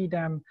with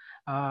CDEM.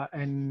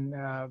 In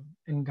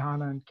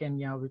Ghana and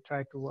Kenya, we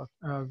try to work,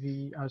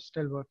 we are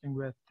still working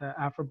with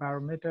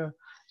Afrobarometer.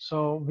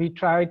 So we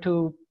try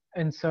to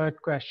insert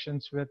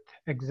questions with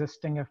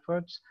existing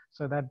efforts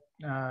so that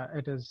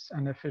it is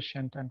an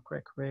efficient and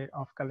quick way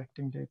of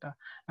collecting data.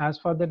 As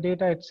for the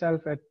data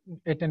itself,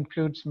 it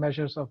includes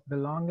measures of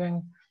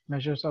belonging,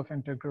 measures of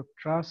intergroup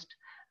trust,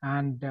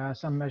 and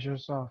some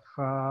measures of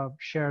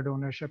shared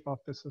ownership of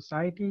the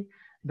society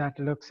that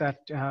looks at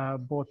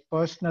both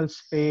personal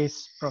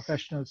space,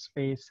 professional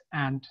space,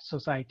 and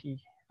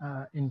society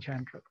in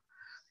general.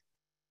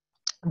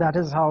 That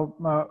is how,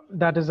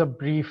 that is a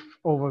brief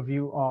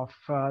overview of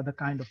the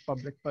kind of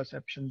public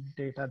perception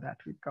data that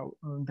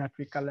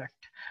we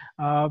collect.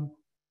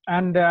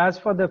 And as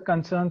for the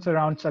concerns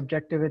around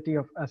subjectivity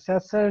of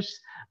assessors,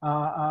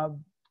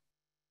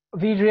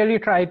 we really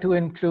try to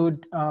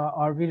include,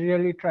 or we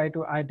really try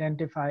to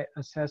identify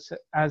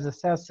as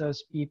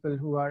assessors people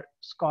who are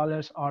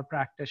scholars or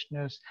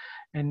practitioners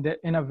in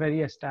a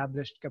very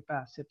established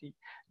capacity.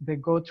 They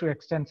go through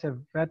extensive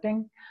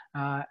vetting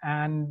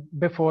and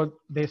before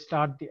they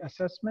start the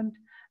assessment.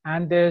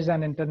 And there's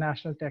an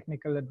international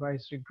technical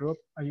advisory group.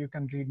 You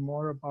can read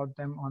more about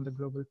them on the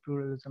Global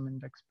Pluralism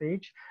Index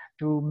page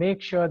to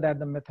make sure that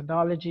the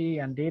methodology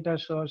and data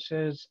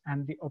sources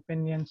and the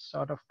opinions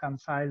sort of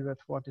coincide with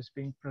what is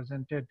being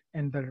presented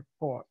in the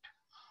report.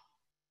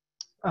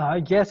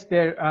 Yes,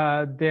 there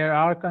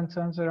are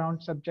concerns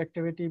around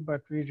subjectivity, but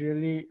we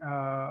really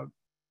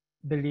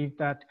believe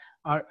that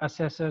our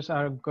assessors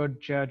are a good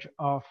judge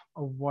of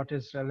what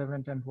is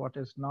relevant and what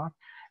is not.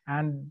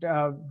 And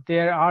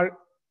there are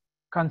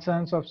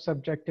concerns of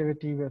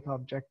subjectivity with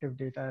objective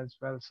data as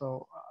well.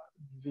 So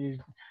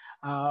we,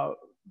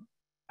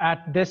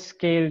 at this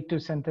scale, to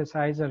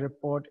synthesize a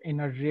report in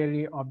a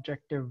really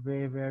objective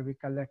way where we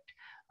collect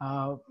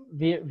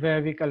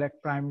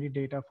primary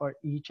data for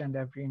each and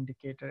every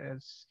indicator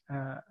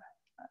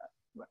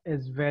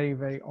is very,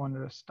 very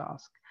onerous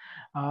task.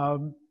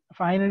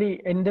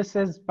 Finally,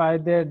 indices by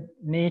their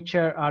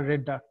nature are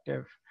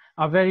reductive,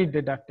 are very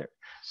deductive.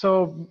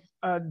 So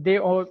they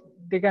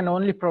can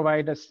only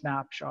provide a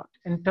snapshot.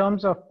 In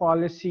terms of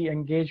policy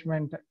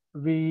engagement,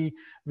 we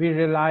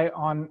rely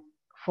on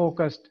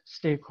focused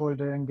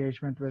stakeholder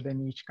engagement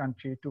within each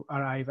country to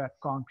arrive at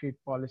concrete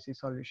policy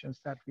solutions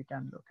that we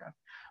can look at.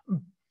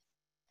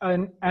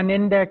 An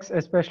index,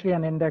 especially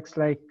an index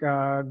like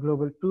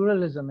Global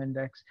Pluralism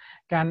Index,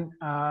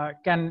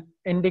 can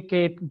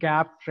indicate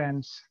gap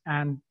trends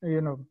and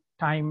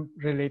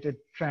time-related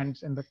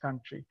trends in the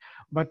country.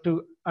 But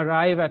to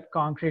arrive at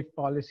concrete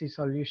policy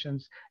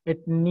solutions,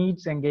 it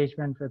needs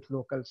engagement with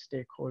local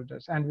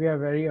stakeholders. And we are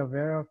very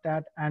aware of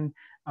that. And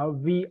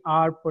we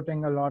are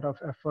putting a lot of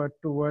effort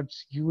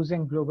towards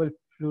using Global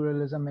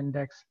Pluralism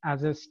Index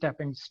as a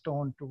stepping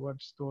stone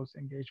towards those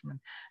engagement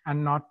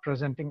and not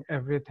presenting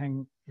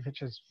everything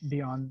which is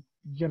beyond,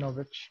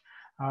 which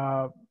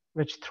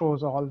which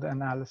throws all the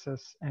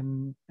analysis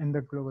in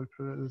the Global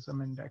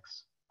Pluralism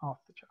Index off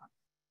the chart.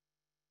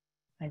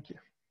 Thank you.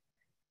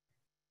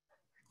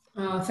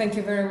 Thank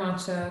you very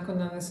much,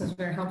 Kundan. This is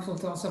very helpful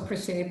to also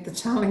appreciate the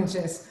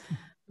challenges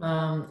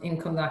in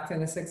conducting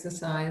this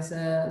exercise.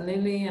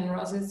 Lily and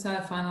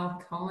Rosita,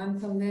 final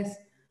comment on this?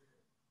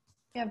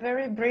 Yeah,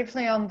 very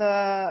briefly on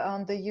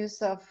the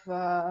use of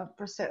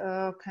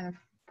kind of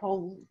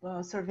poll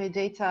survey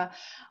data.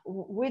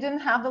 We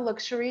didn't have the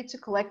luxury to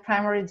collect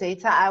primary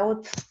data. I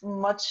would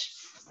much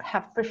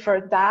have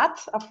preferred that,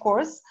 of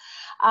course.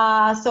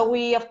 So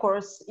we, of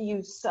course,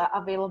 use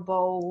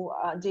available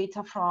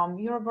data from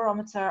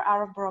Eurobarometer,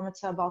 Arab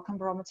Barometer, Balkan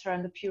Barometer,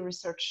 and the Pew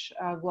Research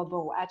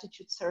Global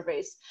Attitude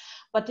Surveys.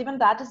 But even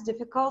that is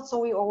difficult, so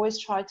we always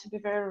try to be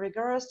very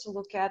rigorous to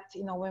look at,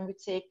 when we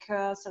take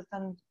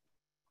certain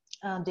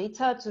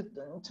data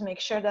to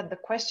make sure that the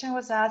question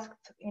was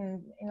asked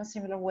in a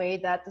similar way,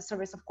 that the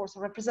surveys, of course,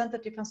 are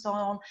representative and so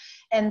on,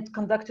 and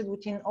conducted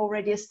within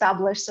already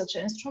established such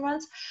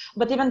instruments.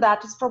 But even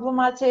that is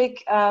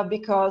problematic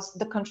because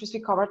the countries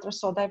we covered are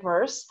so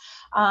diverse.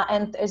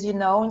 And as you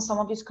know, in some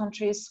of these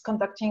countries,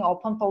 conducting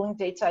open polling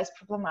data is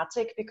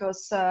problematic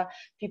because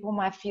people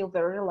might feel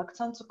very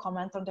reluctant to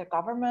comment on their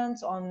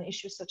government on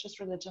issues such as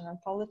religion and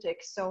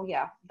politics. So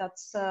yeah,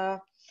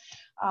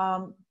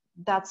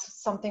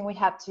 that's something we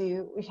had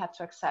to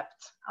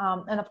accept,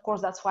 and of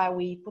course that's why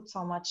we put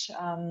so much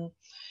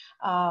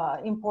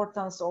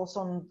importance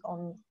also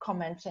on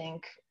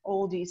commenting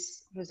all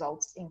these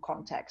results in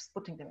context,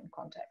 putting them in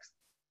context.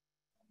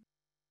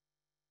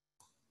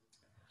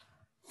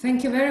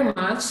 Thank you very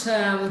much.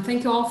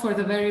 Thank you all for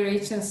the very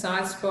rich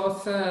insights,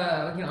 both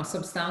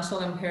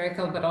substantial,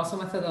 empirical, but also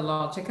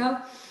methodological.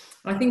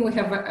 I think we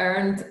have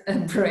earned a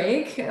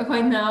break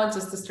right now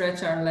just to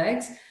stretch our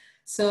legs.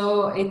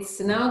 So it's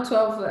now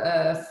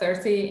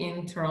 12:30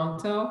 in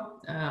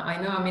Toronto.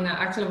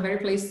 Actually, I'm very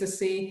pleased to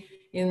see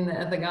in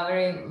the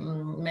gallery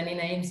many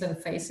names and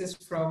faces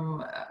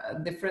from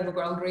different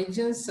world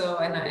regions. So,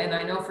 and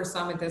I know for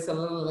some it is a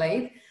little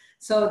late.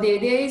 So the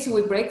idea is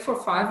we break for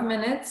 5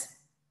 minutes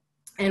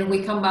and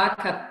we come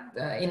back at,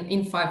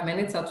 in 5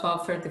 minutes at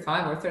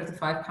 12:35 or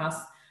 35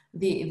 past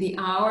the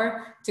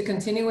hour to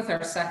continue with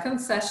our second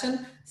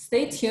session.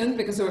 Stay tuned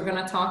because we're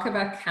going to talk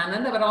about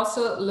Canada, but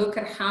also look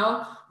at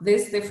how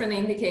these different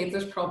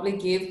indicators probably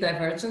give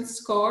divergent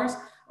scores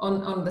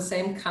on the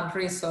same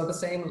countries, so the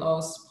same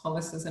laws,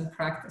 policies, and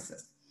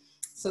practices.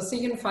 So see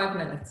you in 5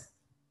 minutes.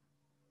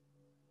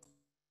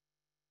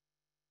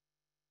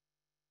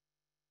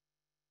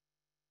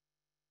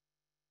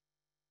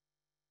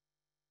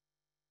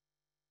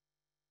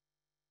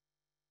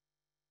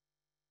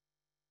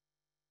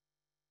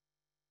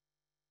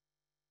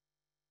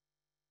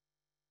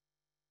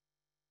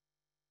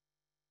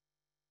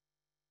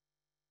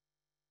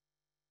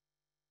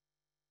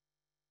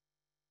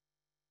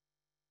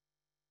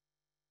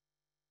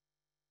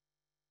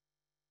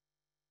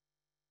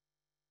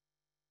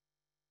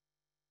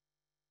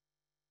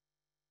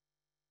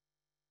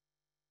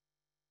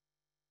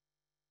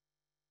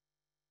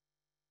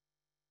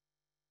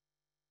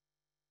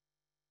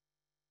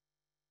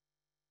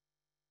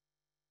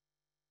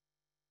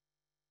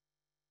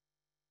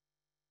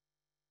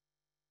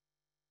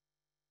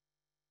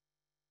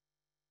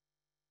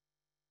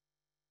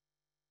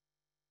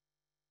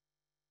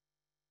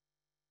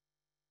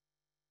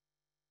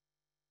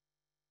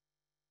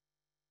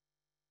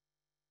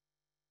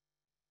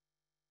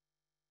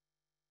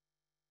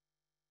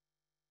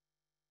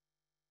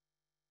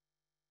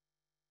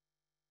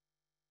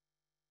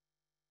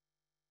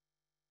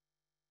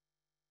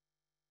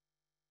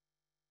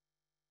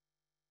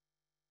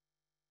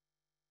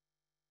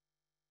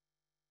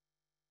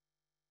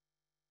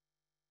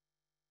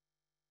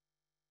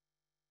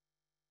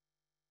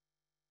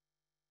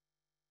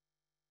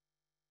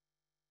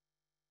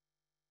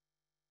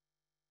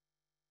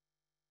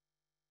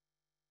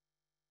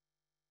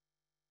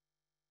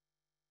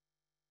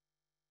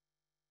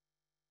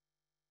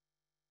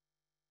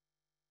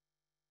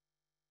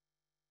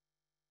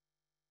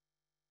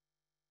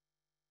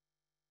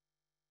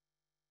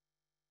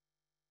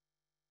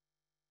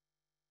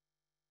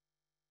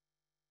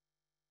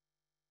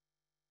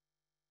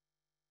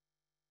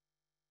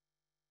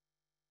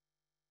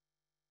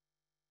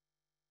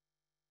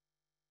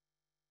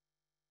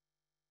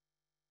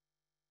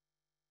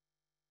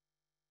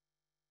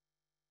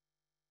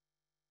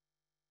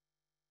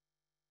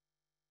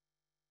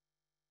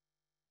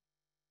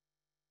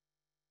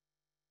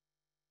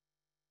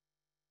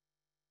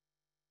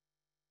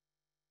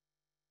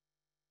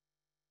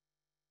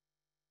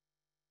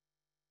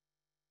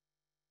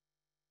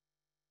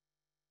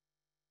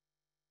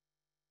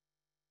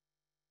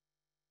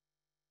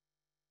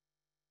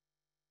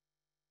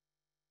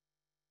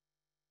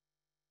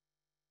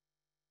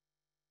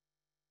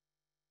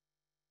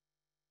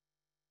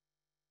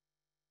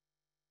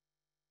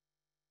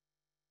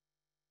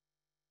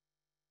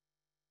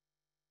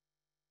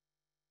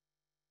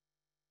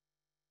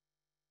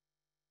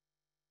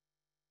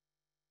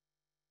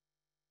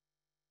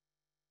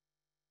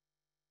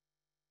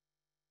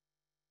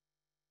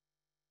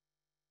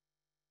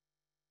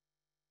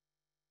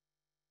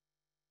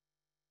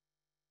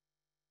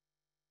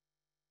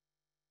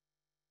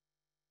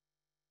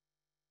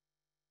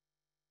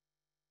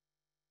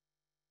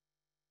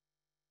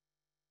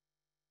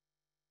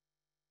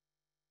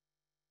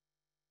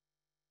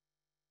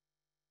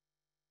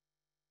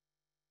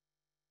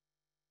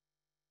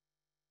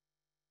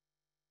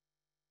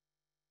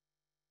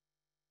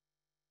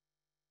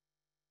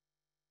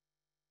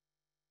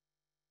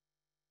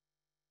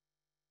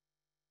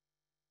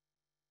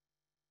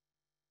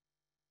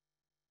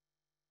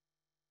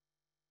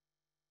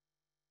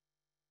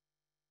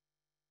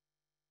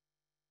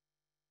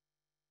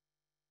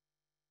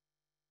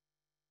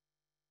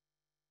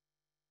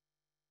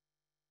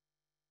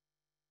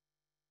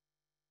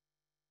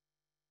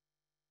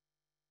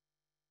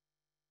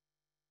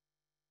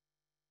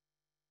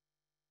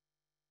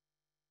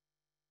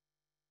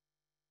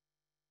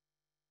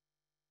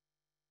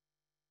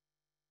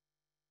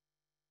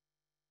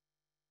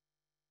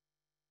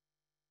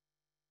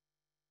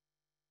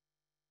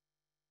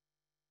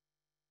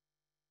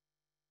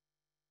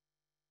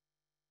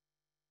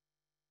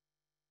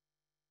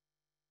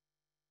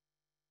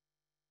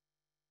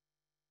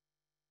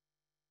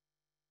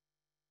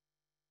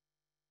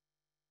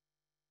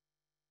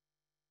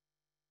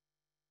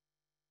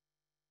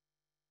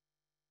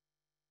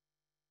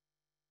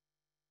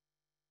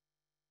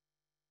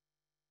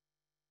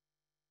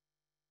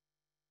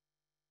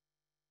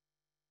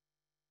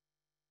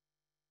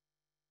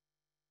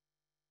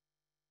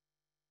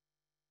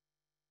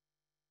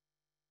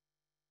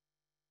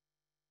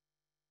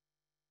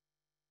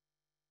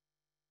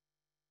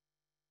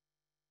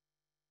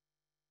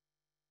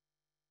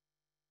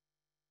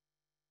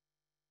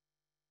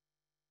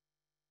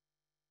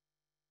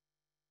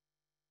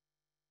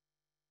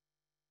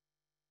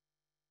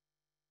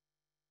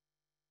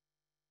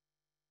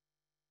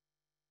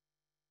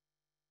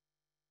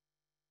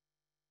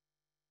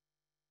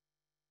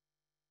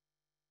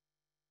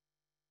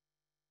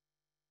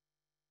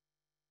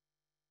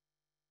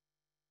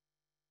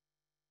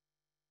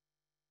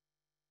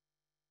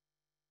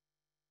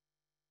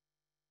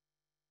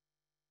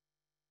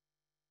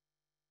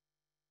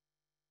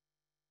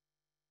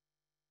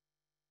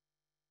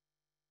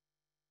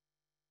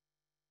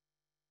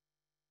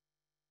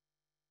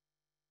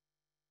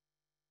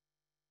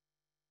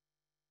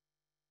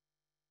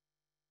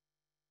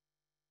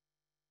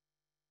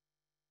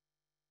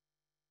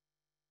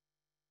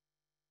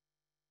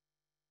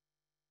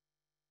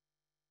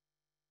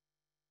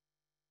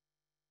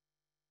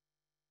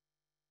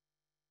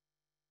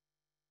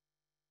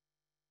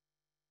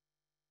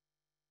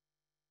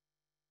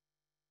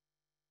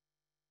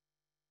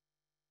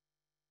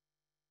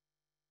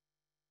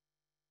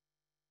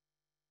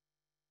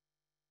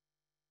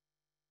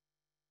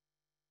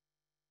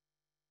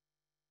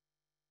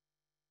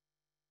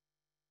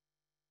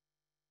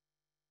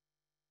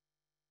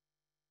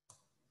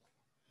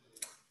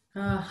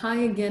 Hi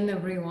again,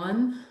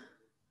 everyone.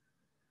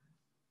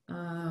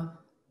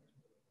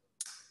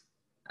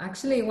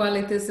 Actually, while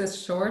it is a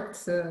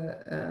short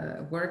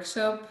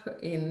workshop,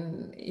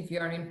 if you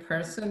are in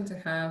person, to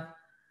have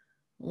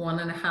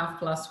 1.5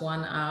 plus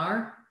 1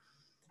 hour.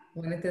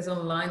 When it is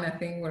online, I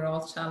think we're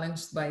all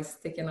challenged by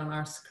sticking on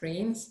our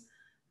screens.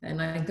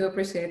 And I do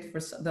appreciate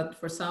that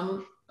for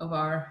some of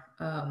our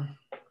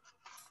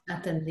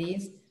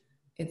attendees,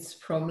 it's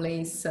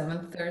probably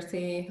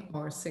 7:30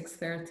 or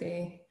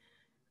 6:30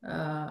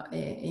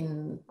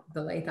 in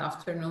the late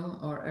afternoon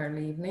or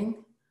early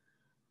evening.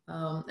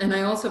 And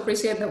I also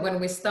appreciate that when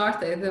we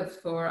started,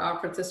 for our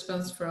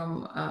participants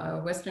from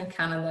Western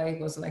Canada, it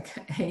was like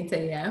 8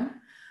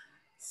 a.m.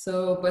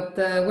 So, but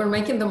we're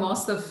making the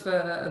most of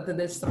the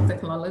digital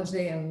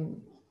technology,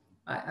 and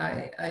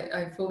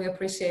I fully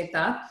appreciate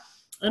that.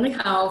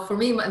 Anyhow, for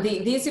me,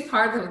 the easy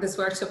part of this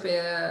workshop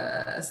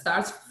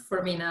starts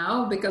for me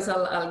now, because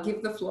I'll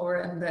give the floor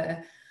and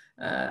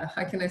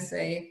how can I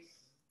say,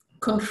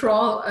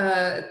 control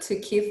to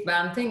Keith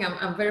Banting.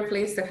 I'm very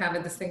pleased to have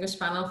a distinguished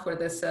panel for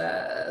this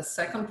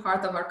second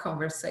part of our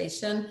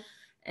conversation.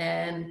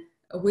 And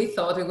we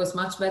thought it was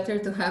much better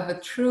to have a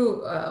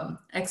true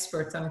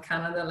expert on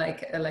Canada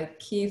like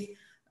Keith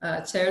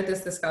chair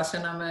this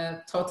discussion. I'm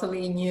a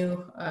totally new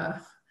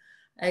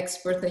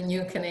expert, a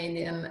new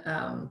Canadian.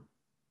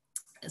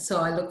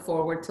 So I look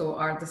forward to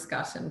our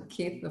discussion.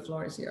 Keith, the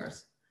floor is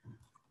yours.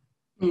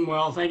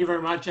 Well, thank you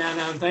very much,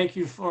 Anna, and thank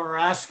you for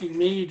asking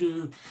me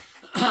to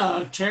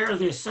chair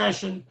this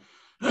session.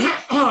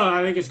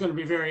 I think it's going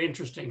to be very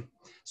interesting.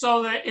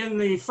 So in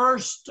the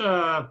first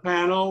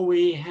panel,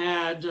 we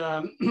had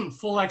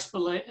full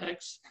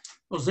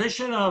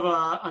exposition of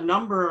a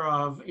number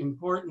of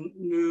important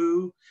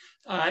new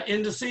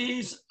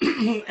indices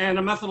and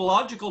a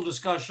methodological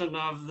discussion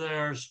of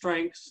their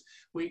strengths,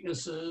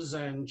 weaknesses,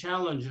 and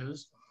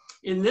challenges.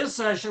 In this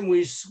session,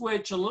 we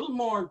switch a little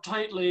more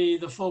tightly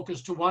the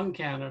focus to one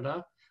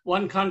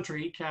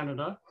country,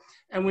 Canada,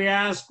 and we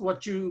ask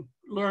what you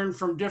learned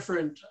from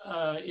different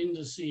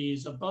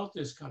indices about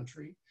this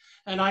country.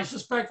 And I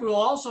suspect we'll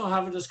also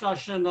have a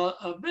discussion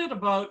a bit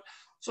about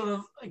sort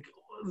of like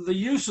the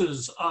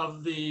uses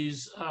of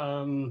these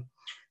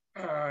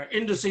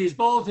indices,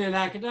 both in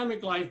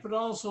academic life, but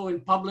also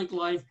in public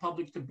life,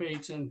 public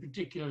debates, and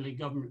particularly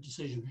government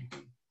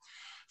decision-making.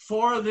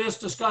 For this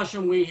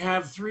discussion, we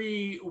have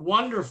three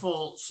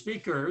wonderful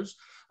speakers.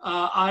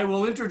 I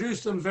will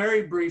introduce them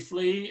very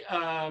briefly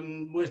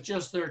with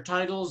just their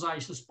titles. I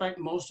suspect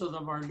most of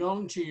them are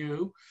known to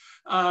you.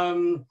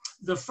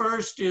 The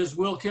first is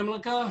Will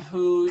Kimlicka,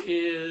 who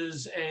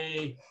is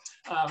a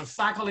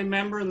faculty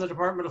member in the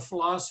Department of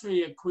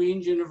Philosophy at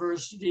Queen's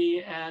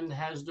University and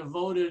has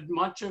devoted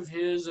much of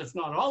his, if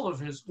not all of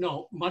his,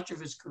 no, much of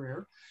his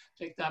career,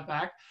 take that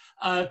back,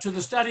 to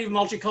the study of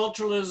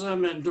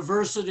multiculturalism and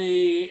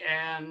diversity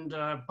and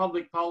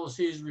public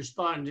policies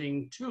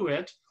responding to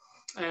it.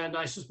 And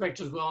I suspect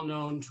is well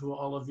known to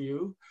all of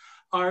you.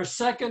 Our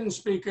second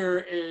speaker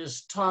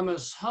is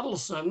Thomas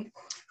Huddleston,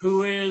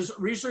 who is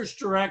research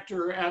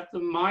director at the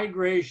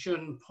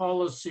Migration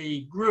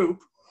Policy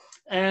Group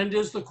and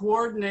is the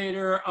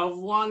coordinator of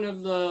one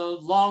of the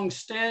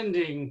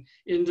long-standing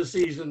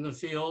indices in the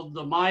field,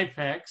 the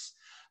MIPEX.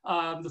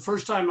 The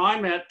first time I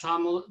met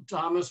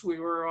Thomas, we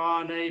were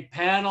on a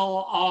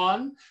panel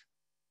on,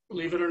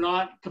 believe it or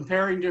not,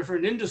 comparing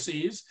different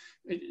indices.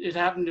 It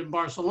happened in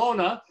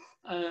Barcelona,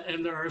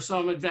 and there are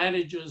some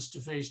advantages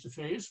to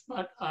face-to-face.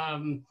 But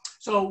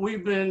so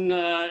we've been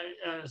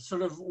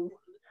sort of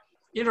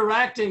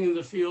interacting in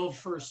the field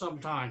for some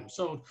time.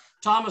 So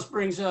Thomas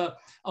brings a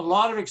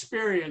lot of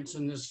experience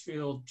in this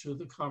field to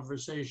the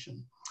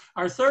conversation.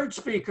 Our third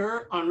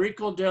speaker,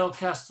 Enrico del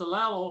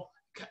Castello,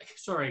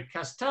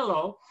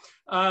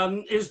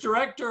 is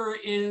director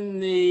in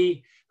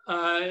the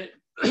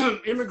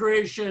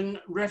Immigration,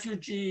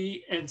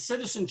 Refugee, and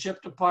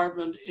Citizenship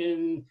Department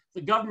in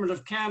the Government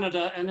of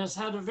Canada and has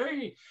had a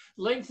very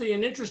lengthy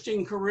and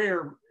interesting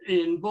career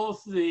in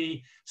both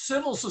the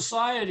civil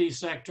society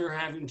sector,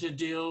 having to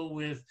deal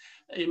with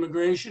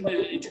immigration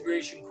and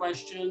integration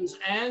questions,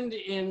 and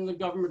in the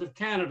Government of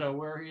Canada,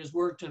 where he has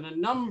worked in a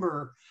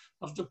number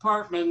of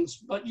departments,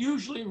 but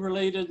usually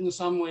related in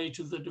some way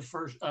to the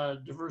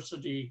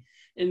diversity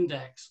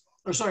index,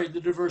 or sorry,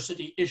 the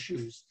diversity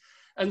issues.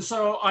 And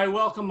so I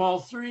welcome all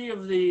three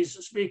of these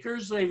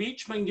speakers. They've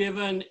each been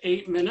given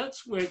 8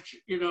 minutes, which,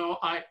 you know,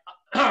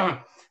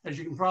 as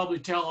you can probably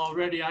tell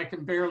already, I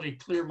can barely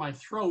clear my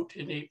throat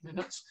in 8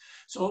 minutes.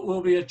 So it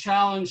will be a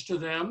challenge to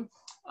them,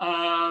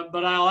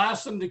 but I'll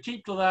ask them to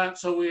keep to that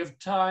so we have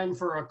time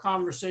for a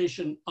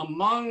conversation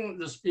among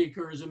the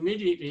speakers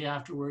immediately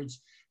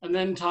afterwards, and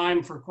then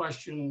time for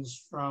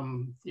questions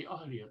from the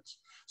audience.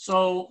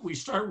 So we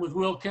start with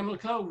Will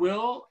Kimlicka.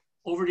 Will,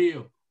 over to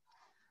you.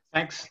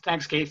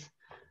 Thanks, Keith.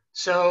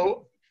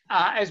 So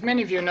as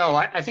many of you know,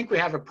 I think we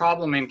have a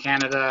problem in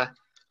Canada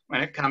when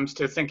it comes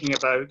to thinking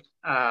about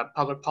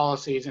public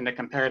policies in a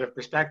comparative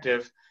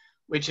perspective,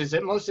 which is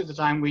that most of the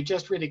time we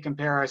just really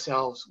compare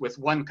ourselves with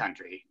one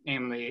country,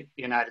 namely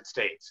the United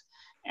States.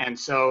 And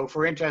so if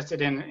we're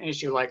interested in an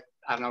issue like,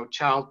 I don't know,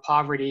 child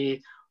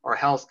poverty or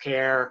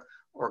healthcare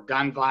or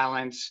gun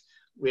violence,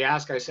 we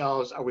ask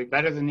ourselves, are we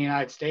better than the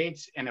United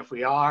States? And if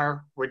we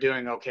are, we're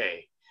doing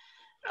okay.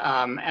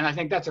 And I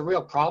think that's a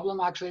real problem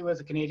actually with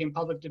the Canadian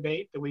public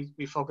debate, that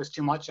we focus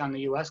too much on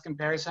the US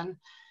comparison.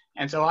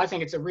 And so I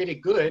think it's really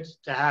good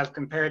to have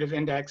comparative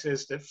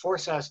indexes that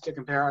force us to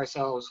compare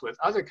ourselves with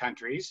other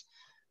countries,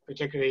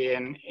 particularly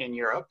in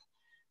Europe.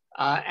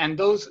 And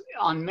those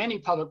on many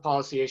public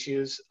policy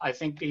issues, I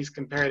think these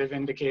comparative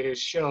indicators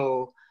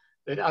show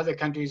that other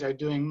countries are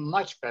doing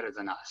much better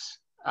than us.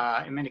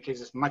 In many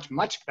cases, much,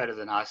 much better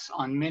than us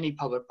on many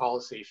public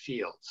policy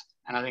fields.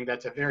 And I think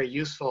that's a very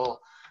useful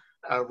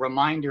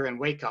reminder and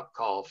wake-up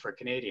call for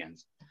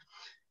Canadians.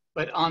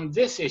 But on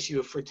this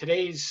issue, for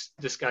today's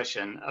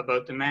discussion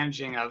about the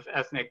managing of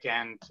ethnic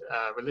and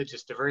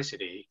religious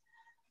diversity,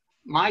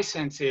 my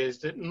sense is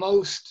that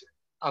most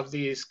of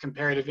these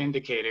comparative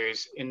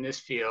indicators in this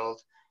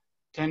field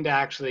tend to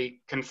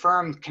actually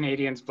confirm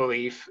Canadians'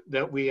 belief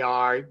that we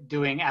are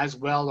doing as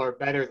well or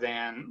better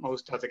than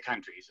most other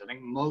countries. I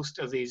think most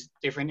of these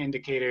different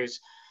indicators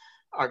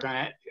are going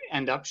to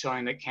end up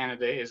showing that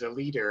Canada is a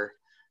leader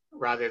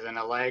rather than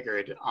a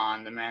laggard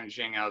on the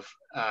managing of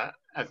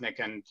ethnic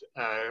and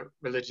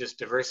religious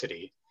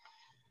diversity.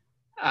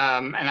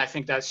 And I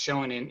think that's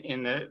shown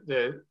in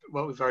the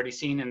what we've already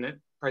seen in the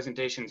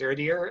presentations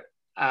earlier.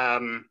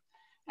 And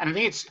I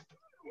think it's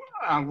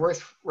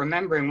worth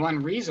remembering one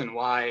reason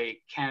why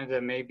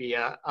Canada may be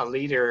a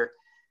leader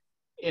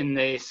in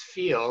this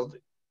field,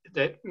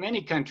 that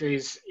many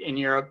countries in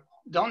Europe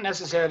don't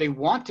necessarily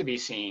want to be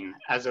seen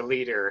as a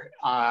leader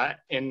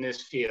in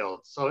this field.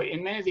 So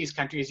in many of these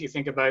countries, you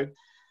think about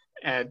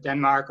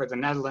Denmark or the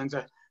Netherlands,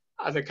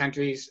 other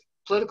countries,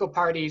 political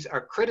parties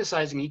are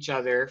criticizing each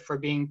other for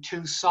being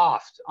too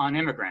soft on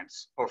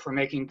immigrants or for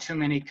making too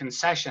many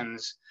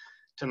concessions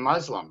to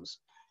Muslims.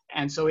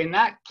 And so in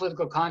that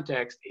political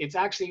context,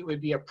 it would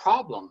be a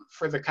problem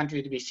for the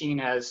country to be seen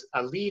as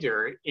a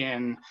leader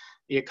in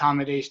the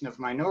accommodation of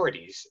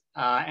minorities.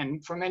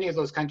 And for many of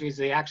those countries,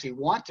 they actually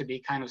want to be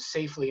kind of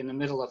safely in the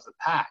middle of the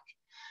pack.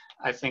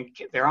 I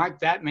think there aren't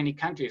that many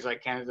countries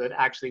like Canada that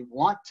actually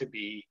want to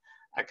be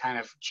a kind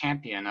of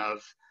champion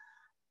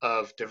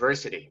of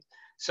diversity.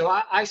 So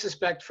I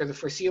suspect for the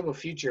foreseeable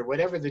future,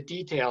 whatever the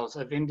details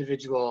of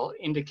individual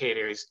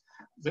indicators,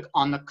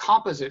 on the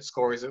composite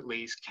scores at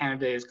least,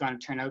 Canada is going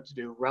to turn out to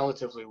do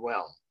relatively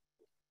well.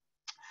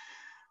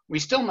 We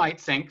still might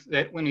think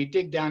that when we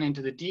dig down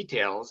into the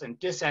details and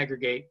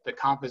disaggregate the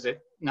composite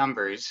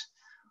numbers,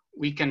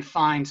 we can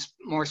find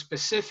more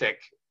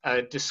specific,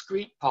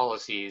 discrete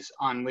policies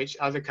on which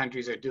other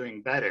countries are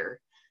doing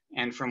better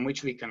and from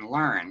which we can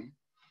learn.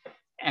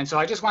 And so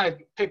I just want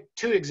to pick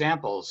two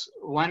examples,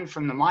 one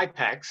from the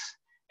MIPEX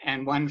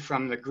and one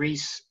from the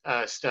Greece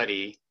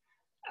study,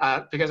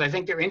 because I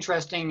think they're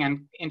interesting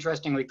and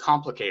interestingly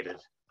complicated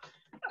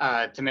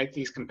to make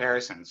these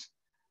comparisons.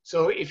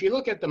 So if you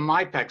look at the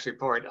MIPEX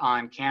report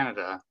on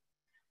Canada,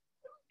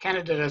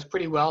 Canada does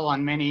pretty well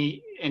on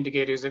many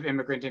indicators of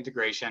immigrant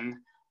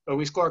integration, but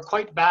we score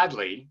quite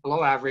badly,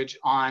 below average,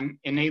 on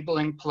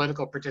enabling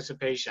political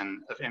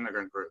participation of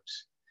immigrant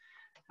groups.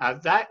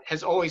 That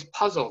has always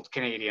puzzled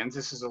Canadians.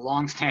 This is a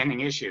long-standing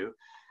issue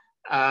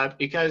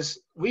because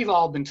we've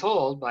all been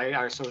told by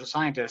our social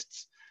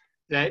scientists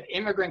that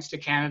immigrants to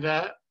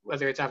Canada,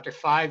 whether it's after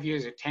 5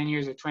 years or 10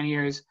 years or 20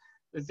 years,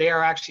 that they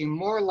are actually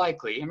more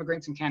likely,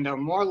 immigrants in Canada are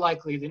more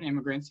likely than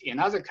immigrants in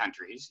other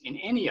countries, in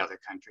any other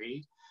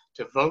country,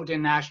 to vote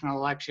in national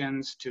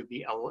elections, to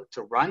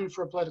run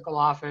for political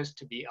office,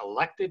 to be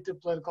elected to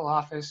political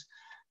office.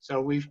 So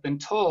we've been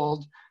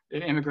told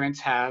that immigrants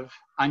have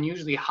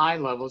unusually high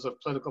levels of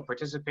political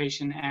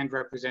participation and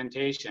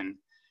representation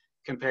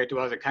compared to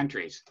other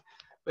countries.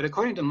 But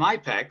according to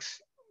MIPEX,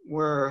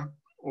 we're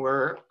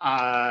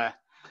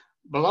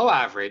below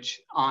average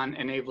on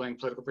enabling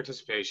political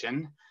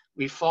participation.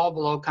 We fall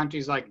below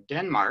countries like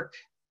Denmark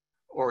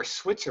or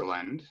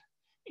Switzerland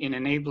in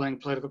enabling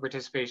political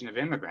participation of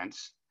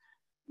immigrants,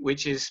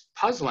 which is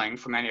puzzling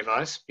for many of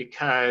us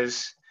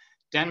because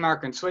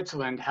Denmark and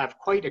Switzerland have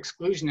quite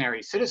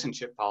exclusionary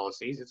citizenship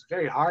policies. It's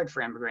very hard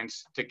for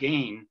immigrants to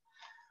gain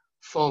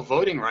full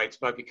voting rights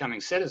by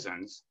becoming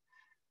citizens.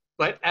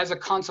 But as a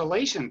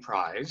consolation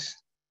prize,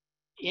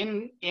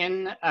 in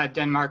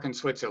Denmark and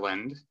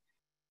Switzerland,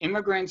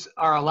 immigrants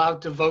are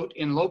allowed to vote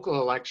in local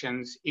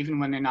elections even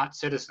when they're not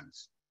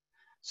citizens.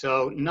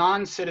 So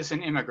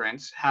non-citizen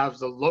immigrants have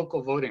the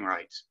local voting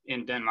rights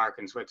in Denmark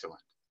and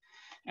Switzerland.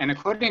 And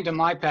according to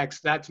MIPEX,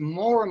 that's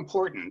more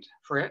important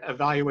for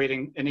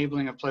evaluating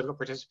enabling of political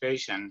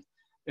participation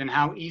than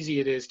how easy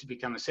it is to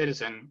become a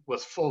citizen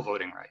with full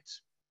voting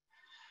rights.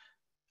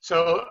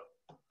 So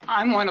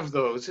I'm one of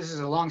those, this is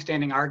a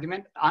long-standing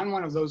argument, I'm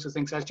one of those who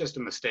thinks that's just a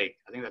mistake.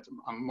 I think that's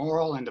a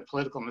moral and a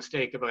political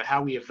mistake about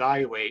how we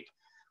evaluate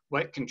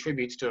what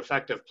contributes to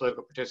effective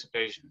political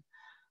participation.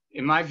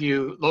 In my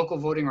view, local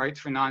voting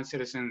rights for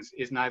non-citizens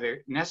is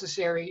neither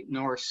necessary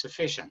nor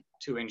sufficient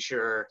to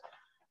ensure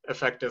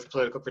effective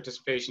political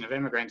participation of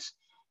immigrants.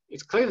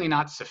 it's clearly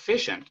not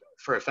sufficient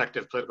for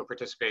effective political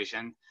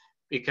participation,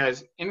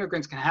 because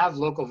immigrants can have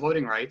local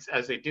voting rights,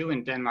 as they do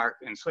in Denmark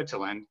and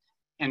Switzerland,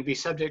 and be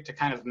subject to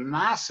kind of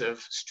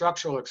massive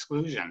structural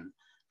exclusion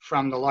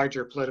from the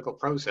larger political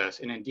process,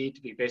 and indeed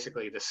to be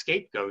basically the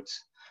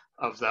scapegoats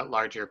of that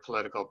larger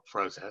political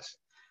process.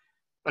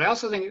 But I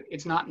also think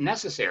it's not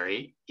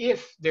necessary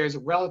if there's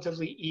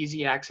relatively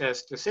easy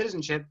access to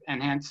citizenship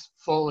and hence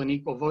full and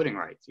equal voting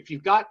rights. If you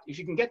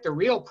can get the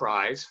real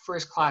prize,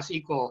 first class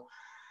equal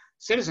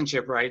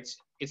citizenship rights,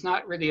 it's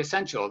not really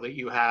essential that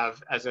you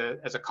have as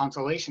a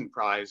consolation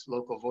prize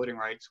local voting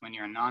rights when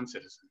you're a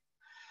non-citizen.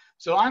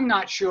 So I'm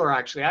not sure,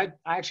 actually. I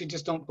actually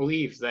just don't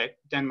believe that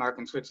Denmark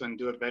and Switzerland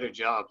do a better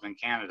job than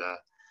Canada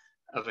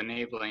of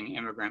enabling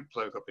immigrant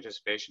political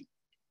participation.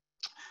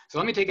 So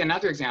let me take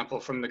another example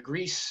from the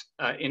Greece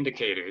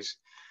indicators.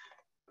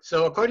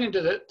 So according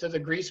to the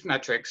Greece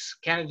metrics,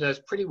 Canada does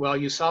pretty well.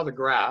 You saw the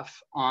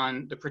graph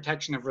on the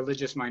protection of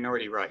religious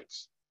minority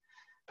rights.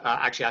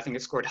 Actually, I think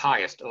it scored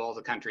highest of all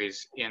the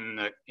countries in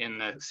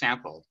the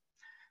sample.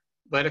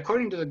 But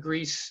according to the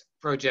Greece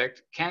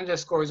project, Canada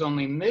scores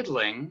only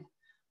middling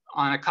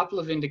on a couple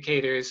of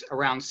indicators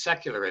around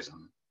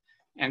secularism.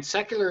 And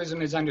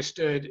secularism is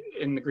understood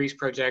in the Greece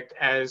project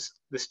as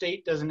the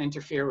state doesn't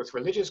interfere with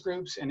religious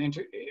groups, and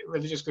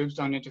religious groups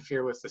don't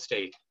interfere with the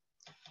state.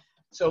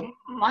 So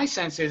my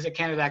sense is that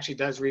Canada actually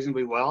does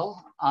reasonably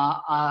well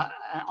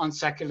on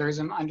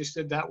secularism,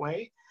 understood that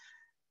way.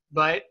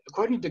 But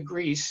according to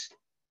Greece,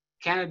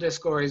 Canada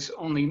scores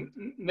only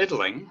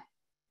middling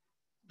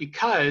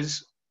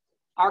because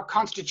our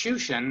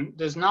constitution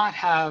does not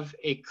have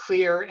a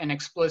clear and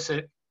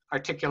explicit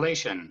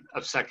articulation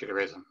of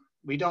secularism.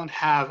 We don't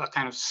have a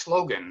kind of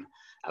slogan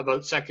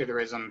about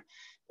secularism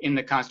in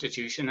the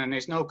Constitution, and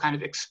there's no kind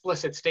of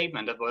explicit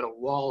statement about a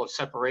wall of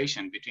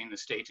separation between the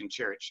state and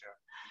church.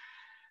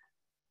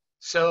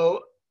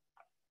 So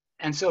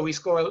we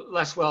score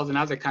less well than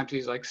other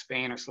countries like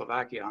Spain or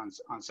Slovakia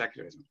on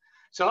secularism.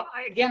 So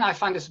again, I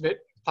find this a bit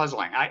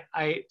puzzling.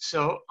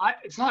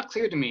 It's not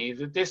clear to me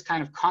that this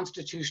kind of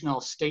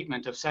constitutional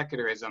statement of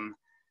secularism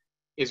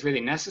is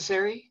really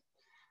necessary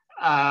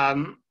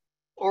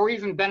or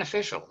even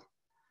beneficial.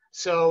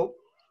 So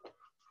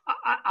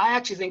I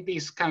actually think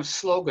these kind of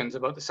slogans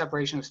about the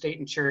separation of state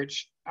and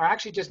church are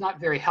actually just not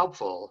very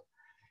helpful.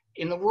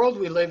 In the world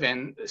we live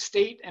in,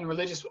 state and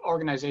religious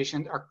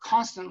organizations are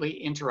constantly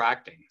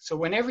interacting. So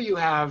whenever you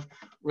have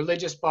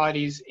religious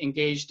bodies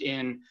engaged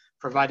in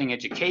providing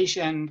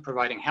education,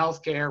 providing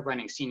healthcare,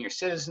 running senior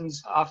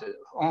citizens'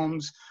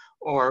 homes,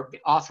 or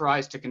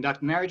authorized to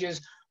conduct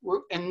marriages,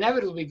 we're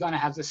inevitably going to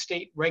have the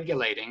state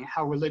regulating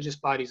how religious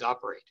bodies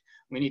operate.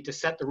 We need to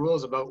set the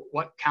rules about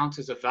what counts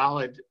as a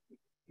valid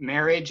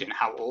marriage and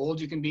how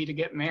old you can be to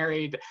get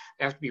married.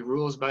 There have to be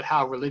rules about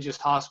how religious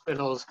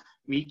hospitals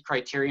meet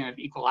criterion of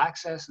equal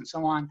access and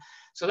so on.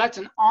 So that's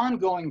an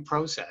ongoing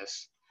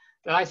process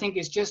that I think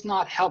is just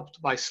not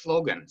helped by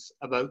slogans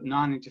about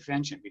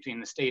non-intervention between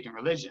the state and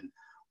religion.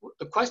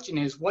 The question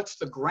is, what's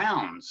the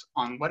grounds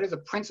on, what are the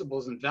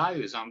principles and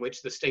values on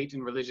which the state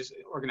and religious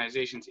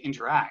organizations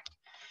interact?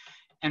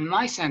 And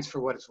my sense, for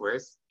what it's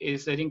worth,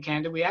 is that in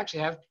Canada, we actually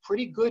have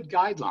pretty good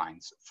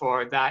guidelines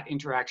for that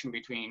interaction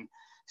between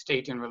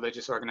state and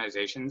religious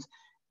organizations.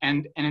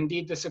 And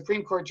indeed, the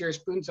Supreme Court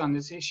jurisprudence on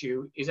this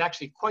issue is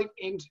actually quite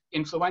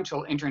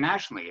influential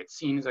internationally. It's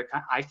seen as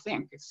I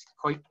think it's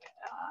quite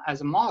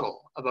as a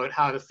model about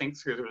how to think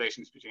through the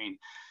relations between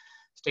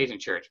state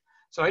and church.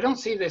 So I don't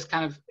see this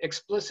kind of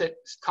explicit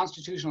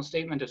constitutional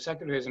statement of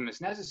secularism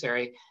as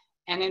necessary.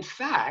 And in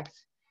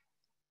fact,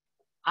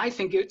 I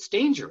think it's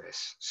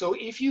dangerous. So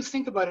if you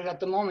think about it at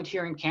the moment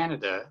here in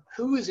Canada,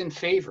 who is in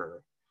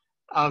favor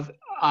of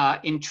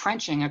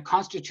entrenching a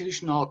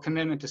constitutional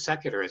commitment to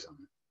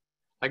secularism?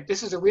 Like,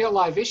 this is a real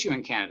live issue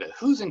in Canada.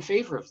 Who's in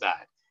favor of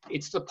that?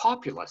 It's the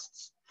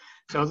populists.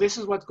 So this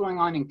is what's going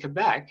on in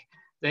Quebec.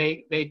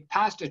 They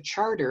passed a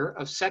charter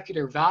of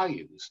secular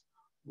values.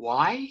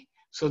 Why?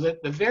 So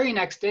that the very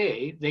next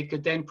day, they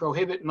could then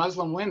prohibit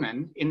Muslim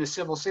women in the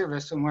civil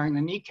service from wearing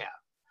the niqab.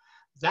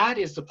 That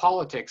is the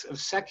politics of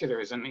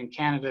secularism in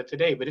Canada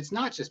today, but it's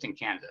not just in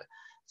Canada.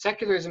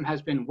 Secularism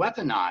has been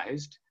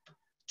weaponized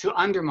to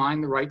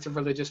undermine the rights of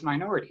religious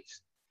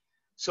minorities.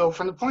 So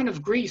from the point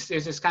of Greece,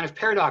 there's this kind of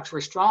paradox.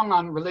 We're strong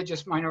on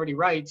religious minority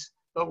rights,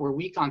 but we're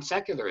weak on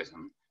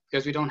secularism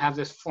because we don't have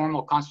this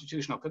formal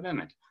constitutional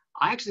commitment.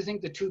 I actually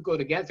think the two go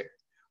together.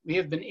 We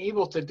have been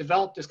able to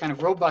develop this kind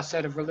of robust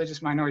set of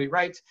religious minority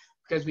rights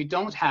because we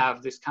don't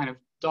have this kind of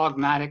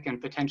dogmatic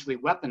and potentially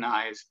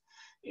weaponized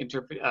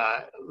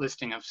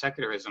listing of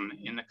secularism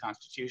in the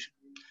Constitution.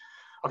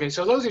 Okay,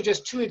 so those are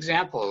just two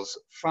examples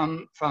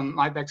from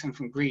IBEX and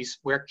from Greece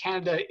where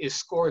Canada is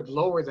scored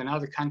lower than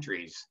other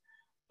countries,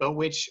 but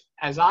which,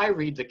 as I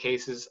read the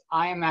cases,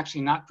 I am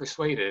actually not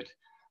persuaded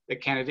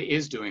that Canada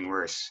is doing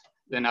worse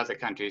than other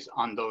countries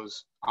on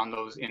those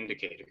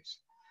indicators.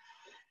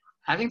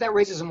 I think that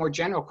raises a more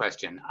general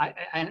question,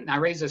 and I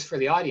raise this for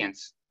the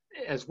audience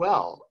as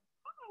well.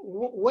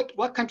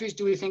 what countries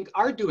do we think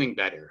are doing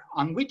better?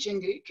 On which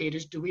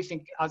indicators do we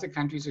think other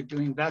countries are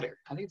doing better?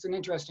 I think it's an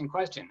interesting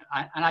question.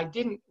 And I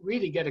didn't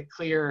really get a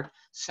clear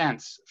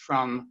sense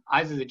from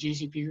either the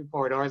GCP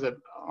report or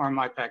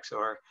MIPEX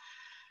or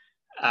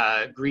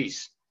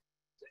Greece,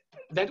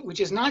 which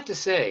is not to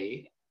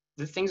say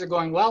that things are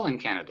going well in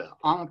Canada.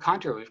 On the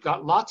contrary, we've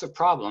got lots of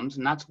problems,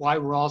 and that's why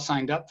we're all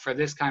signed up for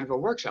this kind of a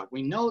workshop.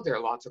 We know there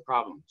are lots of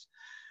problems.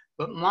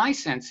 But my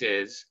sense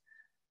is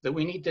that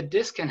we need to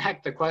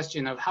disconnect the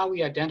question of how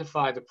we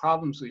identify the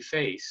problems we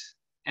face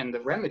and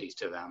the remedies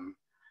to them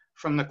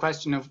from the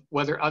question of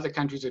whether other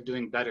countries are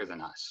doing better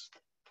than us.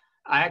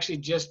 I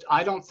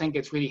don't think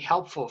it's really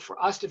helpful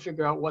for us to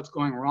figure out what's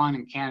going wrong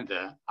in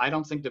Canada. I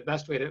don't think the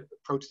best way to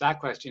approach that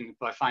question is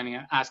by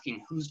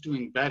asking who's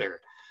doing better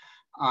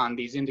on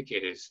these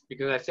indicators,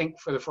 because I think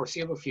for the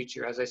foreseeable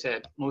future, as I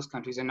said, most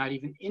countries are not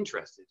even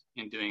interested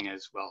in doing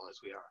as well as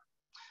we are.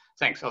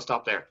 Thanks, I'll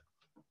stop there.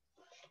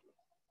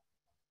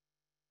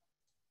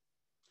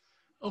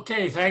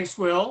 Okay, thanks,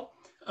 Will.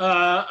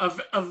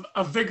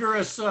 A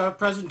vigorous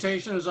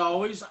presentation as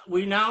always.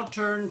 We now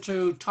turn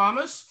to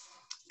Thomas.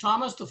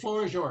 Thomas, the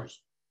floor is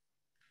yours.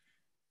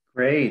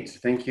 Great,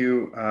 thank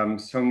you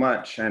so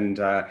much. And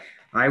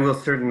I will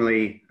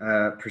certainly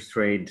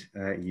persuade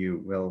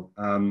you, Will,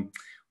 on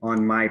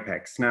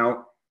MIPEX.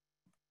 Now,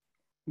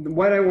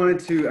 what I'm going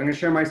to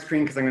share my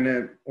screen because I'm going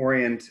to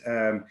orient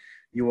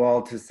you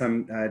all to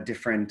some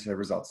different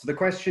results. So the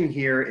question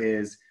here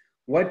is,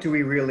 what do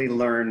we really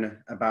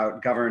learn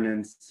about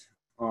governance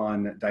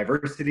on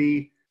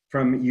diversity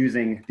from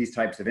using these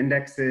types of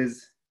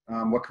indexes?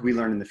 What could we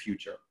learn in the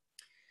future?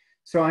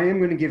 So I am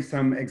going to give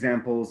some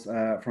examples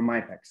from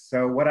MIPEX.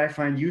 So what I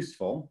find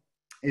useful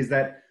is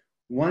that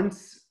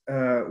once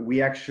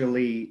we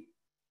actually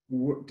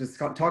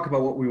talk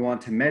about what we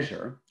want to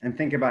measure and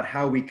think about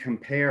how we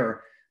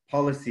compare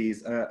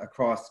policies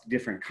across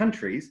different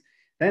countries,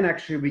 then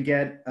actually we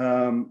get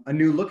a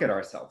new look at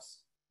ourselves,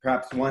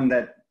 perhaps one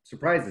that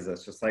surprises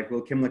us, just like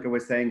Will Kimlicka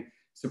was saying,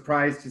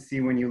 surprised to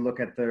see when you look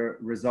at the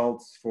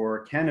results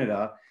for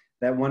Canada,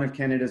 that one of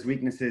Canada's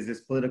weaknesses is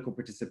political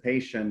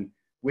participation,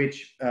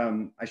 which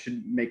I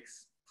should make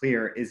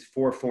clear is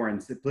for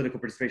political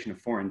participation of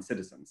foreign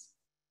citizens.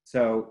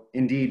 So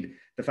indeed,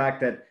 the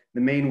fact that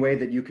the main way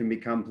that you can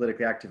become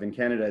politically active in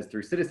Canada is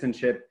through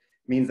citizenship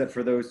means that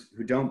for those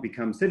who don't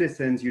become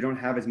citizens, you don't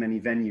have as many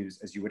venues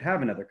as you would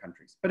have in other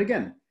countries. But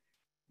again,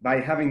 by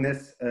having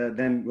this,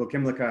 then Will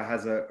Kimlicka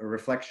has a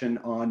reflection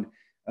on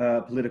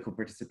political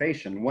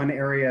participation. One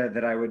area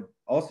that I would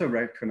also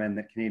recommend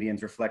that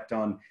Canadians reflect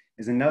on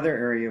is another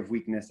area of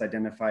weakness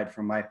identified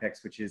from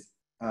MIPEX, which is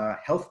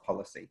health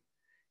policy.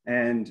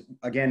 And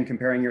again,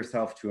 comparing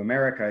yourself to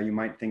America, you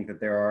might think that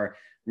there are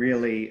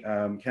really,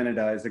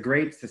 Canada is a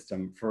great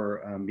system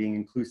for being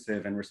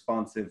inclusive and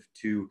responsive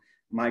to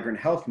migrant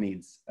health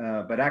needs.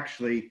 But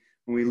actually,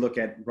 when we look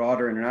at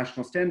broader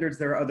international standards,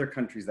 there are other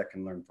countries that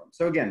can learn from.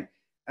 So again,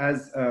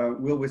 as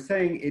Will was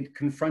saying, it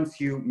confronts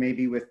you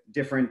maybe with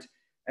different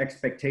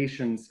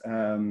expectations.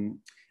 And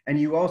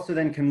you also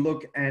then can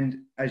look and,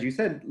 as you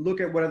said,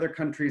 look at what other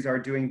countries are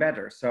doing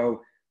better.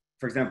 So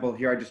for example,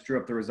 here I just drew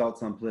up the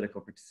results on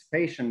political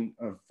participation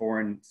of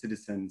foreign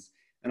citizens.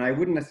 And I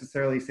wouldn't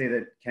necessarily say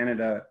that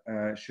Canada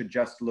should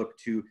just look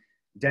to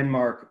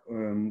Denmark,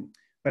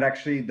 but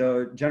actually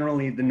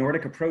generally the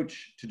Nordic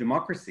approach to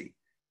democracy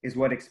is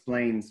what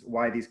explains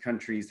why these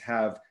countries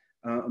have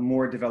a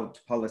more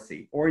developed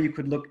policy. Or you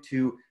could look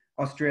to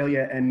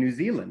Australia and New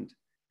Zealand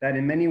that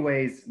in many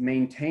ways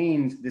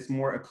maintained this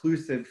more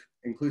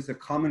inclusive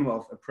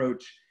Commonwealth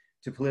approach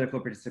to political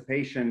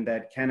participation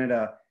that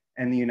Canada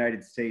and the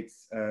United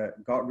States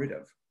got rid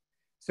of.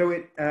 So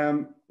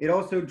it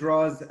also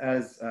draws,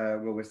 as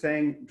Will was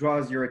saying,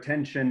 draws your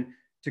attention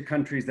to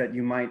countries that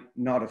you might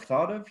not have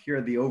thought of. Here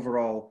are the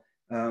overall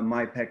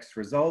MIPEX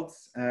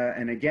results.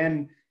 And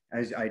again,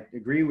 as I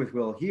agree with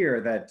Will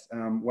here, that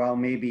while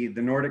maybe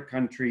the Nordic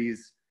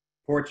countries,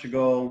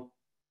 Portugal,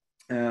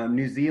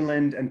 New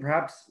Zealand, and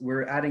perhaps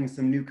we're adding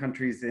some new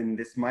countries in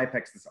this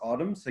MIPEX this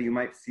autumn, so you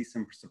might see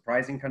some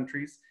surprising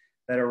countries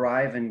that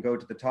arrive and go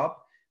to the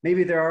top.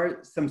 Maybe there are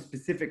some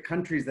specific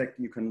countries that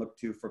you can look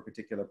to for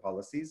particular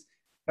policies,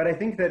 but I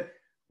think that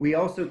we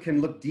also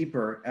can look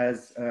deeper,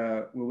 as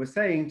Will was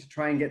saying, to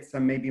try and get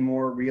some maybe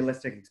more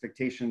realistic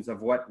expectations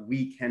of what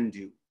we can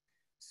do.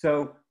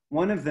 So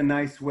one of the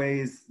nice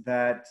ways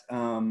that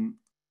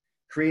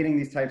creating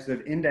these types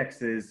of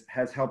indexes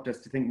has helped us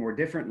to think more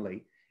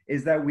differently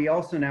is that we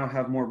also now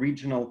have more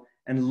regional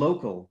and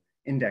local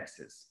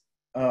indexes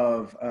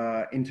of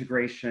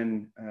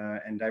integration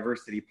and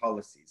diversity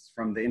policies,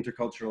 from the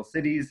Intercultural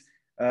Cities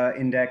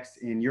Index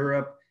in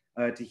Europe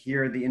to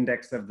here the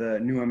index of the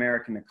New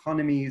American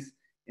Economies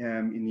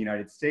in the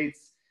United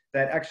States,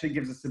 that actually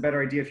gives us a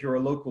better idea if you're a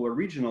local or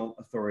regional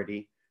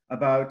authority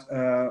about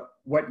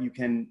what you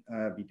can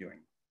be doing.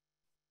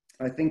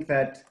 I think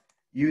that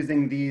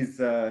using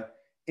these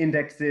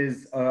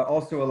indexes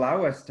also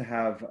allow us to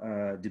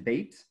have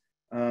debate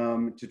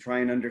to try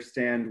and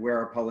understand where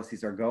our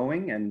policies are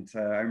going. And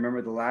I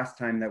remember the last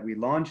time that we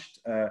launched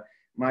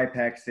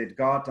MyPEX, it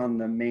got on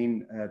the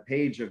main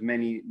page of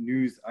many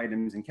news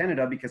items in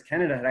Canada because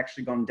Canada had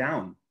actually gone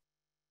down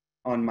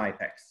on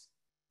MyPEX.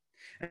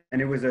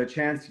 And it was a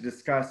chance to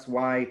discuss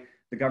why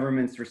the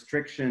government's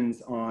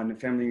restrictions on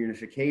family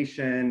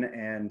unification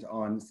and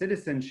on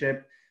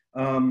citizenship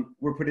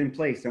were put in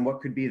place and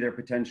what could be their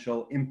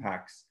potential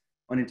impacts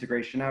on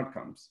integration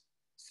outcomes.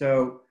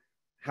 So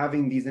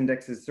having these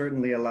indexes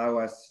certainly allow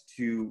us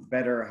to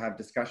better have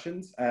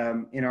discussions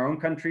in our own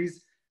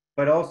countries,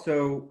 but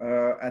also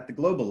at the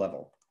global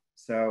level.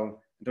 So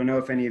I don't know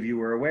if any of you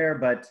were aware,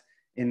 but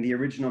in the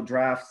original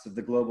drafts of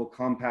the Global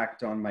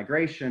Compact on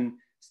Migration,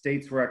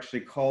 states were actually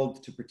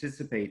called to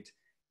participate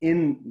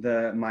in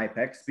the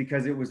MyPEX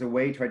because it was a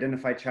way to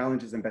identify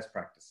challenges and best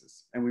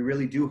practices. And we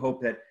really do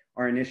hope that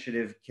our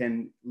initiative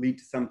can lead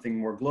to something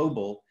more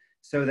global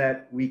so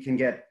that we can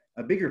get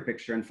a bigger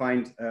picture and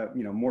find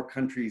more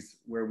countries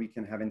where we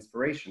can have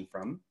inspiration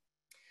from.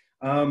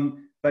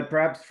 But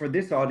perhaps for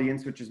this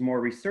audience, which is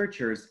more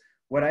researchers,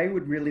 what I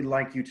would really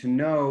like you to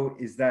know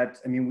is that,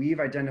 we've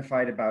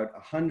identified about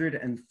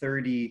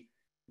 130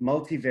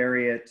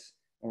 multivariate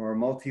or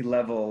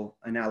multi-level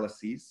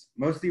analyses,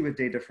 mostly with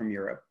data from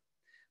Europe,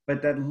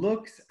 but that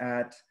looks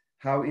at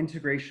how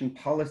integration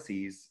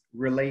policies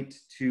relate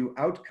to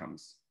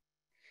outcomes.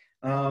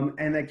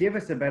 And that give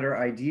us a better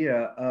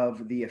idea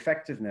of the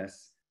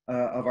effectiveness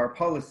of our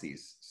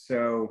policies.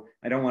 So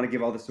I don't want to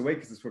give all this away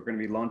because this we're going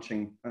to be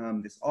launching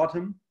this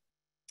autumn,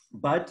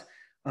 but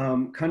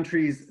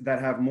countries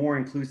that have more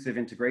inclusive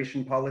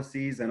integration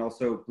policies and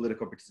also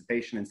political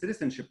participation and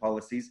citizenship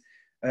policies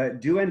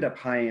do end up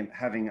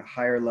having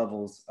higher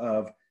levels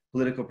of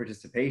political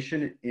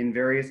participation in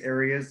various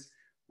areas.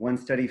 One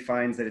study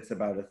finds that it's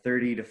about a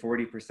 30 to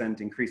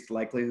 40% increased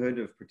likelihood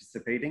of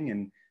participating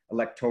in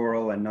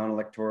electoral and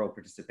non-electoral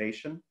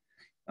participation,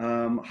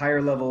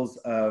 higher levels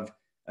of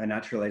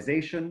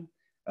naturalization,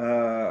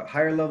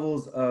 higher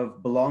levels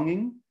of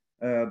belonging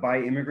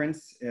by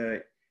immigrants,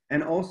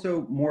 and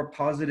also more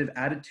positive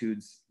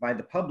attitudes by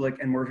the public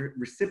and more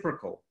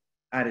reciprocal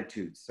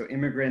attitudes. So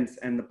immigrants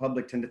and the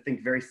public tend to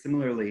think very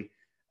similarly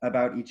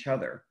about each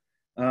other.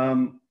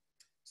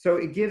 So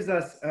it gives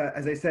us,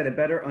 as I said, a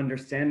better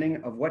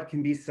understanding of what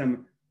can be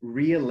some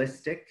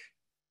realistic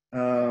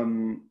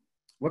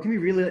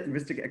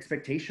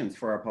expectations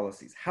for our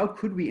policies? How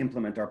could we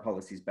implement our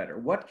policies better?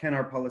 What can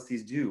our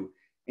policies do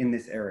in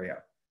this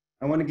area?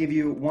 I want to give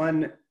you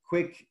one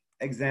quick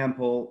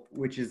example,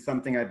 which is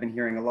something I've been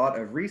hearing a lot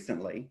of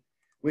recently,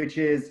 which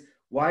is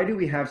why do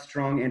we have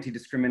strong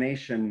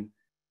anti-discrimination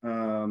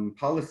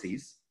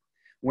policies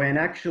when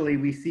actually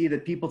we see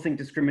that people think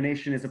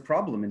discrimination is a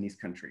problem in these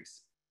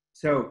countries?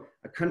 So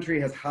a country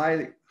has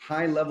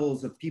high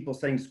levels of people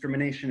saying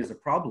discrimination is a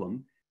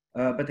problem,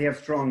 but they have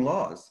strong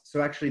laws.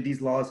 So actually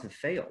these laws have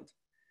failed.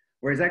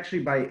 Whereas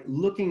actually by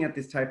looking at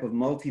this type of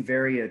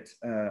multivariate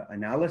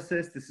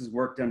analysis, this is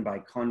work done by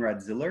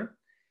Konrad Ziller,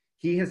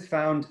 he has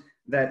found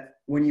that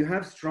when you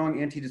have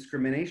strong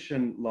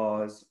anti-discrimination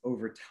laws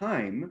over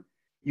time,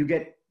 you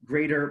get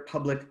greater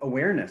public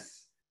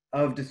awareness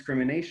of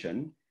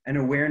discrimination and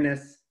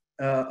awareness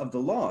of the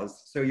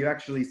laws. So you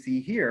actually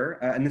see here,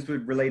 and this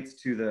relates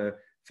to the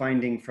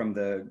finding from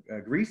the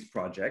Greece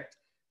project,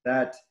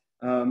 that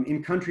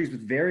in countries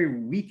with very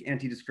weak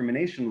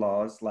anti-discrimination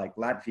laws like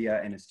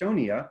Latvia and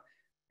Estonia,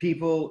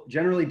 people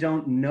generally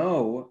don't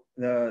know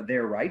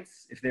their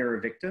rights if they're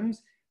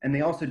victims, and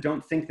they also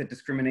don't think that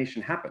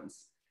discrimination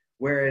happens.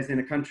 Whereas in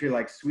a country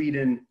like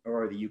Sweden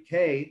or the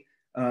UK,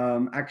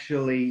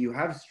 actually you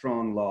have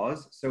strong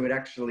laws, so it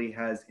actually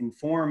has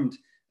informed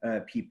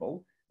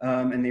people,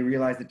 and they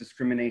realize that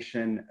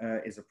discrimination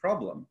is a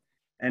problem.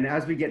 And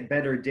as we get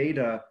better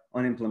data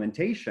on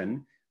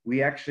implementation,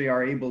 we actually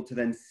are able to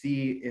then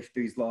see if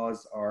these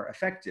laws are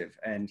effective.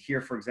 And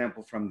here, for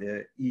example, from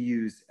the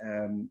EU's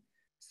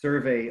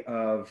survey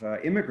of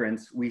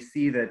immigrants, we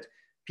see that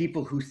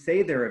people who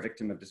say they're a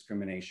victim of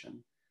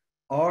discrimination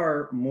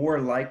are more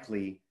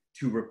likely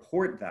to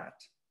report that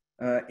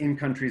in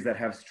countries that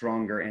have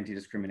stronger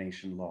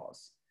anti-discrimination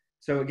laws.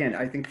 So again,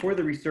 I think for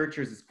the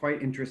researchers, it's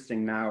quite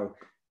interesting now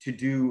to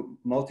do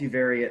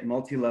multivariate,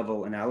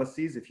 multi-level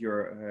analyses if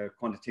you're a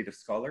quantitative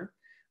scholar.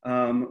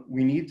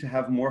 We need to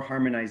have more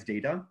harmonized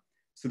data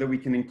so that we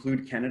can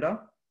include Canada,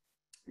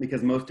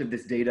 because most of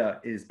this data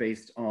is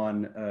based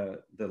on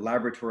the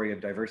laboratory of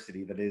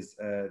diversity that is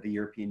the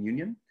European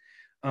Union.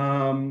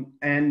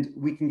 And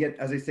we can get,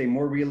 as I say,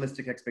 more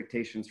realistic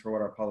expectations for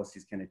what our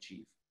policies can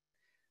achieve.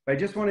 But I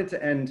just wanted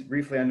to end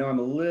briefly. I know I'm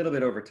a little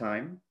bit over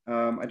time.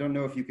 I don't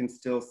know if you can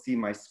still see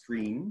my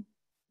screen,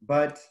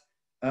 but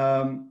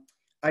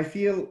I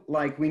feel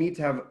like we need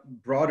to have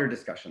broader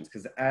discussions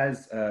because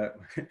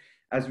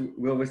as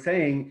Will was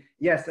saying,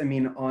 yes, I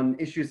mean, on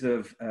issues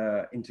of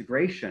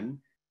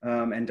integration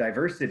and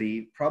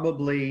diversity,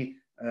 probably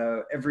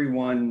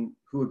everyone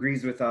who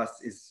agrees with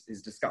us is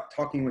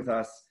talking with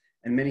us,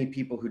 and many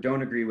people who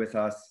don't agree with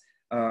us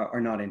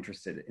are not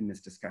interested in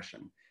this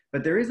discussion.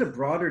 But there is a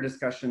broader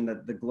discussion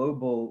that the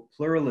Global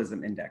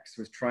Pluralism Index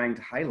was trying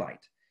to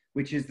highlight,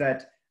 which is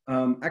that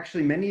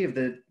actually many of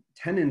the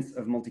tenets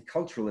of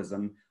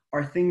multiculturalism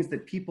are things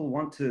that people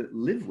want to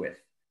live with.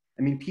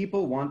 I mean,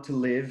 people want to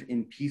live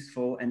in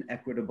peaceful and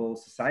equitable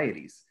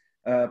societies,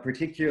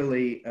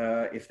 particularly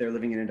if they're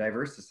living in a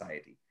diverse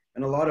society.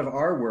 And a lot of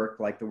our work,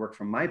 like the work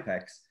from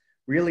MIPEX,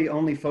 really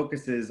only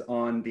focuses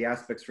on the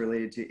aspects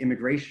related to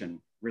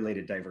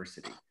immigration-related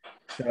diversity.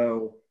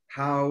 So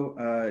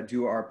how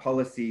do our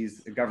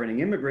policies governing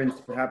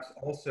immigrants perhaps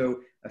also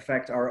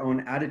affect our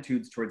own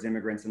attitudes towards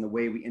immigrants and the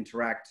way we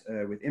interact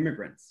with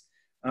immigrants?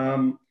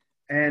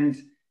 And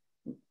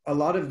a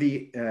lot of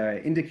the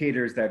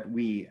indicators that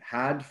we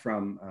had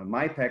from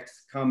MIPEX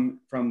come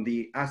from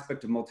the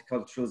aspect of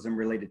multiculturalism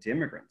related to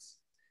immigrants.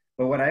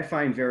 But what I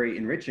find very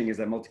enriching is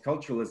that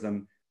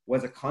multiculturalism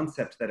was a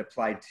concept that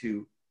applied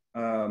to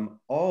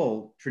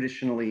all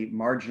traditionally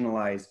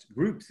marginalized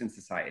groups in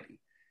society.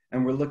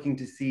 And we're looking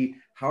to see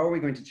how are we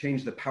going to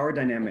change the power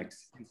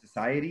dynamics in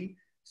society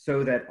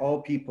so that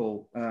all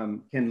people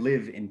can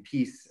live in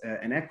peace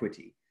and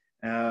equity.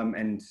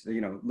 And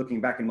you know,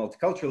 looking back in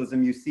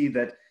multiculturalism, you see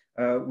that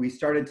we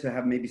started to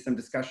have maybe some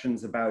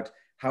discussions about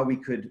how we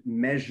could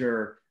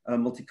measure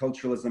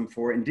multiculturalism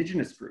for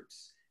indigenous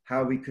groups,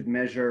 how we could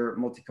measure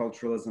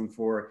multiculturalism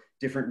for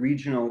different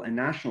regional and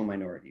national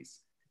minorities.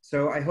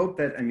 So I hope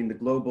that, I mean, the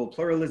Global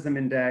Pluralism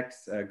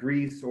Index,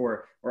 GREECE,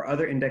 or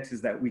other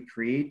indexes that we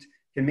create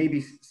can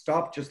maybe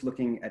stop just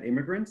looking at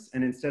immigrants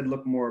and instead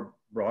look more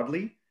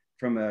broadly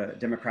from a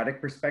democratic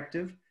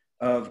perspective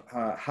of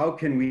how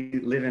can we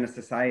live in a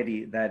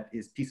society that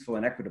is peaceful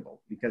and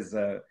equitable. Because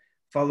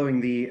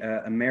following the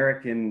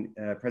American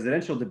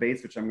presidential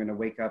debates, which I'm going to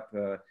wake up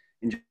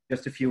in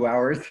just a few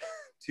hours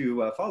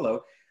to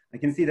follow, I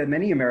can see that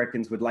many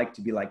Americans would like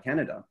to be like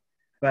Canada,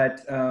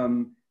 but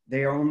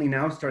they are only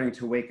now starting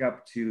to wake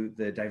up to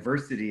the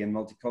diversity and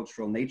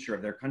multicultural nature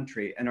of their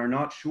country and are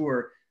not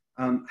sure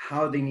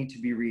how they need to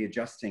be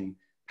readjusting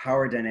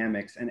power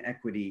dynamics and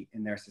equity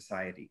in their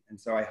society. And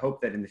so I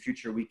hope that in the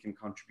future we can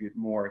contribute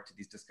more to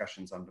these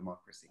discussions on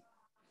democracy.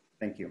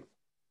 Thank you.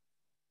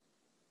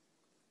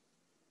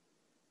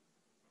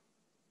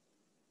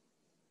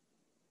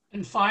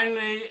 And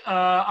finally,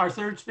 our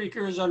third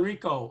speaker is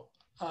Enrico,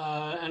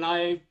 and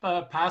I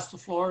pass the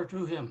floor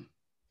to him.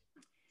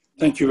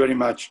 Thank you very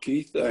much,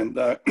 Keith, and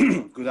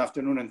good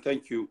afternoon, and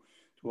thank you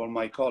to all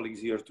my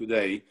colleagues here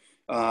today.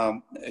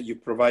 You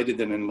provided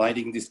an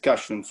enlightening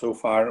discussion so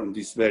far on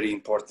this very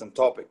important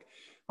topic.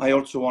 I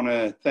also want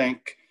to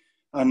thank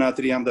Anna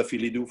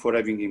Triandafilidou for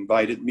having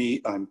invited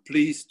me. I'm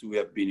pleased to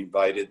have been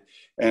invited,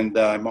 and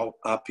I'm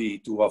happy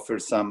to offer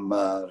some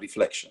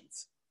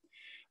reflections.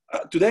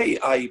 Today,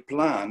 I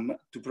plan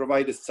to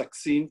provide a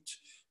succinct,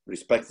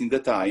 respecting the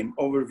time,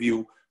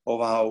 overview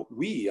of how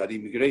we at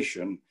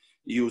Immigration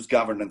use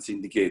governance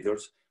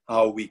indicators,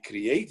 how we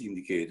create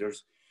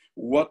indicators,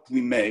 what we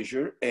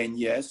measure, and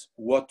yes,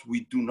 what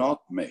we do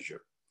not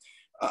measure.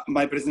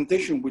 My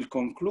presentation will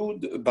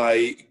conclude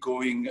by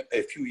going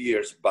a few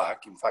years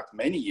back, in fact,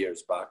 many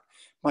years back,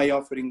 by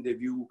offering the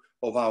view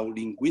of how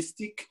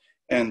linguistic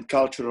and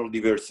cultural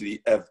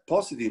diversity have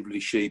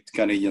positively shaped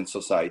Canadian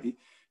society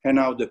and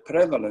how the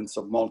prevalence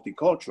of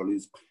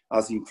multiculturalism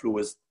has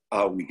influenced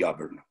how we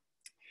govern.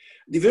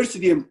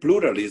 Diversity and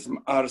pluralism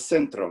are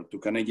central to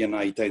Canadian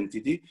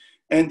identity,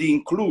 and the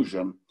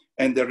inclusion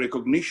and the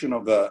recognition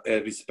of a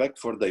respect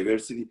for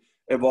diversity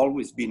have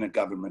always been a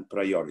government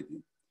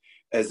priority.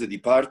 As a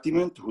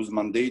department whose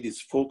mandate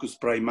is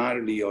focused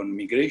primarily on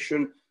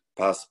migration,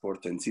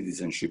 passport, and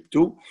citizenship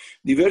too,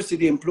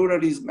 diversity and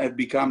pluralism have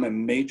become a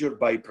major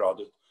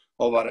byproduct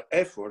of our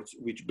efforts,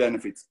 which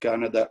benefits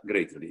Canada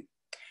greatly.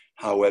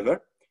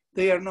 However,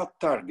 they are not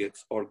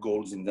targets or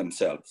goals in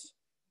themselves.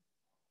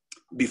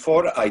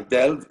 Before I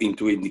delve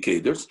into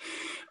indicators,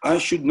 I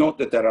should note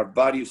that there are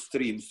various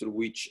streams through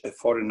which a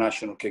foreign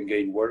national can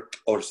gain work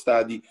or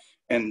study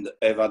and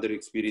have other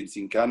experience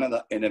in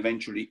Canada and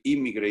eventually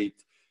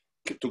immigrate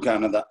to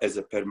Canada as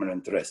a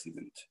permanent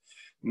resident.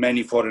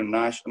 Many foreign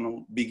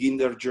nationals begin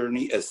their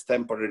journey as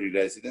temporary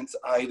residents,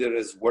 either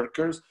as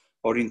workers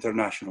or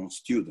international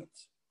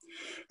students.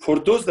 For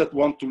those that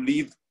want to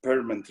live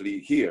permanently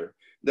here,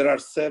 there are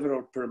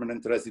several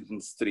permanent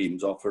resident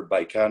streams offered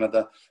by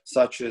Canada,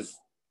 such as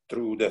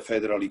through the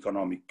Federal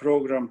Economic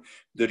Program,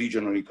 the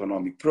Regional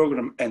Economic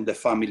Program, and the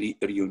Family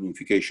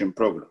Reunification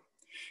Program.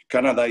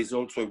 Canada is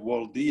also a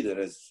world leader,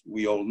 as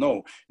we all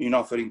know, in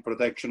offering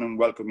protection and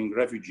welcoming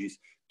refugees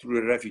through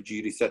the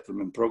Refugee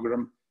Resettlement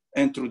Program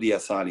and through the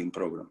Asylum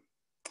Program.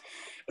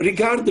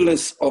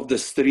 Regardless of the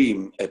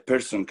stream a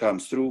person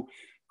comes through,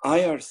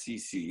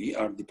 IRCC,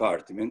 our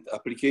department,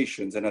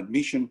 applications and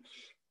admission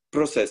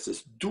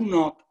processes do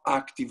not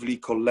actively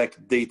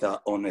collect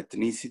data on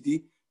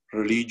ethnicity,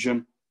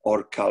 religion,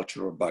 or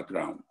cultural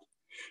background.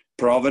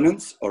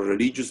 Provenance or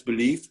religious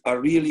beliefs are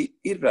really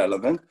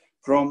irrelevant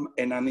from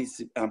an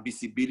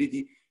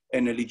admissibility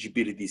and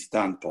eligibility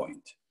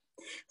standpoint.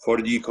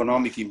 For the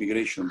economic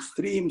immigration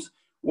streams,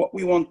 what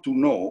we want to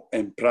know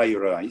and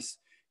prioritize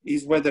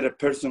is whether a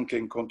person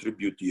can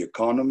contribute to the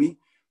economy,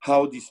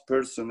 how this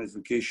person's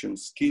education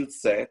skill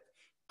set,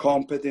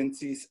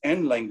 competencies,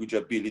 and language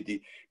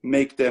ability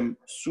make them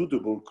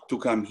suitable to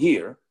come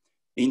here,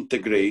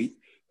 integrate,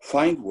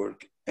 find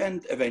work,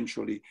 and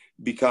eventually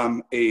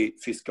become a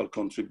fiscal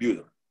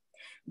contributor.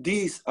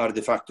 These are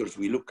the factors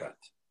we look at.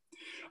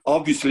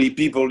 Obviously,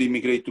 people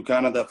immigrate to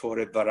Canada for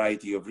a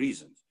variety of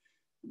reasons.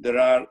 There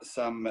are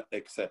some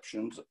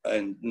exceptions,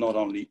 and not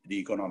only the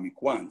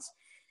economic ones.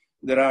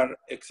 There are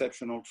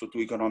exceptions also to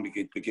economic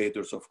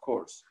indicators, of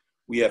course.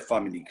 We have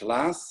family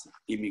class,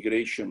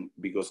 immigration,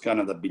 because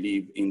Canada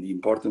believes in the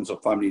importance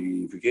of family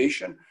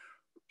reunification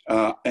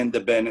and the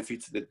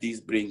benefits that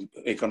these bring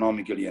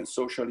economically and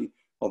socially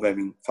of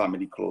having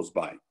family close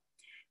by.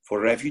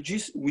 For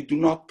refugees, we do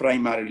not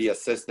primarily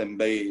assess them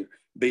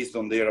based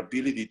on their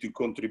ability to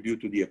contribute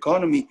to the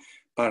economy,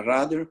 but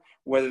rather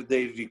whether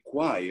they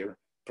require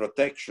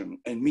protection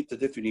and meet the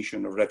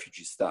definition of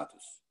refugee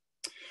status.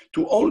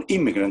 To all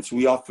immigrants,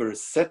 we offer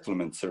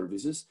settlement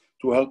services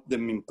to help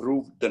them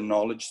improve the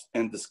knowledge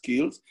and the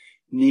skills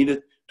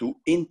needed to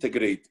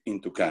integrate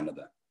into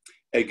Canada.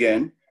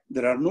 Again,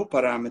 there are no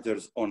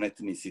parameters on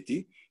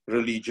ethnicity,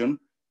 religion,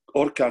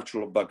 or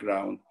cultural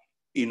background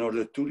in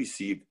order to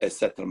receive a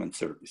settlement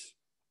service.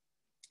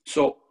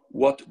 So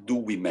what do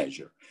we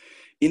measure?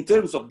 In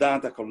terms of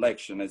data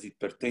collection as it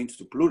pertains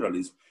to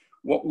pluralism,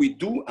 what we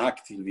do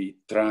actively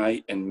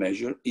try and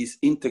measure is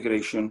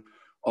integration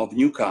of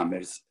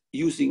newcomers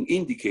using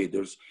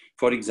indicators,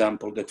 for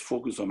example, that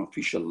focus on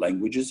official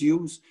languages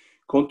use,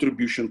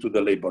 contribution to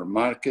the labor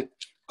market,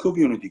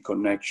 community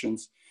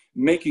connections,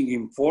 making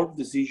informed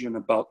decisions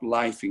about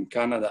life in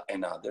Canada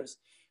and others.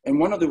 And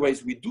one of the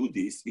ways we do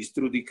this is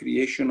through the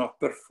creation of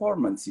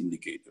performance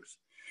indicators.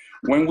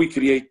 When we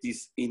create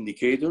these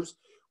indicators,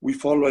 we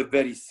follow a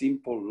very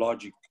simple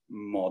logic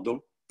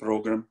model,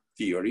 program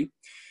theory.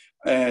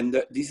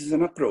 And this is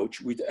an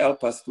approach which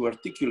helps us to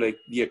articulate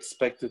the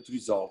expected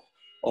result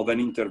of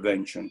an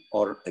intervention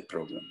or a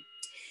program,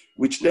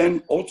 which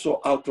then also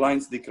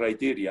outlines the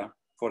criteria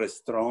for a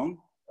strong,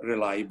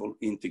 reliable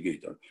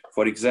indicator.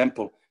 For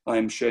example, I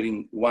am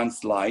sharing one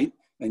slide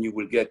and you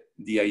will get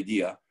the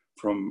idea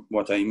from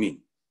what I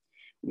mean.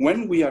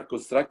 When we are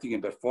constructing a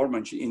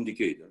performance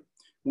indicator,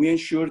 we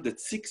ensure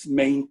that 6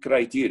 main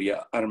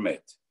criteria are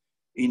met.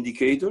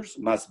 Indicators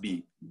must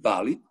be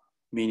valid,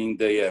 meaning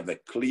they have a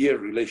clear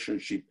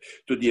relationship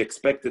to the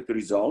expected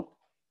result,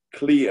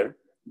 clear,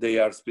 they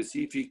are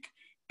specific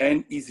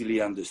and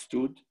easily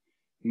understood,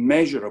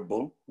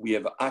 measurable, we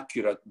have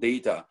accurate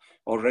data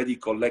already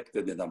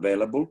collected and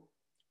available,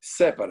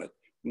 separate,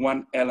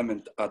 one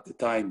element at a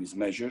time is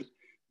measured,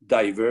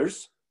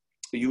 diverse,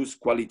 use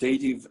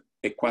qualitative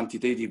and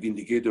quantitative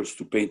indicators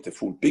to paint a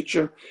full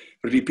picture,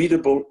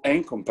 repeatable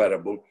and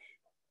comparable,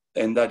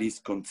 and that is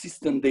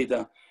consistent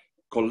data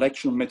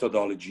collection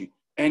methodology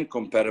and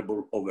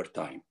comparable over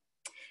time.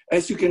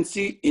 As you can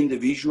see in the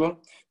visual,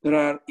 there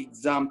are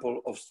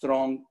examples of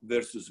strong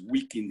versus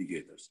weak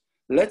indicators.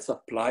 Let's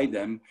apply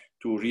them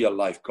to real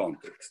life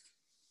context.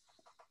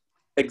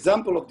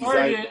 Example of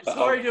design.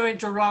 Sorry to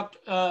interrupt.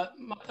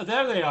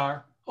 There they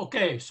are.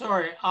 Okay,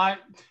 sorry.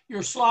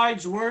 Your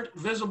slides weren't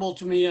visible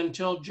to me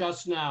until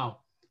just now.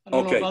 I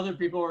don't know if other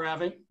people were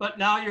having, but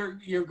now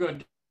you're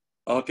good.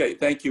 Okay,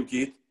 thank you,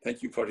 Keith.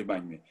 Thank you for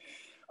reminding me.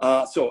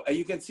 So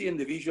you can see in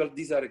the visual,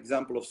 these are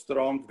examples of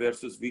strong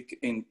versus weak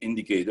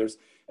indicators,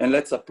 and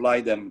let's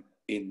apply them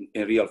in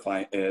a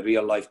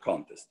real life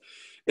context.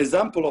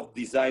 Example of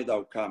desired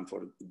outcome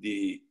for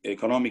the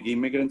economic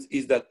immigrants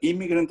is that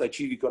immigrants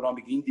achieve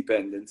economic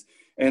independence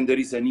and there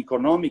is an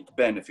economic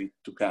benefit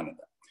to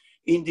Canada.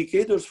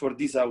 Indicators for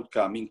this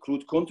outcome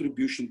include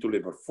contribution to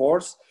labor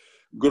force,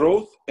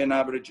 growth and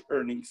average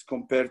earnings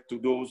compared to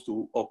those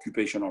to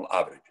occupational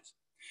averages.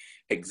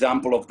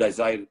 Example of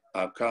desired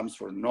outcomes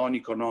for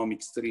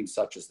non-economic streams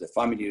such as the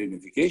family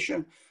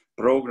reunification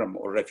program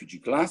or refugee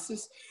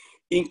classes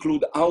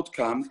include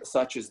outcomes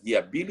such as the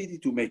ability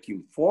to make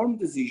informed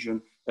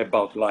decisions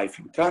about life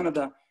in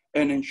Canada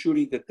and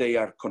ensuring that they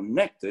are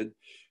connected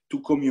to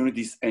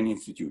communities and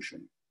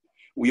institutions.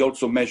 We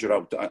also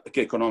measure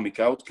economic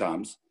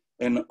outcomes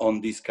and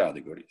on these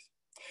categories.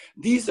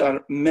 These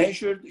are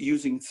measured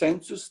using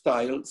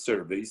census-style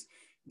surveys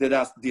that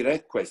ask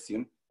direct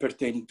questions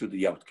pertaining to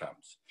the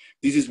outcomes.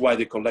 This is why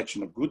the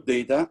collection of good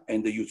data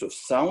and the use of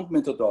sound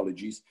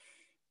methodologies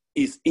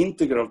is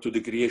integral to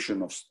the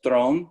creation of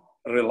strong,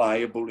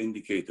 reliable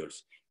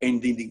indicators.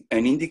 And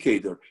an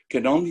indicator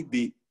can only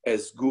be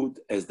as good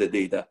as the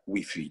data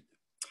we feed.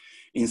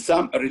 In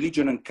some,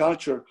 religion and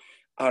culture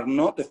are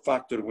not a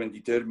factor when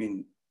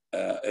determining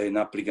an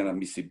applicant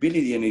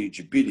admissibility and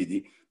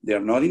eligibility. They are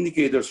not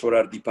indicators for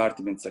our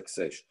department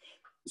success.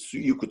 So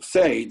you could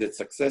say that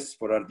success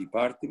for our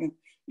department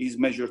is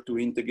measured to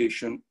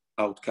integration,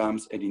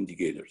 outcomes, and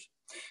indicators.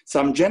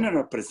 Some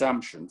general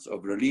presumptions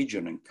of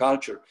religion and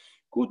culture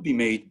could be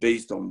made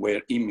based on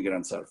where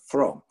immigrants are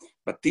from,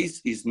 but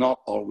this is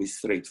not always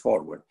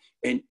straightforward,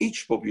 and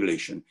each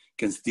population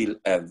can still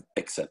have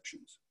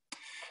exceptions.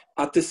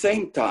 At the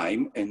same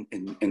time,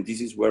 and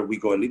this is where we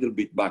go a little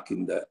bit back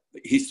in the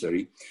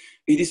history,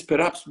 it is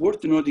perhaps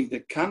worth noting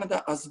that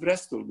Canada has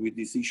wrestled with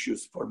these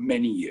issues for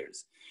many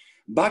years.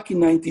 Back in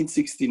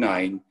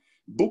 1969,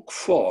 Book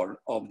 4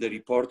 of the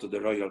report of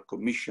the Royal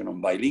Commission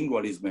on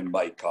Bilingualism and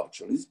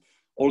Biculturalism,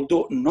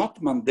 although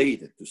not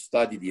mandated to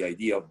study the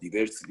idea of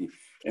diversity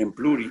and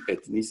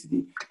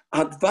pluriethnicity,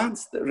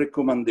 advanced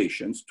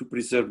recommendations to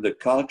preserve the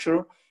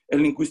cultural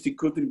and linguistic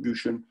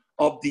contribution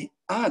of the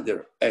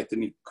other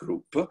ethnic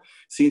group,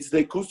 since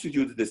they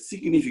constituted a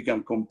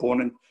significant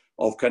component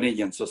of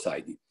Canadian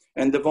society.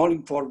 And the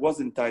volume 4 was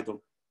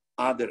entitled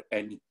Other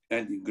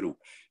Ethnic Group,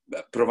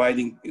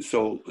 providing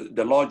so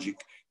the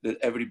logic that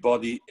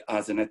everybody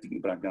has an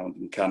ethnic background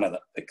in Canada,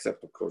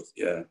 except of course,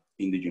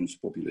 indigenous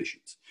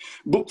populations.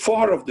 Book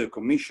 4 of the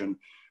Commission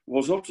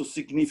was also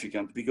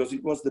significant because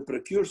it was the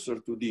precursor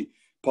to the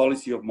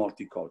policy of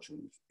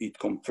multiculturalism. It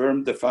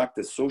confirmed the fact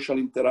that social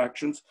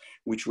interactions,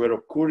 which were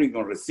occurring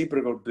on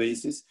reciprocal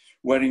basis,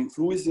 were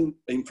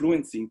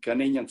influencing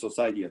Canadian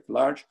society at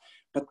large,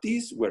 but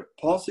these were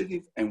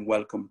positive and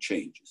welcome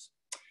changes.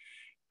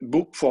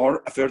 Book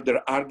 4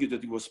 further argued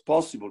that it was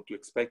possible to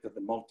expect that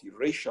the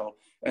multiracial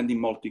and the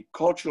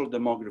multicultural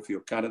demography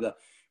of Canada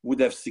would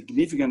have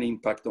significant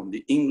impact on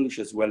the English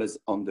as well as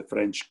on the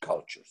French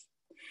cultures.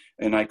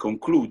 And I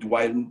conclude,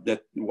 while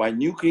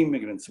new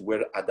immigrants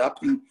were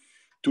adapting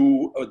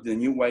to the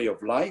new way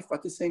of life,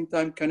 at the same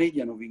time,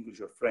 Canadian of English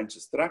or French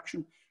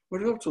extraction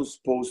were also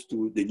exposed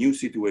to the new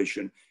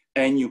situation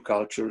and new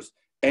cultures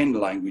and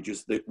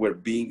languages that were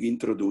being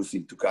introduced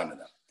into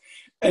Canada.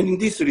 And in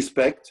this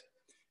respect,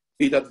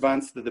 it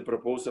advanced the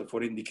proposal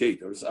for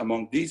indicators.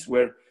 Among these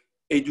were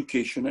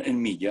education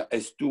and media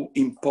as two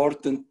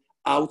important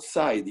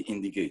outside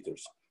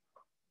indicators,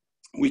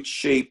 which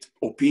shaped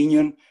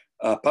opinion,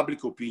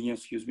 public opinion,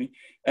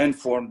 and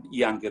formed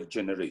younger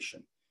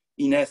generation.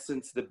 In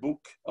essence, the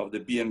book of the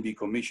B&B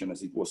Commission,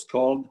 as it was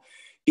called,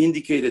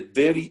 indicated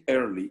very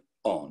early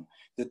on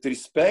that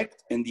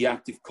respect and the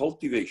active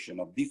cultivation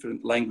of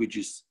different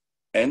languages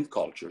and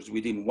cultures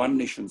within one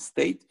nation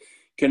state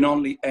can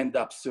only end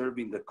up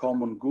serving the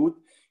common good,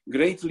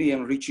 greatly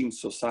enriching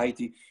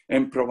society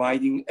and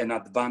providing an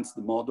advanced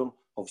model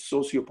of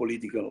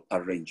socio-political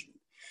arrangement.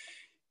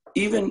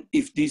 Even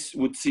if this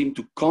would seem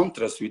to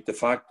contrast with the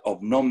fact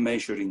of not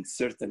measuring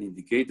certain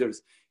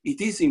indicators, it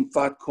is in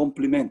fact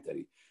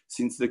complementary,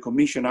 since the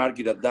Commission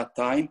argued at that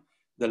time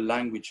that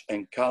language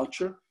and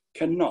culture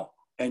cannot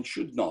and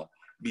should not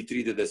be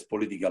treated as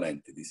political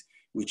entities,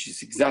 which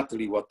is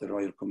exactly what the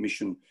Royal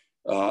Commission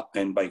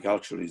and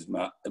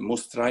biculturalism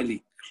most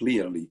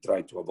clearly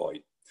tried to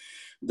avoid.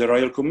 The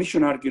Royal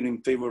Commission argued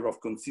in favor of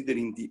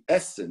considering the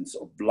essence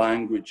of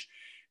language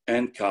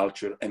and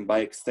culture, and by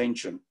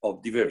extension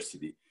of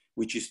diversity,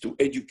 which is to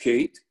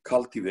educate,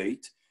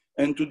 cultivate,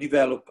 and to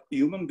develop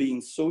human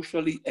beings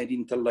socially and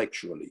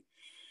intellectually.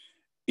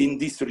 In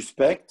this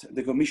respect,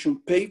 the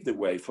Commission paved the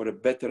way for a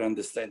better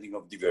understanding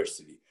of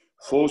diversity,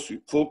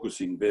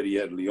 focusing very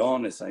early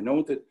on, as I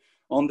noted,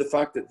 on the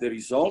fact that the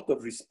result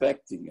of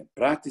respecting and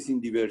practicing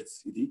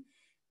diversity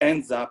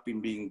ends up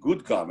in being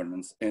good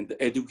governance, and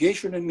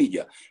education and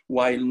media,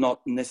 while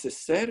not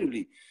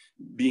necessarily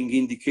being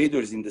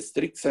indicators in the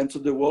strict sense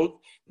of the word,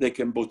 they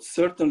can both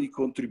certainly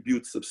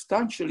contribute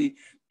substantially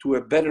to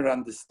a better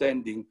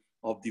understanding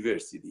of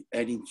diversity,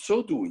 and in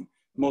so doing,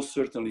 most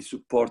certainly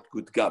support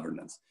good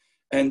governance.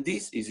 And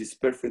this is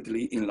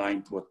perfectly in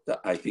line with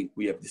what I think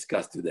we have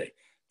discussed today.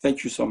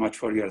 Thank you so much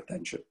for your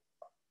attention.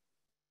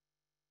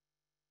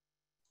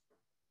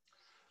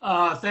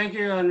 Thank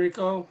you,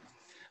 Enrico.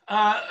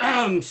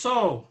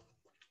 So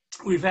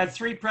we've had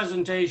 3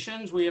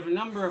 presentations. We have a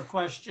number of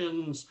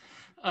questions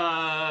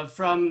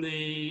from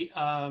the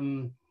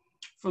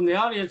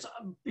audience.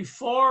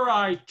 Before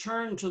I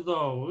turn to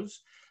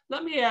those,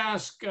 let me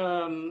ask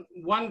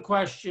one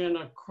question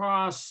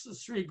across the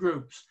 3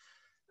 groups,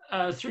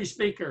 3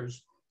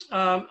 speakers,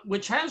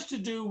 which has to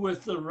do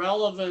with the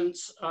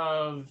relevance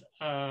of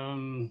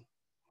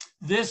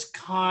this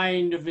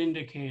kind of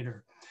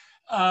indicator.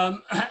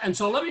 And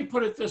so let me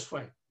put it this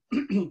way.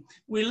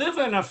 We live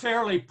in a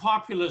fairly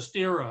populist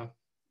era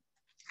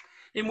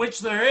in which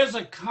there is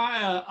a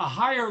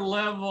higher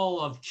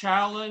level of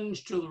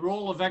challenge to the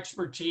role of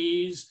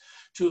expertise,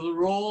 to the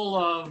role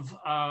of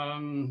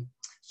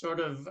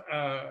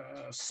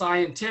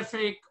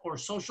scientific or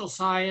social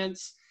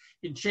science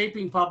in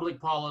shaping public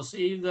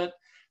policy, that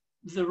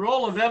the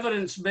role of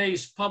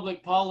evidence-based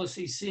public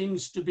policy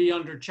seems to be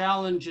under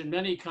challenge in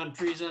many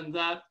countries, and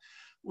that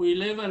we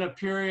live in a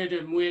period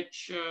in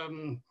which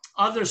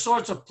other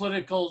sorts of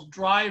political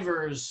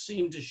drivers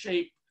seem to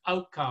shape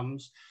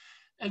outcomes.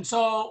 And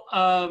so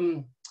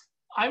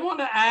I want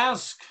to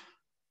ask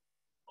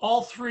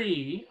all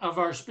 3 of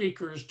our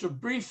speakers to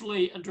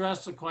briefly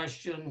address the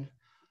question,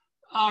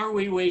 are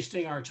we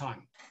wasting our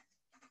time?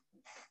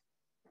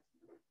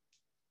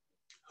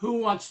 Who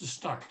wants to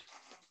start?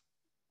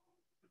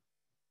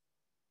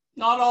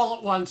 Not all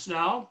at once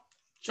now.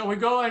 Shall we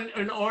go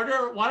in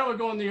order? Why don't we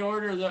go in the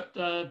order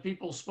that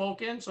people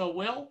spoke in? So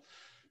Will?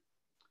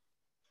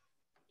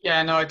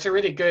 Yeah, no, it's a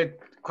really good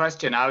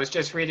question. I was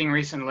just reading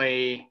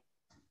recently,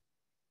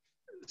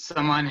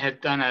 someone had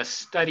done a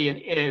study, and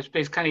it's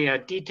basically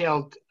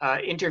detailed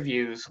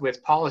interviews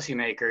with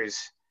policymakers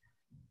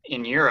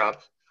in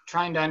Europe,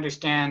 trying to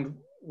understand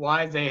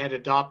why they had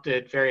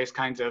adopted various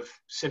kinds of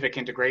civic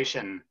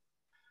integration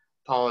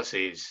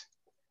policies.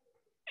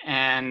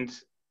 And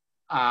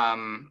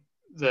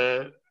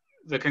the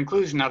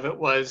conclusion of it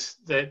was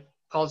that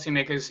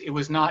policymakers, it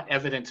was not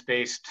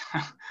evidence-based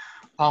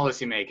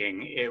policymaking.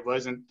 It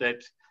wasn't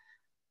that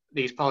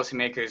these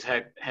policymakers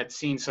had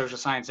seen social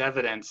science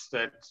evidence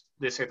that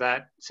this or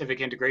that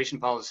civic integration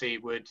policy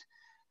would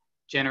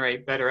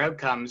generate better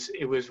outcomes.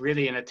 It was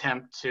really an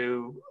attempt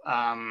to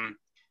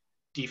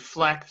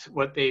deflect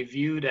what they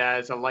viewed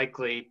as a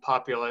likely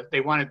populist.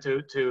 They wanted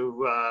to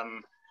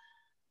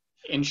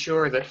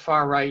ensure that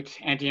far-right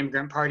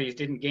anti-immigrant parties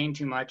didn't gain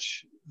too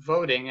much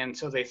voting, and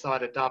so they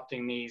thought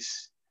adopting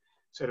these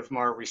sort of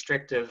more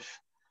restrictive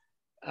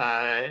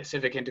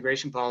civic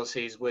integration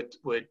policies would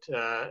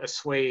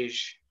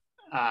assuage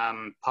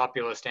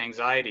populist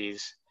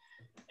anxieties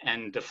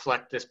and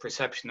deflect this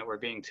perception that we're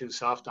being too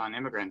soft on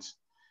immigrants.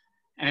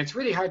 And it's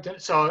really hard to.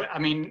 So I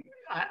mean,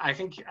 I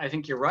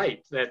think you're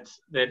right that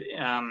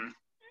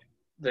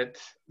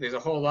there's a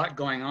whole lot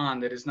going on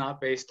that is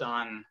not based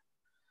on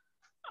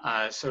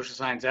social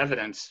science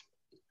evidence.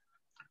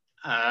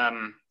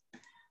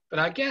 But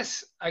I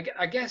guess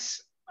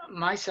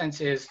my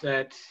sense is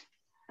that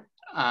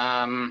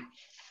I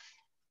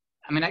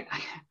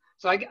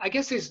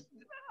guess there's,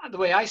 the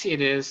way I see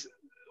it is,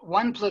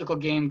 one political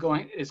game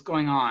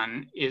going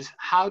on is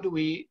how do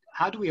we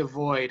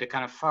avoid a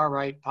kind of far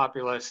right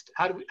populist?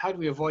 How do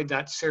we avoid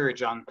that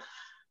surge of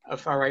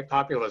far right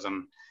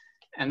populism?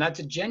 And that's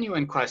a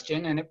genuine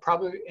question, and it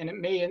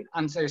may,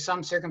 under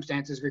some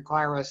circumstances,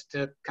 require us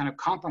to kind of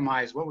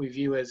compromise what we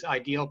view as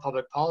ideal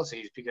public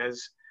policies,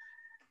 because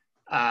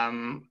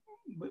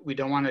we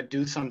don't want to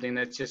do something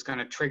that's just going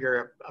to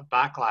trigger a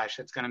backlash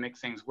that's going to make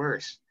things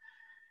worse.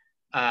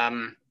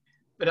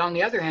 But on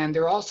the other hand,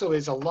 there also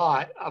is a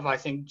lot of, I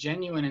think,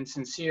 genuine and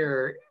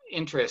sincere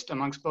interest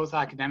amongst both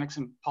academics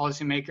and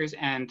policymakers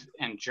and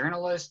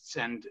journalists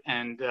and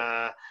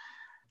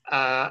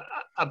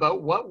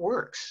about what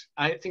works.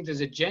 I think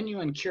there's a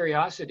genuine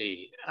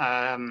curiosity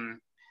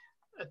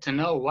to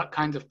know what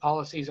kinds of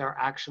policies are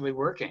actually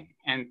working,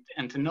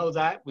 and to know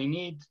that we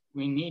need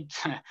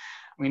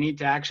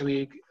to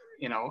actually,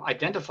 you know,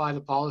 identify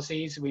the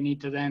policies. We need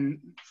to then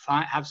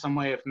have some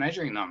way of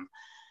measuring them.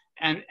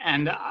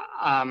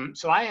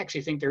 So I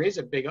actually think there is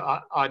a big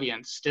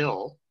audience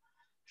still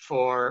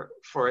for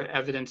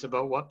evidence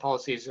about what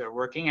policies are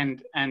working,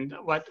 and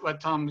what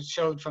Tom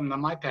showed from the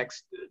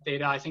MIPEX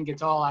data, I think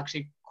it's all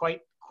actually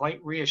quite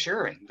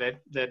reassuring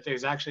that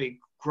there's actually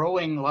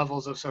growing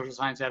levels of social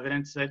science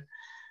evidence that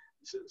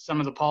some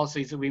of the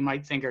policies that we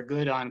might think are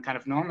good on kind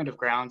of normative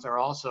grounds are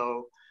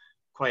also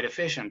quite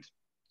efficient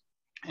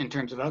in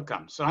terms of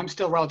outcomes. So I'm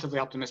still relatively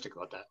optimistic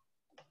about that.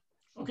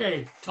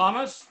 Okay,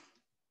 Thomas?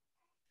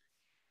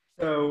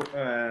 So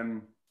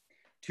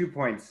 2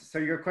 points. So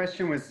your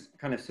question was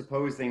kind of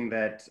supposing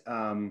that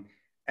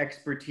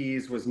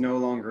expertise was no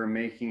longer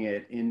making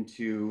it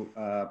into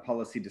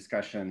policy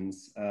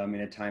discussions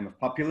in a time of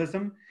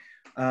populism.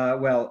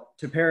 Well,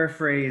 to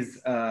paraphrase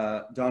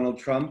Donald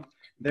Trump,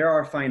 there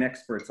are fine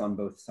experts on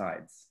both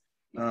sides.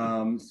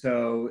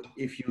 So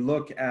if you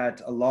look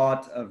at a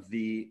lot of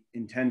the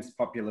intense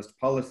populist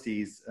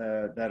policies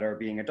that are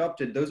being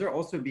adopted, those are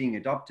also being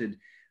adopted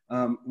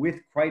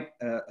with quite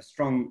a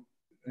strong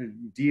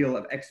deal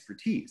of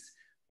expertise,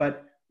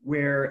 but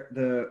where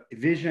the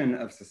vision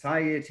of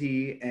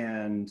society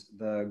and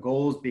the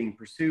goals being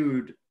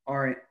pursued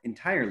are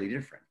entirely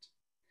different.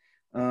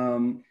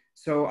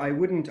 So I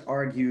wouldn't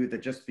argue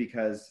that just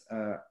because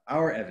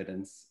our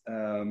evidence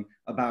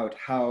about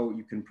how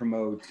you can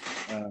promote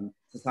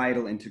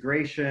societal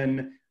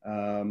integration,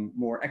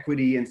 more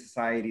equity in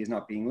society is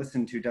not being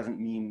listened to doesn't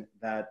mean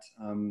that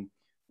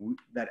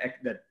that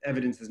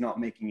evidence is not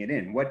making it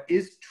in. What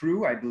is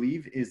true, I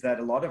believe, is that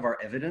a lot of our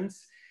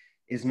evidence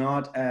is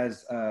not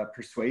as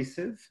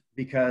persuasive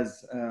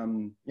because,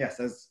 yes,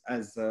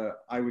 as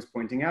I was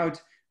pointing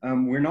out,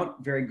 we're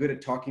not very good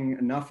at talking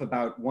enough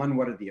about, one,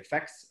 what are the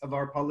effects of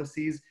our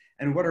policies,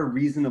 and what are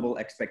reasonable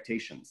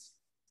expectations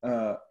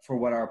for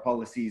what our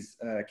policies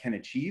can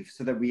achieve,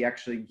 so that we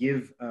actually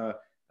give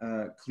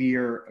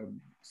clear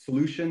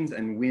solutions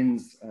and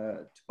wins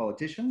to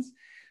politicians.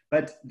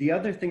 But the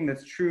other thing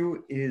that's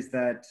true is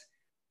that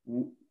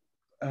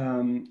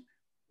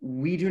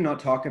we do not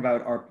talk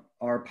about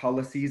our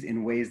policies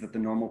in ways that the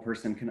normal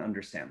person can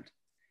understand.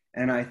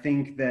 And I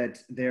think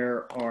that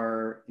there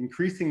are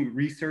increasing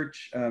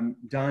research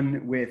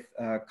done with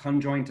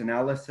conjoint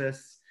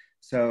analysis,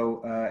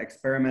 so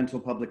experimental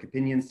public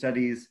opinion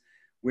studies,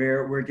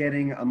 where we're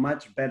getting a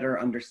much better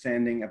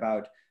understanding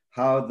about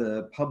how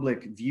the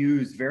public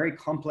views very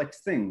complex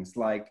things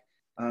like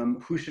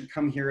who should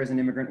come here as an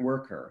immigrant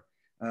worker,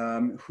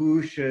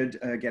 who should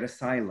get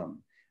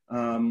asylum,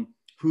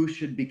 who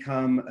should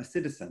become a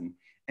citizen.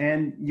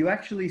 And you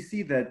actually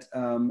see that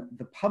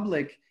the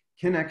public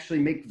can actually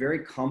make very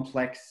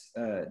complex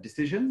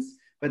decisions,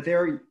 but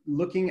they're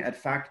looking at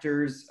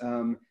factors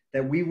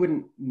that we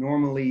wouldn't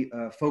normally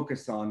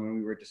focus on when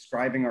we were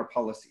describing our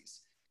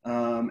policies.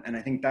 And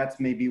I think that's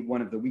maybe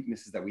one of the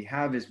weaknesses that we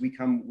have, is we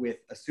come with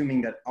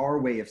assuming that our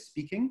way of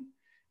speaking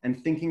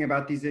and thinking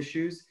about these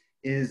issues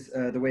is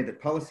the way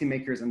that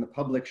policymakers and the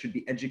public should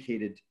be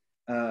educated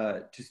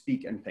to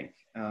speak and think.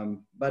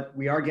 But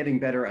we are getting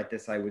better at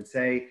this, I would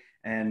say,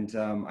 and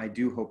I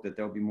do hope that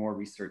there'll be more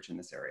research in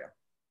this area.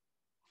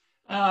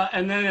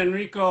 And then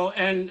Enrico,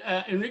 and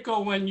Enrico,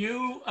 when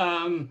you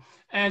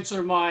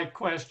answer my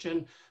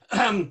question,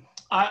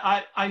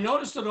 I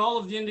noticed that all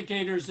of the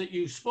indicators that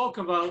you spoke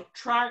about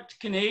tracked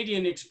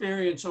Canadian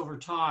experience over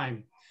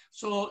time.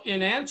 So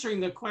in answering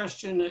the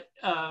question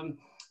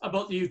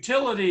about the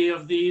utility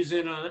of these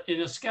in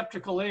a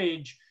skeptical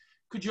age,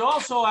 could you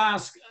also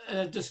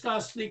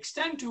discuss the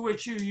extent to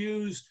which you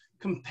use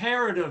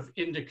comparative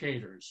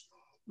indicators,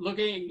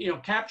 looking,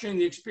 capturing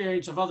the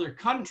experience of other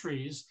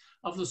countries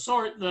of the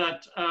sort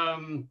that,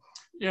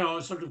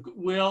 sort of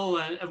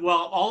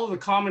all of the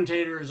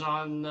commentators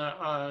on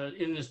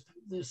in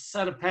this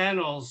set of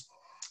panels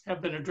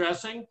have been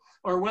addressing,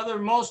 or whether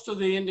most of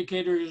the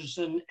indicators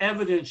and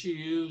evidence you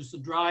use, the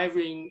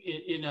driving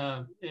in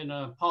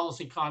a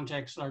policy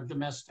context, are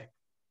domestic?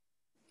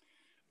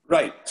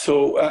 Right.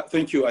 So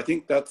thank you. I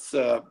think that's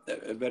a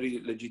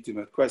very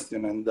legitimate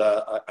question, and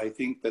I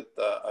think that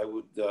I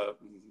would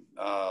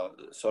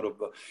sort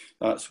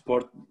of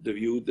support the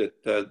view that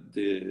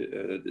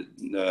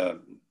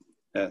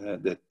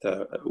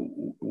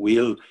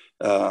Will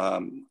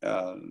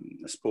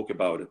spoke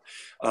about it.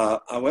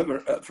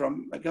 However,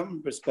 from a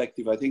government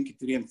perspective, I think it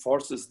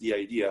reinforces the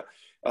idea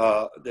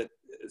that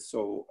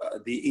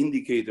the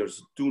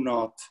indicators do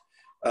not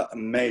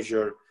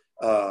measure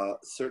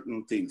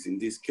certain things, in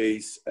this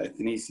case,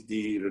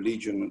 ethnicity,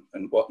 religion,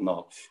 and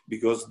whatnot,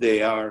 because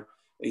they are,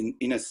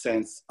 in a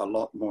sense, a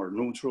lot more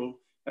neutral.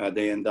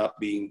 They end up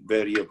being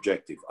very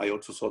objective. I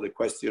also saw the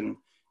question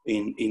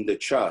in the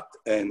chat,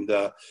 and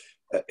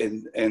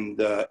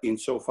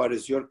insofar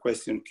as your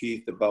question,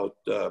 Keith, about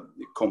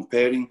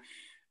comparing,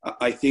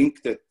 I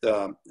think that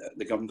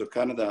the government of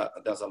Canada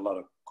does a lot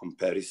of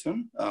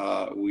comparison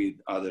with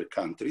other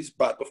countries,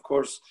 but of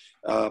course,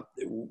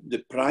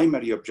 the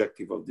primary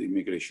objective of the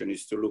immigration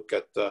is to look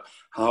at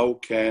how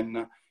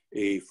can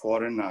a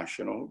foreign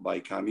national, by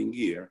coming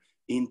here,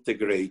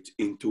 integrate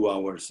into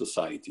our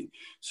society.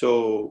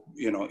 So,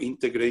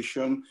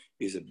 integration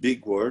is a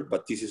big word,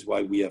 but this is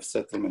why we have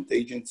settlement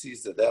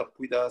agencies that help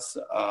with us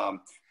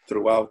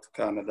throughout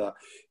Canada,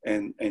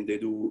 and they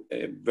do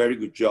a very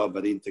good job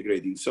at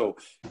integrating. So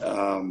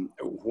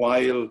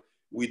while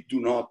we do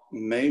not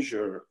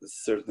measure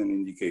certain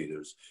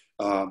indicators,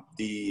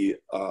 the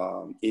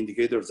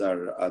indicators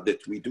that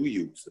we do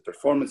use, the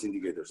performance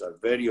indicators, are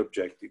very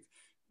objective,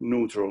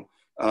 neutral,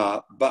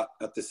 but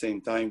at the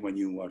same time, when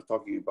you are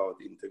talking about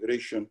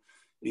integration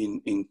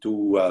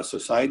into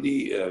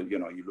society,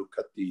 you look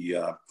at the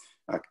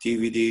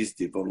activities,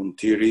 the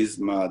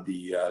volunteerism,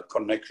 the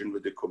connection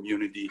with the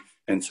community,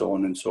 and so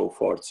on and so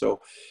forth.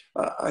 So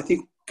I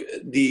think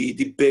the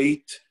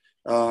debate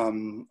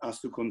has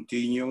to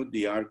continue,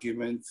 the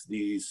arguments,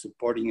 the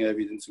supporting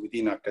evidence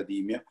within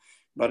academia.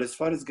 But as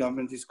far as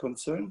government is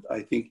concerned,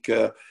 I think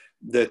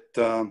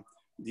that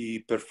the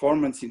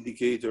performance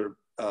indicator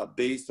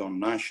based on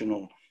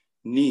national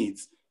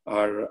needs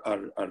are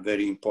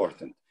very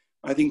important.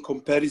 I think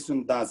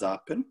comparison does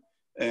happen.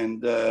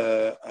 And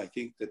I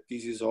think that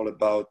this is all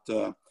about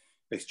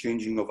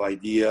exchanging of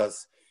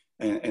ideas.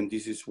 And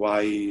this is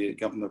why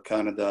Government of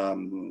Canada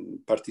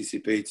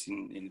participates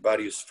in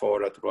various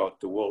fora throughout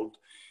the world.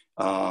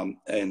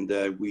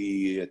 And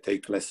we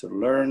take lessons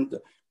learned,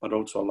 but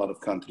also a lot of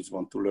countries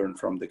want to learn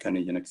from the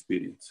Canadian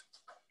experience.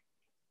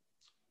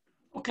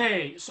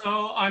 Okay,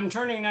 so I'm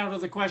turning now to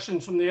the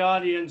questions from the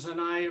audience, and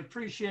I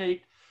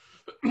appreciate,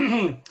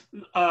 or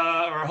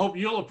I hope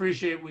you'll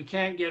appreciate, we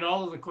can't get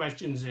all of the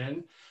questions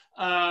in.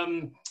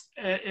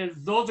 If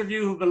those of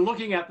you who've been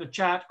looking at the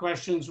chat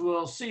questions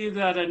will see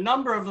that a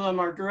number of them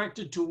are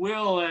directed to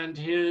Will and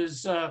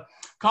his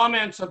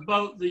comments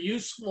about the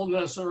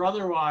usefulness or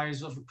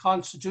otherwise of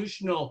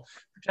constitutional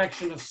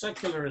protection of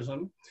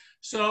secularism.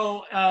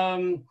 So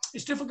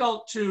it's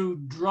difficult to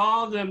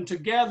draw them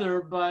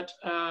together, but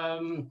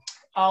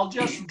I'll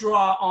just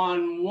draw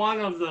on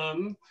one of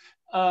them,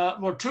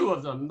 or two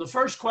of them. The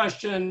first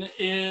question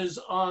is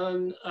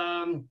on,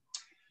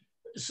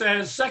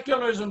 says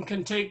secularism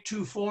can take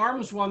two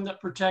forms, one that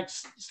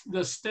protects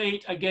the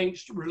state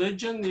against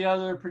religion, the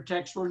other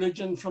protects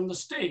religion from the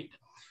state.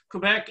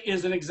 Quebec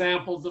is an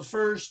example of the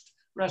first,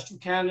 rest of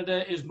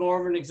Canada is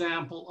more of an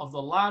example of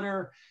the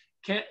latter.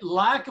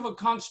 Lack of a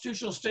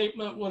constitutional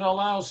statement would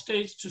allow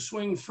states to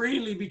swing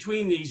freely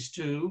between these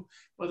two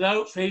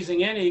without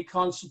facing any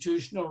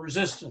constitutional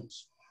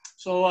resistance.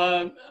 So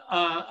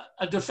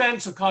a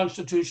defense of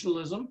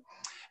constitutionalism.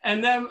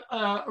 And then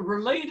a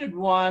related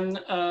one,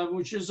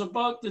 which is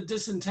about the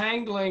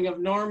disentangling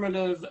of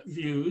normative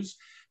views.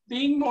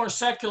 Being more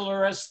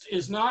secularist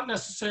is not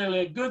necessarily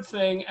a good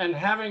thing, and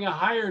having a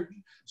higher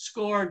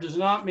score does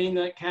not mean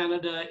that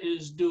Canada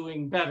is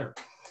doing better.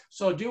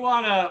 So do you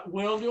want to,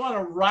 Will, do you want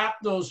to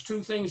wrap those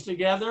two things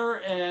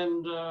together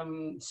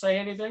and say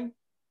anything?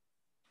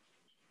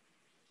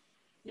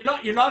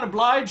 You're not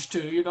obliged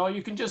to, you know,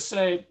 you can just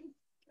say,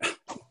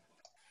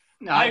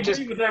 No, I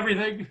agree with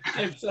everything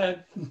they've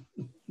said.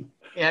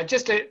 Yeah,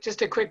 just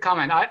a quick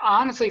comment. I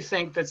honestly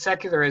think that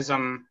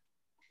secularism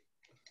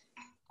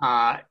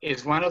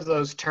is one of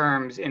those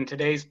terms in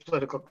today's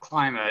political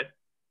climate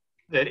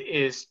that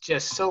is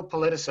just so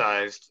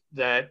politicized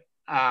that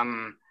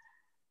I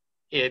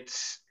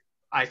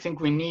think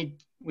we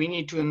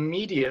need to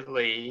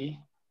immediately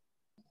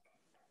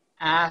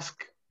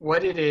ask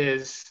what it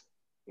is,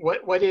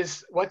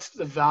 what's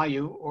the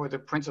value or the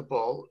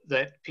principle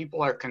that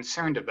people are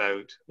concerned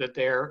about that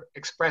they're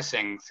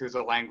expressing through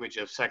the language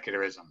of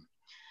secularism.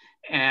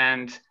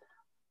 And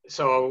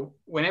so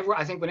whenever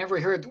we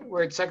hear the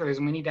word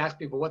secularism, we need to ask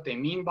people what they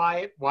mean by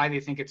it, why they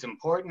think it's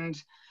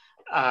important.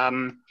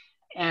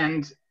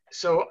 And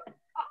so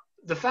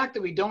the fact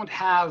that we don't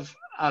have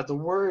the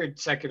word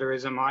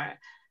secularism,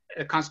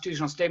 a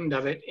constitutional statement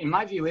of it, in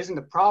my view, isn't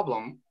a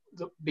problem,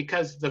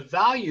 because the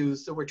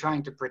values that we're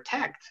trying to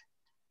protect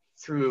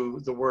through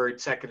the word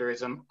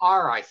secularism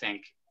are, I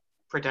think,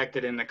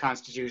 protected in the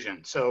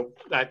Constitution. So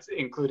that's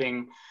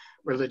including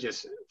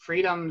religious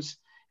freedoms,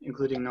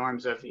 including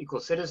norms of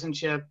equal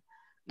citizenship,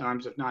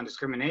 norms of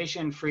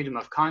non-discrimination, freedom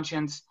of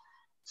conscience.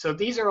 So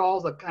these are all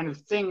the kind of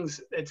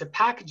things, it's a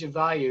package of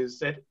values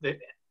that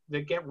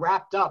get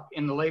wrapped up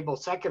in the label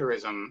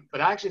secularism. But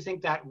I actually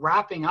think that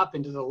wrapping up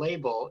into the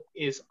label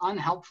is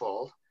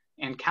unhelpful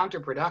and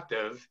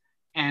counterproductive,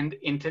 and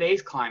in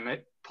today's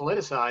climate,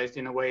 politicized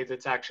in a way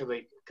that's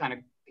actually kind of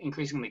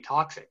increasingly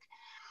toxic.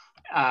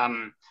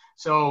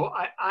 So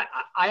I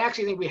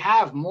actually think we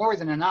have more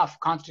than enough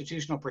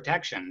constitutional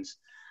protections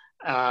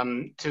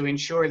to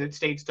ensure that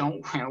states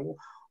don't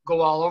go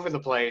all over the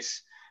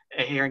place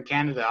here in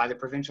Canada, either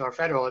provincial or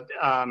federal.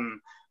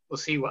 We'll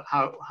see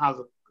how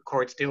the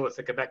courts deal with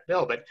the Quebec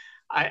bill, but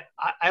I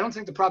don't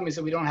think the problem is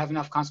that we don't have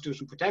enough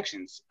constitutional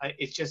protections.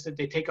 It's just that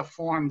they take a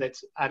form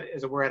that's,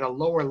 as it were, at a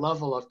lower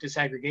level of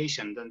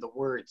disaggregation than the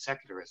word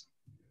secularism.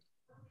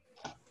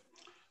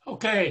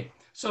 Okay,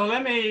 so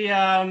let me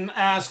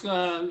ask,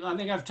 I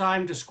think I have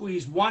time to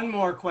squeeze one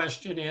more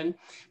question in,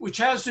 which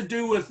has to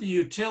do with the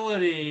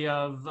utility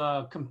of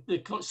the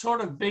sort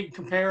of big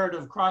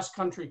comparative,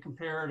 cross-country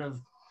comparative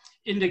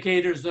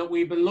indicators that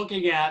we've been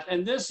looking at.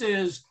 And this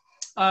is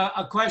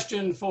a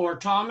question for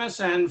Thomas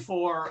and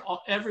for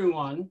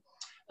everyone.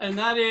 And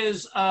that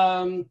is,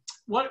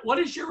 what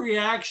is your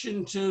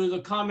reaction to the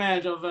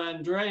comment of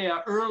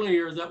Andrea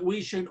earlier that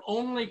we should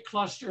only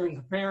cluster and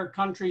compare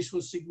countries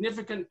with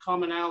significant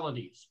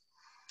commonalities?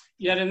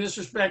 Yet in this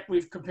respect,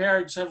 we've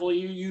compared several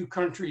EU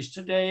countries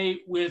today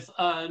with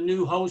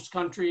new host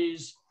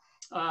countries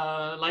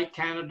like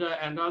Canada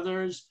and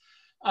others.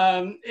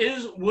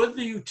 Would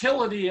the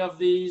utility of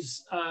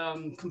these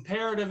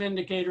comparative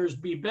indicators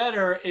be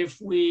better if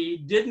we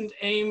didn't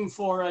aim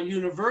for a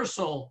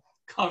universal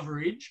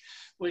coverage,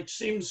 which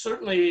seems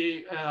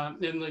certainly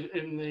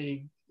in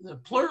the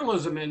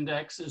pluralism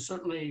index is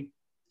certainly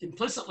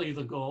implicitly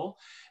the goal,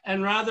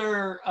 and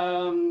rather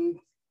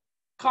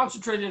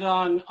concentrated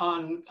on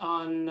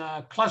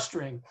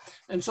clustering?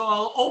 And so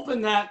I'll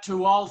open that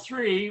to all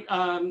three.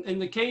 In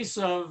the case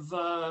of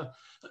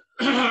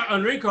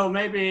Enrico,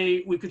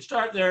 maybe we could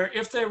start there.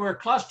 If they were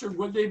clustered,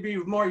 would they be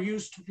more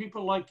use to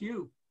people like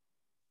you?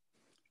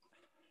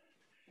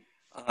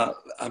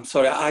 I'm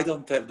sorry, I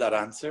don't have that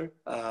answer,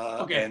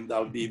 okay. And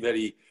I'll be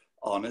very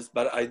honest,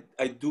 but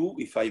I do,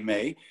 if I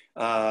may,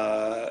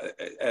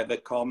 have a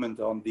comment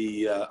on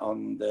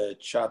the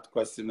chat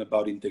question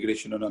about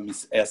integration and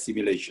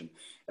assimilation.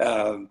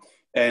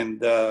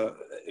 And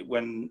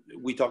when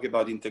we talk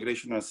about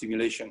integration and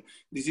assimilation,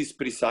 this is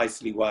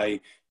precisely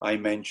why I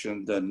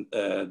mentioned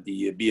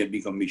the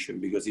B&B Commission,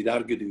 because it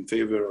argued in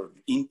favor of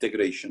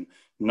integration,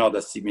 not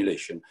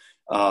assimilation.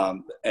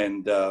 And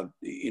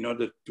in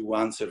order to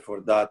answer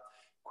for that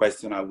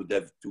question, I would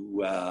have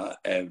to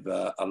have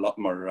a lot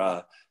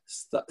more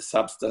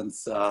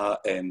substance,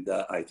 and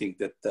I think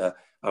that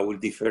I will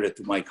defer it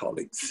to my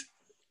colleagues.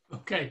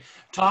 Okay,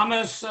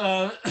 Thomas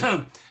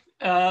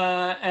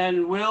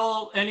and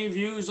Will, any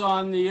views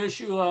on the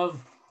issue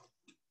of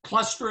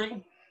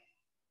clustering?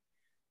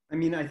 I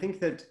mean, I think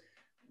that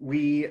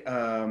we'd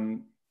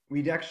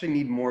actually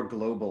need more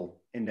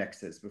global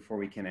indexes before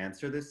we can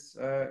answer this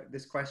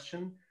this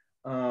question.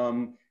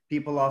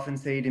 People often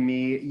say to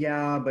me,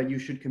 yeah, but you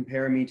should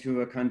compare me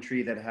to a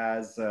country that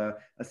has a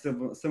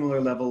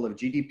similar level of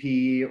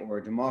GDP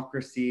or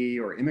democracy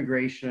or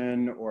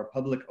immigration or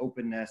public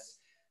openness.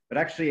 But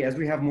actually, as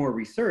we have more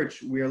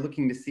research, we are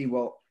looking to see,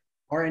 well,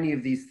 are any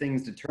of these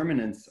things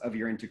determinants of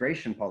your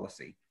integration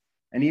policy?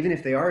 And even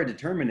if they are a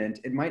determinant,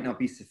 it might not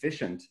be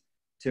sufficient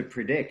to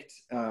predict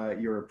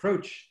your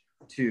approach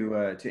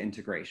to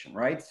integration,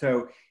 right?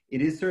 So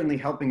it is certainly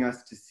helping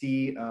us to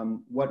see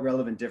what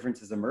relevant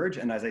differences emerge.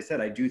 And as I said,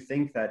 I do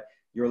think that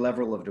your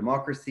level of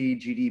democracy,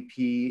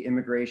 GDP,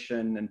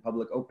 immigration, and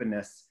public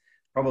openness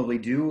probably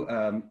do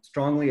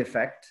strongly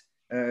affect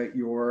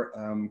your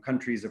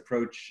country's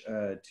approach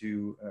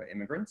to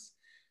immigrants.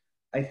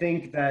 I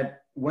think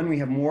that when we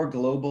have more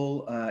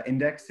global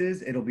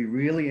indexes, it'll be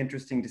really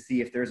interesting to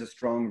see if there's a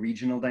strong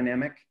regional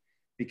dynamic,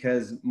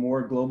 because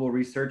more global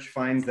research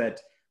finds that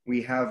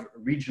we have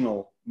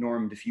regional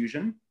norm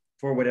diffusion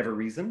for whatever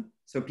reason.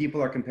 So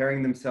people are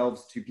comparing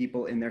themselves to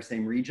people in their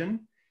same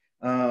region,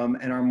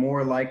 and are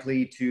more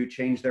likely to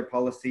change their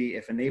policy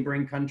if a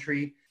neighboring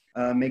country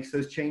makes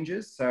those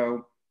changes.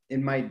 So it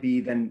might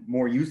be then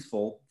more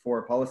useful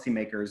for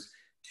policymakers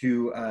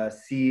to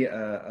see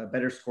a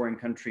better scoring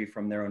country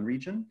from their own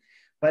region.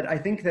 But I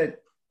think that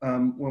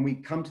when we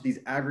come to these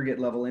aggregate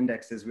level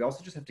indexes, we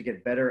also just have to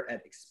get better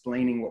at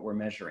explaining what we're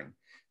measuring.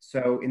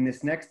 So in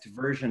this next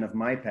version of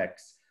MyPEX,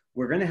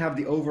 we're going to have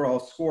the overall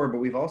score, but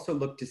we've also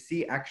looked to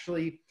see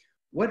actually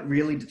what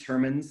really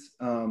determines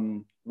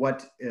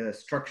what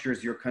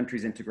structures your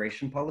country's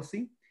integration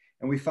policy.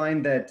 And we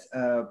find that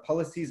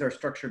policies are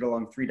structured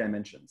along 3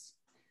 dimensions.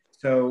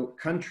 So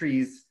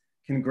countries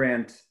can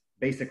grant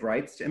basic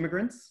rights to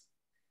immigrants,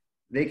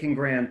 they can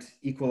grant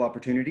equal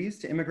opportunities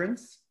to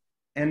immigrants,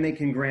 and they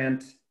can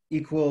grant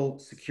equal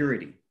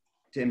security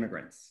to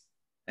immigrants.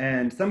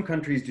 And some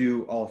countries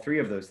do all 3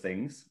 of those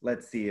things.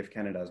 Let's see if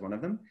Canada is one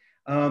of them.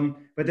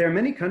 But there are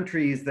many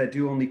countries that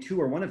do only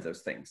 2 or 1 of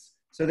those things.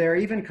 So there are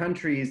even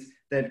countries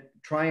that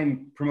try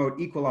and promote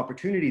equal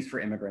opportunities for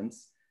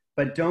immigrants,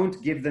 but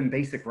don't give them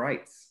basic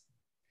rights.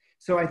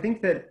 So I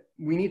think that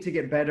we need to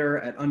get better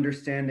at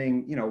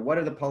understanding, you know, what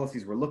are the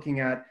policies we're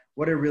looking at?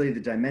 What are really the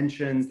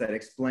dimensions that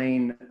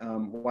explain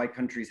why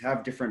countries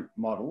have different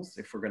models,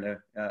 if we're going to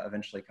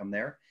eventually come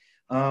there.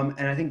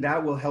 And I think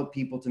that will help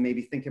people to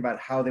maybe think about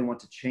how they want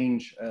to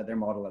change their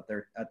model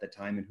at the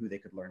time and who they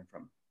could learn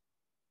from.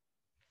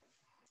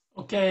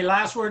 Okay,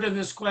 last word of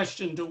this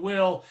question to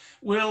Will.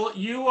 Will,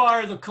 you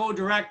are the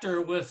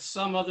co-director with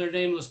some other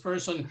nameless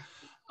person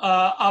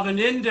of an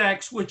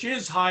index which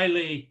is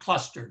highly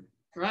clustered,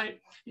 right?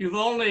 You've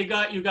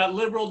got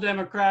liberal,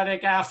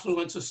 democratic,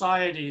 affluent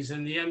societies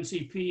in the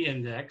MCP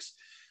index.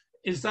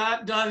 Is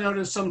that done out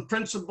of some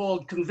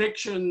principled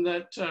conviction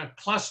that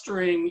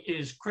clustering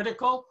is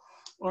critical,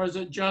 or is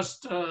it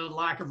just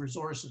lack of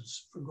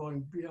resources for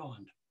going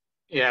beyond?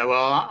 Yeah,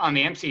 well, on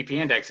the MCP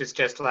index, it's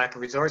just lack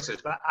of resources.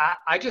 But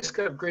I just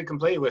agree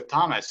completely with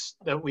Thomas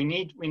that we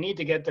need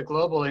to get the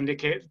global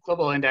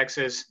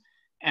indexes,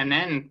 and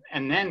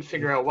then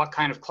figure out what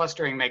kind of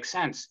clustering makes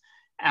sense.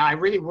 And I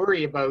really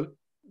worry about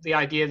the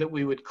idea that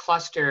we would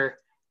cluster.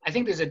 I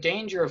think there's a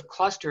danger of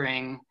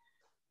clustering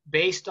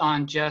based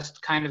on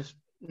just kind of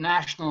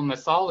national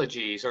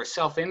mythologies or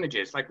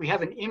self-images. Like we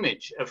have an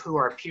image of who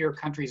our peer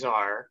countries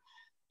are,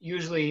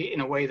 usually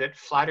in a way that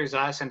flatters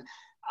us, and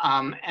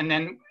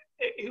then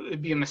it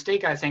would be a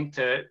mistake, I think,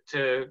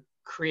 to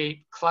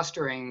create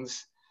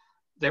clusterings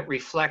that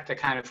reflect a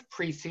kind of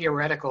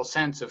pre-theoretical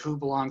sense of who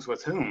belongs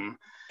with whom.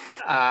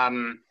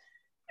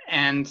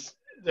 And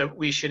that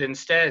we should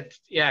instead,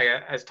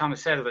 yeah, as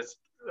Thomas said,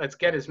 let's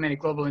get as many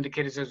global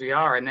indicators as we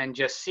are, and then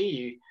just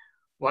see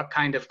what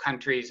kind of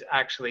countries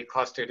actually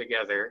cluster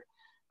together.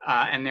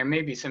 And there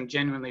may be some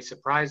genuinely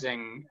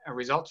surprising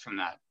results from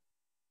that.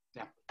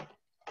 Yeah.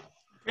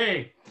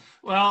 Okay,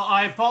 well,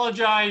 I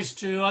apologize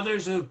to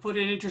others who put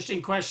in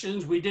interesting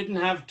questions. We didn't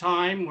have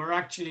time. We're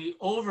actually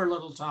over a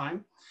little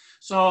time.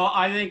 So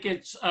I think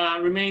it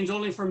remains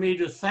only for me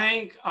to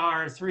thank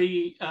our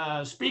 3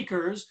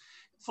 speakers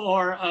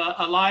for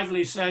a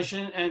lively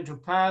session, and to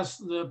pass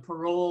the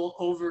parole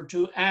over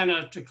to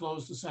Anna to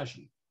close the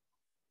session.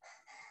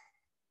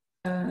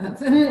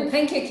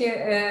 Thank you,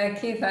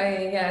 Keith.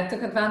 I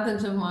took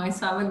advantage of my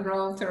silent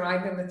role to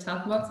write in the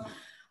chat box.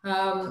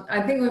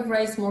 I think we've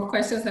raised more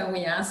questions than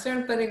we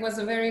answered, but it was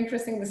a very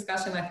interesting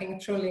discussion. I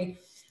think truly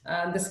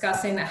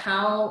discussing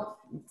how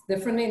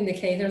different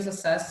indicators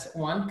assess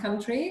one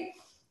country,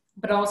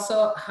 but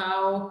also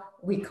how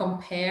we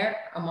compare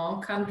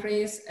among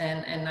countries.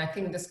 And I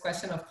think this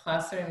question of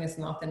clustering is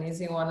not an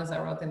easy one, as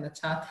I wrote in the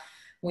chat.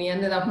 We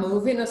ended up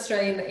moving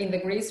Australia in the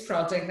Greece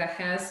project that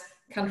has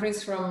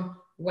countries from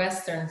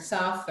Western,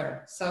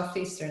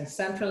 Southeastern,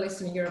 Central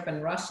Eastern Europe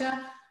and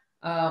Russia,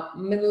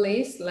 Middle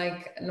East,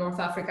 like North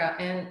Africa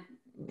and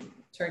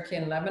Turkey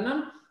and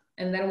Lebanon.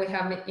 And then we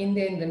have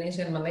India,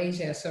 Indonesia, and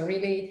Malaysia. So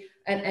really,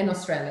 and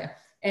Australia.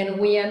 And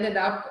we ended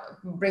up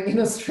bringing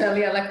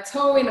Australia, like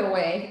towing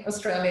away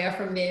Australia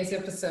from the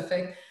Asia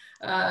Pacific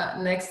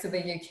next to the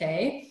UK.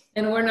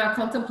 And we're now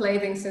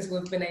contemplating, since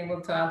we've been able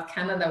to add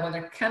Canada,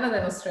 whether Canada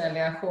and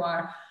Australia, who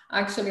are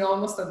actually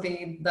almost at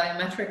the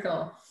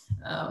diametrical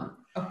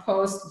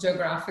opposed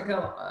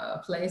geographical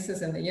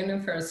places in the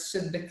universe,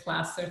 should be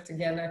clustered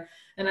together.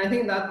 And I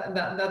think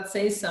that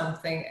says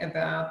something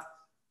about,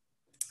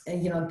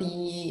 you know,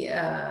 the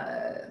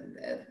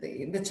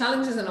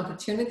challenges and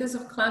opportunities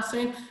of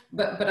clustering,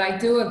 but I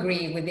do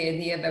agree with the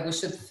idea that we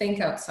should think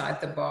outside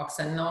the box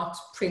and not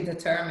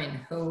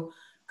predetermine who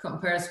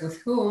compares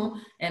with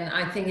whom. And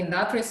I think in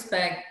that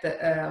respect,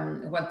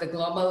 what the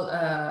Global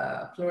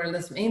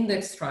Pluralism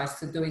Index tries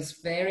to do is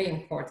very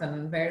important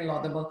and very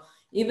laudable,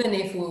 even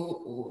if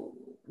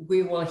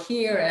we will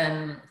hear,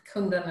 and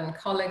Kundan and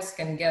colleagues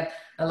can get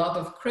a lot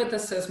of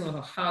criticism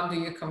of how do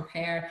you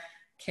compare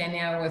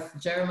Kenya with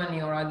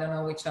Germany, or I don't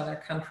know which other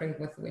country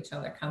with which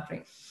other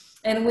country.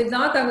 And with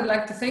that, I would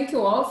like to thank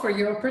you all for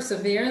your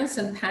perseverance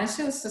and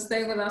patience to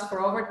stay with us for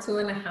over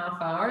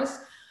 2.5 hours.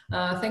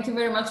 Thank you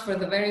very much for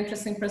the very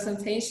interesting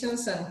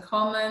presentations and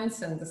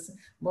comments, and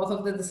both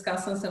of the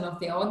discussants and of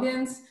the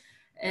audience.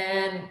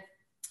 And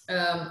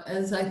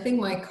as I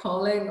think my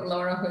colleague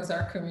Laura, who is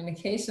our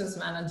communications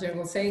manager,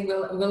 will say,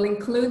 we'll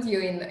include you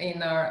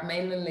in our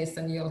mailing list,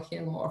 and you'll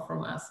hear more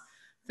from us.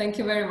 Thank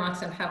you very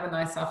much, and have a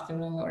nice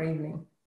afternoon or evening.